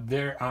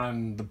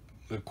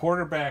the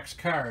quarterback's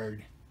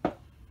card.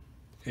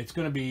 It's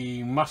going to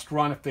be must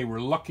run if they were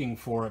looking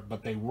for it,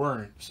 but they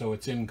weren't, so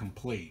it's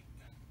incomplete.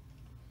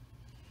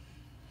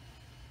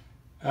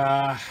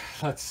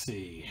 Let's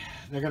see.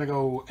 They're going to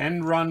go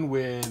end run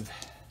with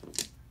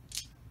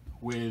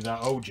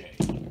O.J.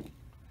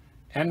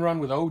 End run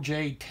with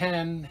O.J.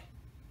 10.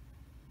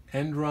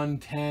 End run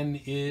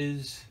 10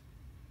 is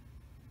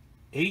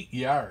 8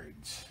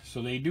 yards.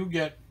 So they do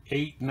get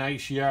 8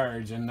 nice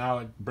yards, and now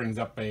it brings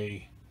up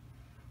a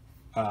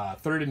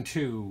 3rd and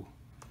 2.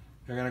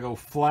 They're going to go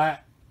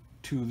flat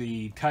to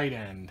the tight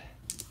end.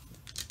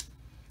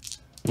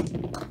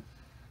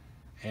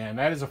 And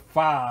that is a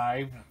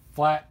 5.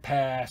 Flat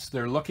pass.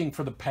 They're looking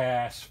for the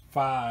pass.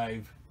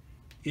 5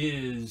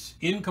 is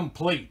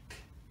incomplete.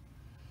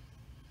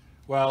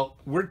 Well,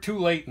 we're too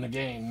late in the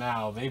game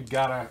now. They've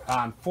got to,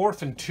 on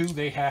 4th and 2,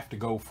 they have to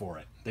go for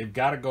it. They've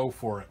got to go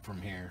for it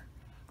from here.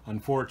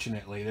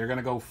 Unfortunately, they're going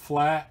to go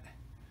flat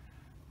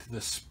to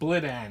the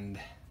split end.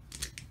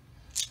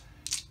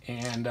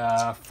 And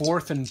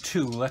 4th and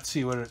 2. Let's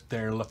see what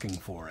they're looking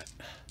for it.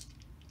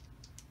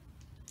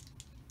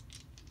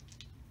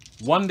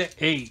 1 to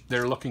 8,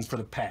 they're looking for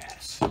the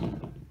pass.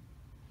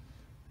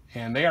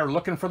 And they are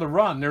looking for the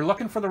run. They're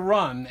looking for the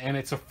run, and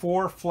it's a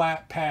 4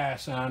 flat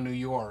pass on New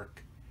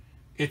York.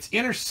 It's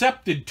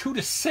intercepted 2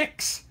 to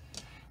 6,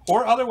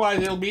 or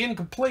otherwise it'll be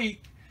incomplete.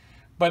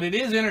 But it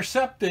is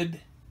intercepted,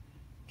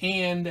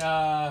 and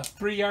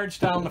 3 yards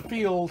down the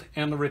field,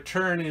 and the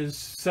return is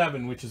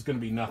 7, which is going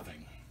to be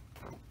nothing.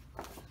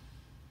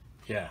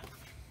 Yeah.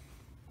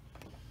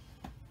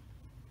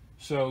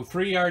 So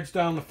 3 yards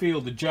down the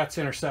field, the Jets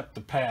intercept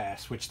the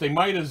pass, which they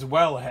might as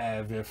well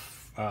have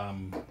if,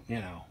 you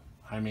know,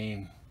 I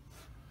mean,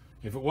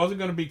 if it wasn't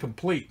going to be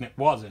complete, and it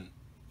wasn't.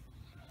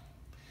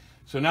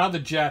 So now the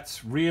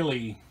Jets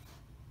really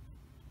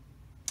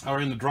are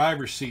in the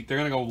driver's seat. They're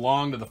going to go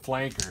long to the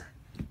flanker.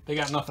 They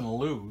got nothing to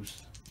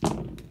lose.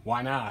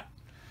 Why not?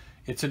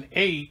 It's an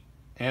 8,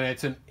 and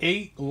it's an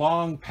 8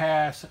 long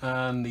pass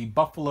on the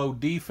Buffalo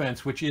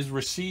defense, which is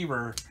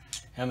receiver,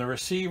 and the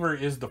receiver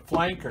is the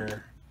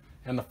flanker,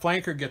 and the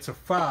flanker gets a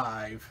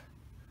 5,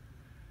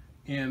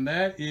 and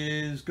that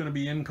is going to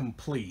be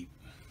incomplete.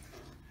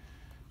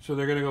 So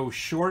they're going to go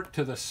short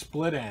to the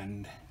split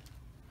end,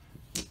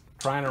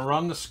 trying to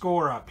run the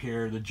score up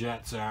here, the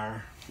Jets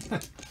are.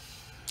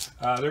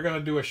 They're going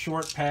to do a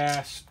short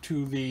pass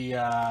to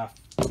the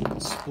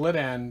split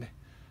end,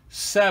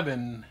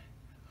 7.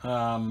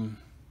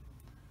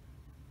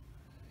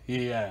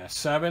 Yeah,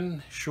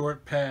 7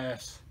 short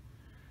pass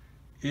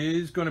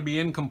is going to be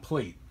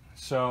incomplete.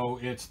 So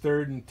it's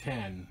 3rd and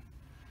 10.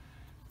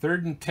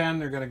 3rd and 10,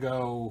 they're going to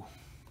go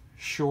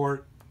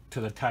short to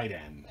the tight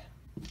end.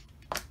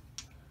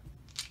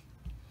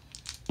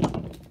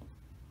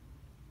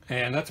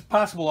 And that's a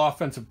possible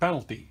offensive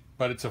penalty,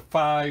 but it's a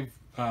 5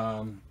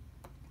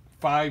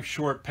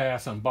 short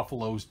pass on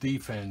Buffalo's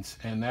defense,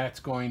 and that's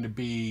going to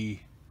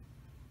be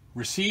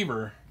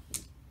receiver,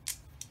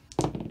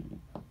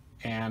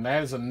 and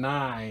that is a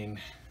 9.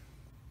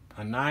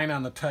 A 9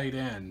 on the tight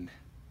end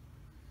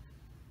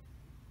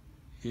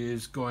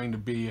is going to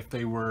be, if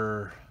they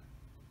were,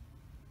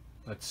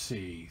 let's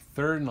see,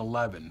 3rd and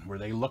 11. Were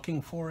they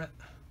looking for it?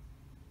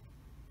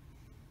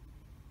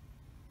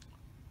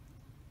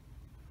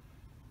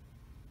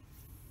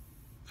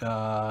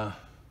 Uh,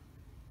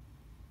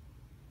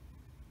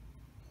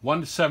 1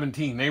 to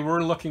 17. They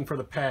were looking for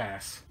the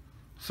pass,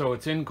 so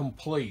it's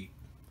incomplete.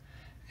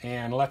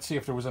 And let's see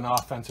if there was an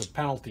offensive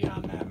penalty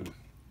on them.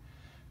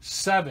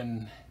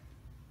 7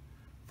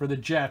 for the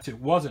Jets. It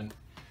wasn't.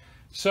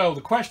 So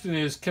the question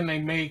is, can they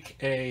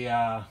make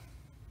a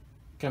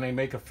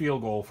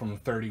field goal from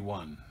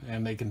 31?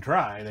 And they can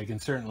try. They can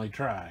certainly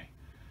try.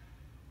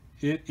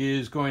 It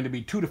is going to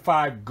be 2 to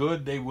 5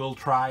 good. They will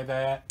try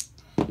that.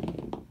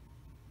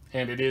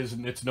 And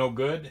it's no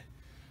good.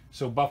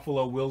 So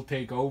Buffalo will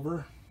take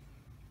over.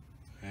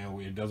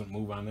 And it doesn't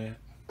move on that.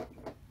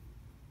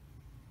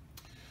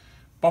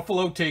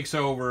 Buffalo takes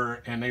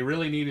over, and they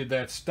really needed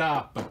that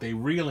stop, but they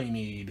really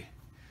need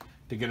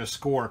to get a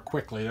score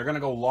quickly. They're going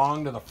to go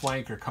long to the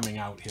flanker coming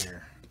out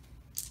here.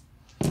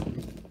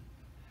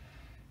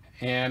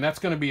 And that's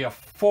going to be a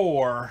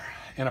 4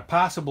 and a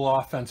possible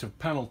offensive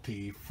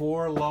penalty.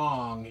 4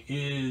 long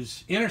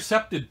is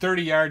intercepted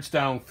 30 yards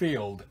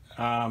downfield.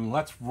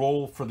 Let's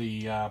roll for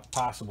the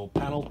possible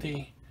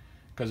penalty,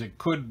 because it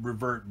could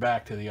revert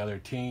back to the other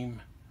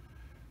team.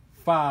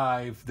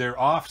 5, they're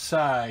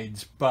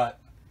offsides, but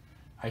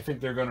I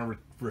think they're going to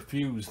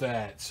refuse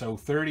that. So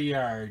 30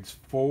 yards,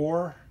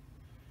 4,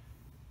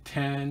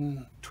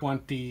 10,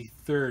 20,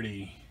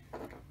 30.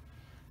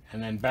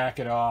 And then back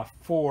it off,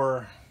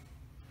 4.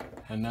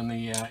 And then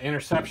the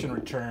interception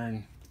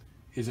return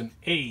is an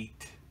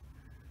 8.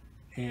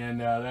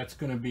 And that's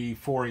going to be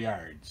 4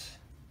 yards.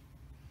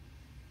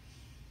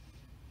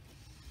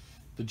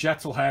 The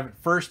Jets will have it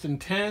 1st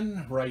and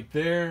 10 right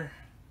there.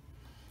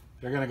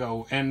 They're going to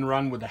go end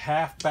run with the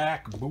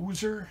halfback,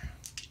 Boozer.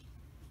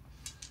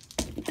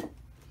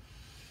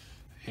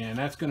 And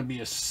that's going to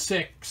be a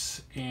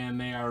 6, and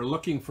they are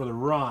looking for the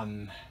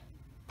run.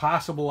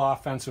 Possible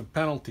offensive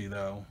penalty,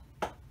 though.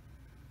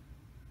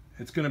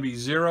 It's going to be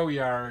 0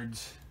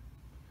 yards.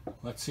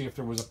 Let's see if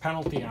there was a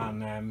penalty on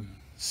them.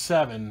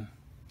 7.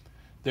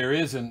 There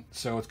isn't,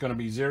 so it's going to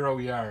be 0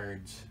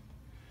 yards.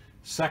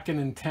 2nd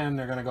and 10,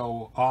 they're going to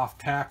go off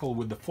tackle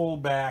with the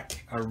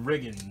fullback,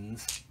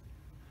 Riggins.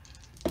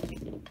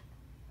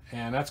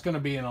 And that's going to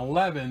be an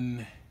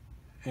 11,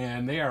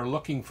 and they are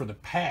looking for the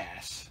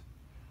pass.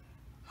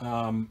 So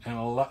an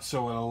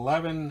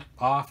 11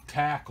 off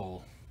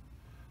tackle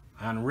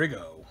on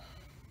Riggo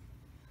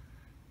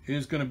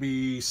is going to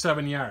be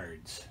 7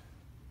 yards.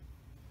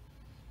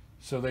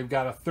 So they've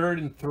got a 3rd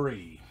and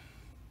 3.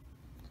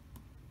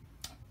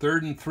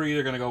 3rd and 3,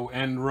 they're going to go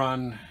end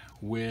run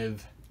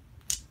with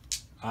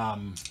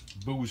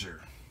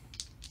Boozer.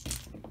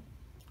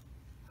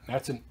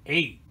 That's an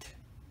 8.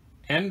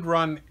 End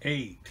run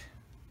 8.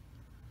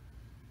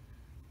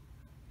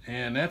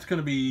 And that's going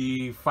to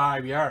be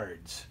 5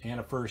 yards and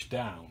a 1st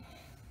down.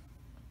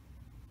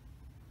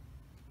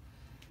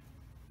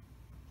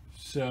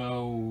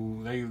 So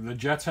the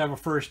Jets have a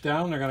first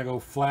down. They're going to go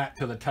flat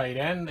to the tight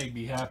end. They'd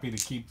be happy to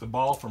keep the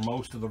ball for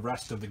most of the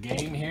rest of the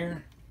game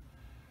here.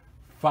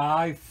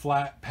 5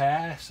 flat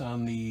pass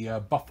on the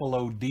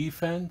Buffalo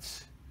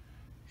defense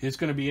is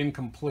going to be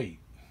incomplete.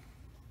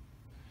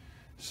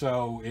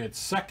 So it's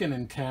 2nd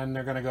and 10.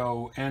 They're going to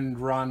go end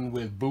run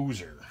with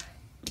Boozer.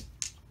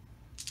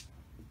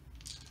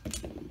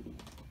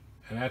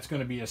 And that's going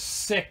to be a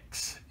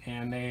 6,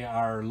 and they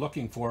are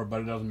looking for it,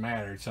 but it doesn't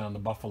matter. It's on the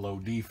Buffalo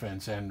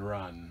defense end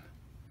run.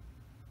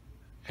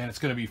 And it's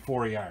going to be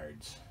 4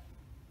 yards.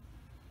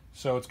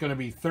 So it's going to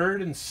be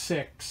 3rd and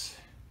 6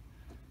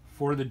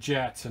 for the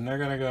Jets, and they're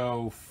going to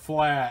go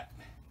flat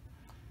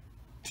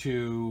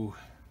to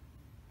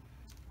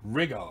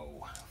Riggo.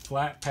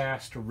 Flat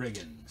pass to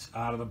Riggins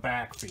out of the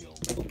backfield.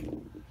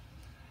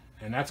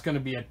 And that's going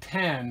to be a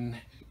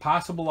 10,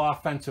 possible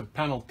offensive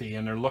penalty,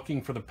 and they're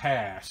looking for the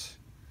pass.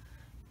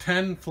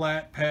 10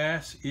 flat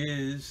pass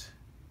is,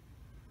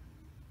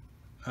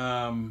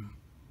 they're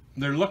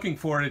looking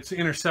for it. It's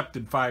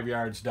intercepted 5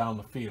 yards down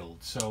the field.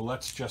 So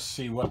let's just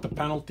see what the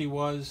penalty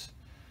was.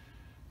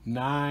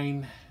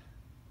 9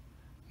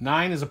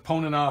 is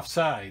opponent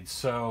offside.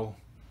 So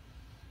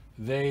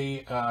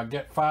they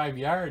get 5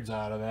 yards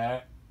out of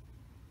that.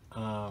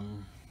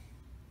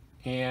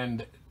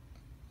 And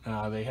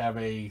they have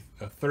a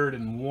 3rd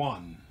and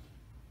 1.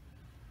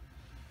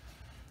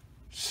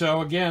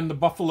 So again, the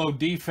Buffalo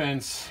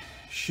defense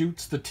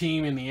shoots the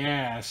team in the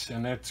ass,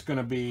 and that's going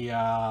to be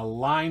they're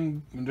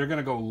going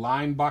to go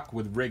line buck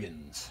with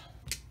Riggins.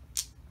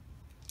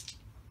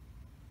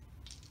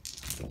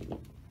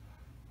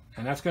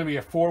 And that's going to be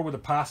a 4 with a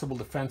possible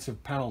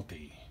defensive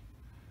penalty.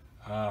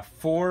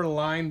 4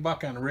 line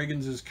buck on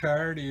Riggins'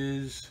 card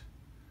is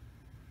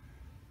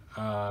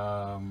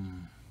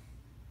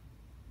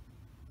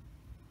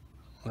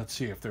let's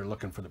see if they're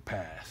looking for the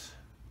pass.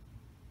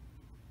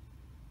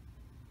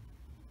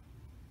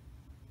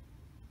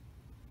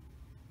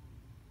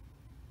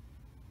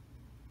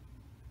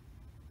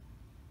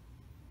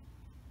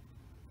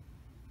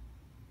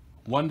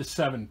 One to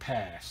 7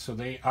 pass, so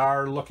they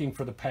are looking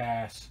for the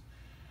pass,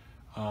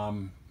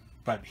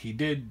 but he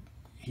did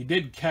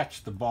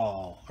catch the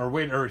ball.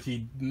 Wait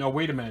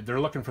a minute, they're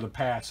looking for the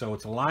pass, so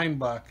it's a line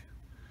buck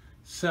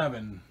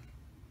 7,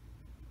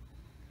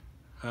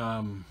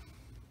 or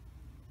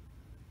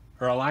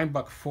a line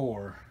buck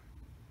 4,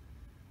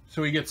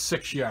 so he gets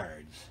 6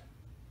 yards,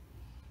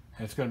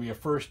 and it's going to be a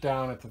first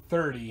down at the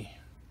 30.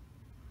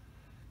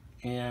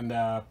 And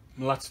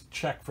let's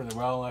check for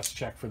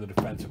the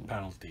defensive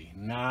penalty.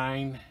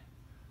 9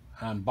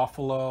 on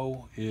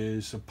Buffalo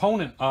is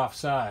opponent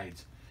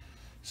offsides.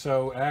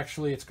 So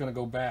actually it's going to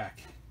go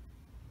back.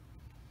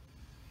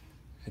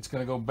 It's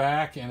going to go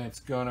back, and it's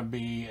going to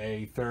be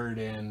a 3rd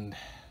and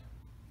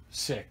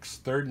 6.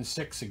 3rd and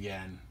 6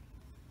 again.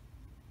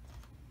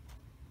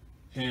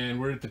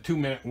 And we're at the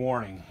 2-minute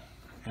warning.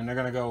 And they're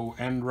going to go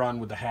end run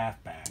with the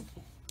halfback.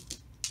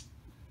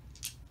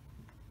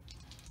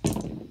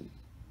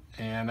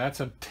 And that's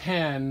a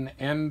 10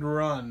 end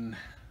run.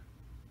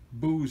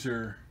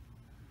 Boozer.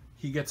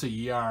 He gets a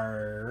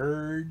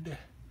yard.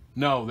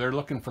 No, they're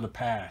looking for the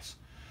pass.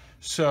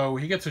 So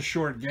he gets a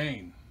short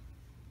gain.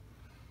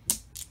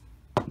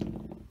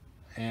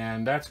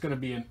 And that's going to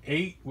be an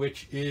 8,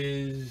 which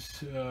is,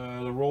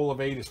 the roll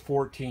of 8 is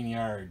 14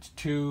 yards.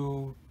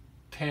 2,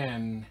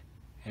 10,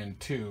 and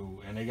 2.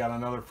 And they got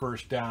another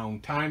first down.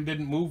 Time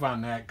didn't move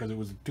on that because it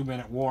was a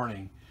 2-minute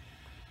warning.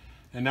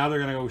 And now they're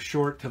going to go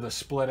short to the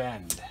split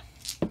end.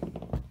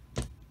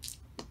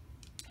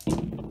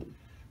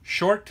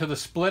 Short to the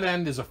split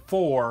end is a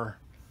 4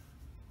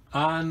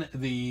 on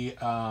the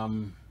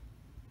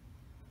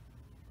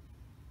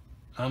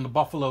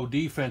Buffalo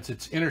defense.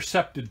 It's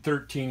intercepted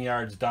 13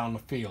 yards down the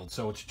field.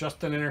 So it's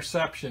just an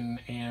interception,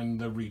 and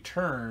the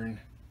return,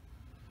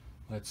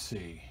 let's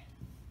see.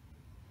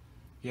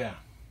 Yeah.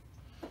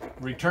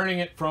 Returning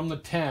it from the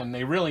 10,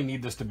 they really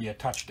need this to be a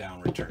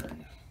touchdown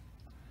return.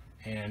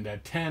 And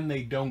at 10,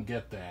 they don't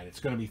get that. It's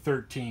going to be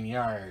 13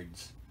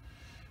 yards,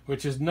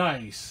 which is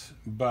nice,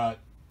 but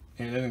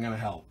it isn't going to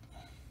help.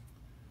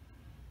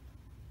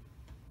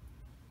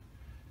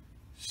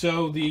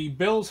 So the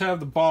Bills have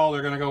the ball.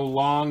 They're going to go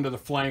long to the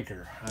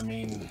flanker. I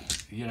mean,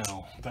 you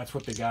know, that's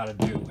what they got to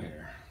do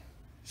here.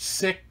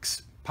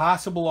 6,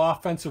 possible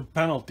offensive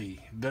penalty.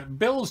 The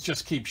Bills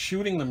just keep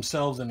shooting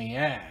themselves in the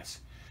ass.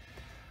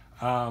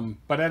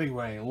 But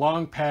anyway,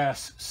 long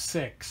pass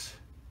 6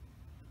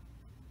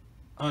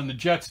 on the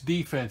Jets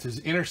defense is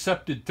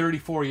intercepted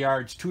 34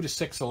 yards, 2 to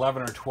 6,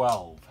 11 or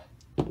 12.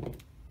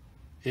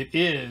 It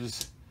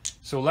is.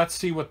 So let's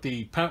see what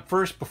the,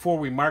 first before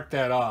we mark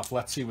that off,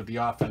 let's see what the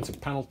offensive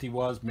penalty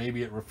was.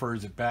 Maybe it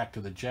refers it back to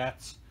the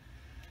Jets.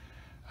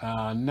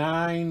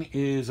 9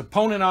 is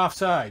opponent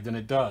offside, and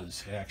it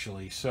does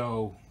actually.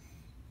 So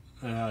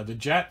the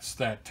Jets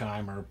that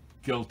time are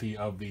guilty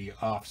of the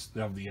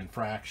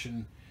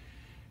infraction,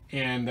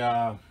 and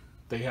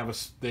they have a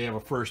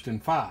 1st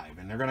and 5,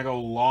 and they're going to go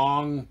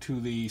long to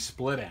the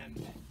split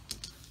end.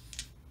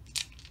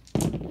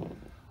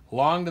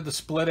 Long to the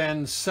split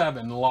end,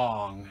 7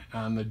 long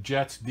on the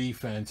Jets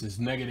defense is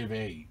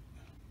 -8.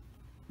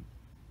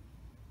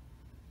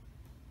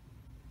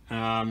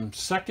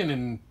 Second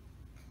and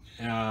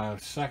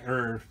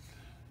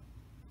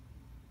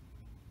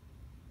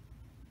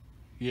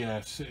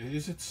yes,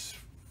 is it?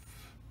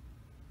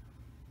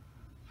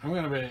 I'm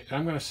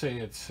gonna say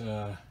it's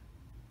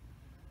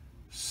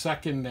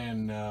second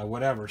and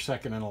whatever,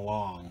 second and a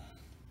long.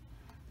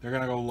 They're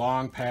gonna go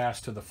long pass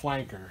to the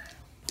flanker.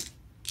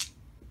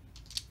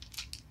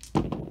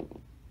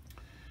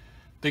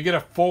 They get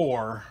a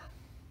 4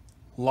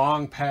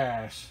 long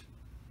pass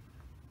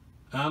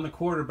on the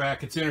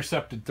quarterback. It's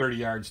intercepted 30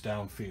 yards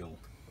downfield.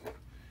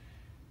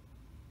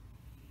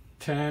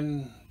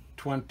 10,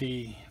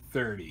 20,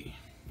 30.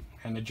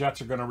 And the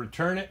Jets are going to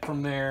return it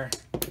from there.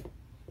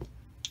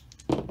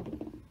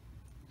 And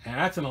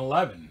that's an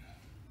 11.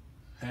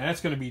 And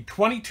that's going to be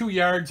 22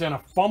 yards and a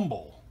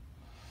fumble.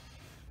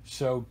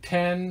 So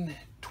 10,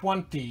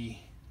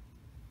 20,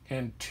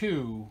 and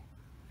 2.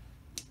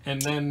 And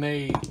then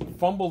they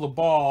fumble the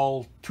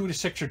ball. 2 to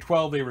 6 or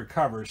 12 they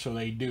recover. So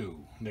they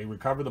do. They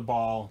recover the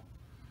ball.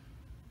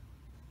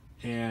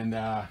 And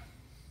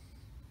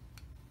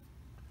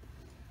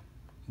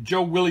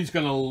Joe Willie's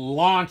going to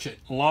launch it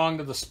long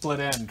to the split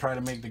end, try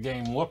to make the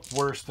game look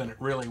worse than it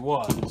really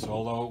was,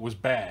 although it was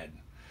bad.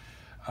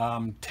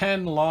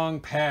 10 long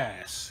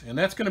pass, and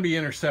that's going to be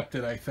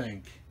intercepted, I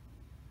think.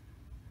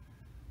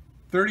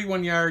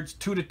 31 yards,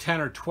 2 to 10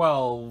 or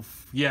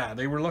 12. Yeah,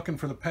 they were looking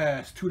for the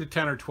pass. 2 to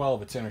 10 or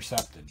 12, it's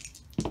intercepted.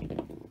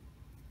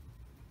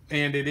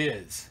 And it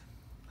is.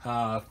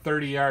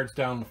 30 yards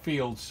down the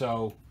field,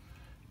 so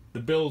the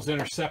Bills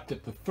intercept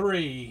at the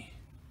 3.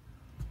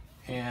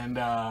 And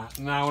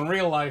now in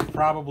real life,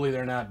 probably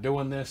they're not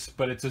doing this,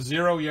 but it's a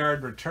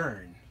 0-yard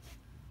return.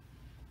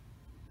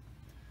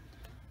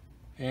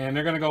 And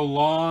they're going to go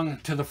long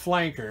to the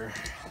flanker.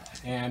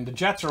 And the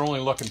Jets are only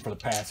looking for the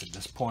pass at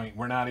this point.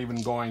 We're not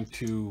even going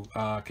to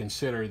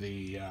consider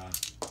the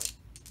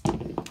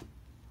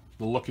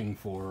looking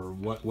for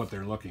what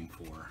they're looking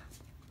for.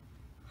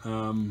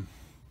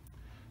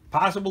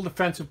 Possible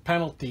defensive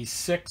penalty,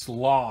 6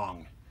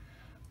 long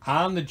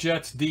on the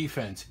Jets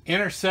defense.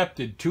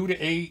 Intercepted 2 to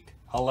 8,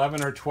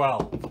 11 or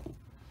 12.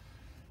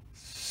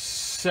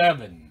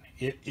 7.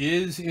 It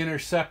is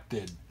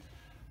intercepted.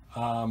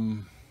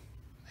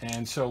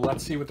 And so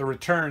let's see what the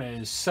return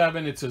is.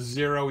 7, it's a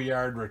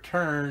 0-yard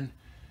return.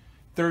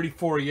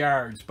 34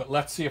 yards, but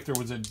let's see if there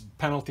was a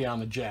penalty on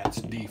the Jets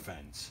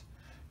defense.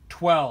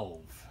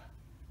 12.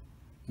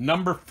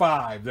 Number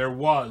 5, there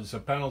was a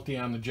penalty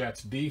on the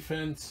Jets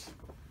defense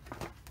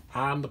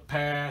on the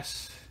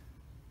pass.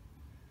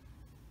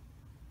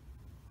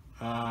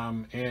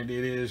 And it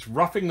is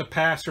roughing the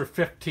passer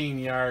 15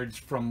 yards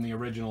from the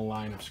original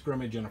line of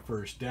scrimmage and a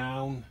first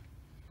down.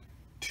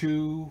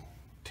 2,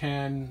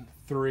 10,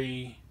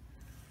 3.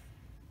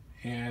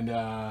 And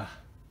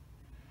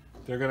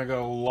they're going to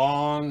go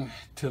long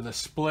to the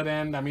split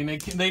end. I mean,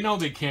 they know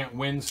they can't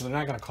win, so they're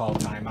not going to call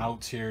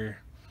timeouts here.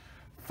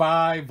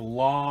 5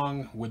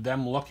 long with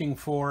them looking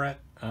for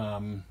it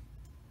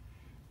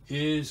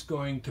is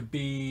going to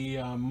be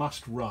a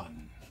must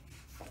run.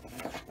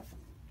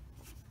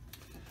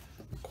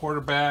 The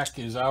quarterback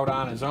is out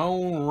on his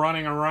own,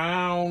 running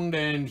around,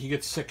 and he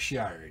gets 6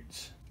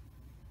 yards.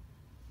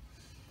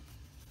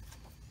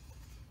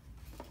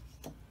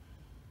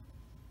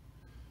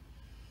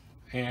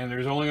 And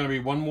there's only going to be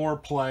one more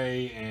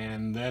play,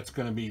 and that's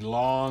going to be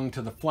long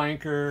to the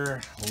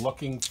flanker,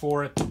 looking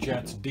for it, the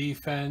Jets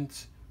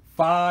defense.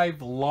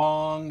 5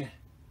 long,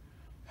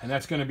 and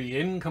that's going to be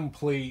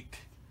incomplete.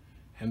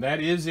 And that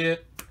is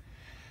it.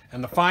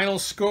 And the final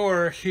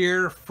score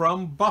here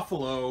from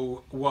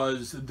Buffalo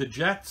was the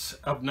Jets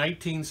of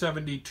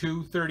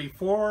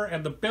 1972-34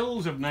 and the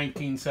Bills of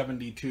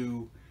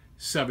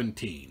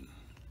 1972-17.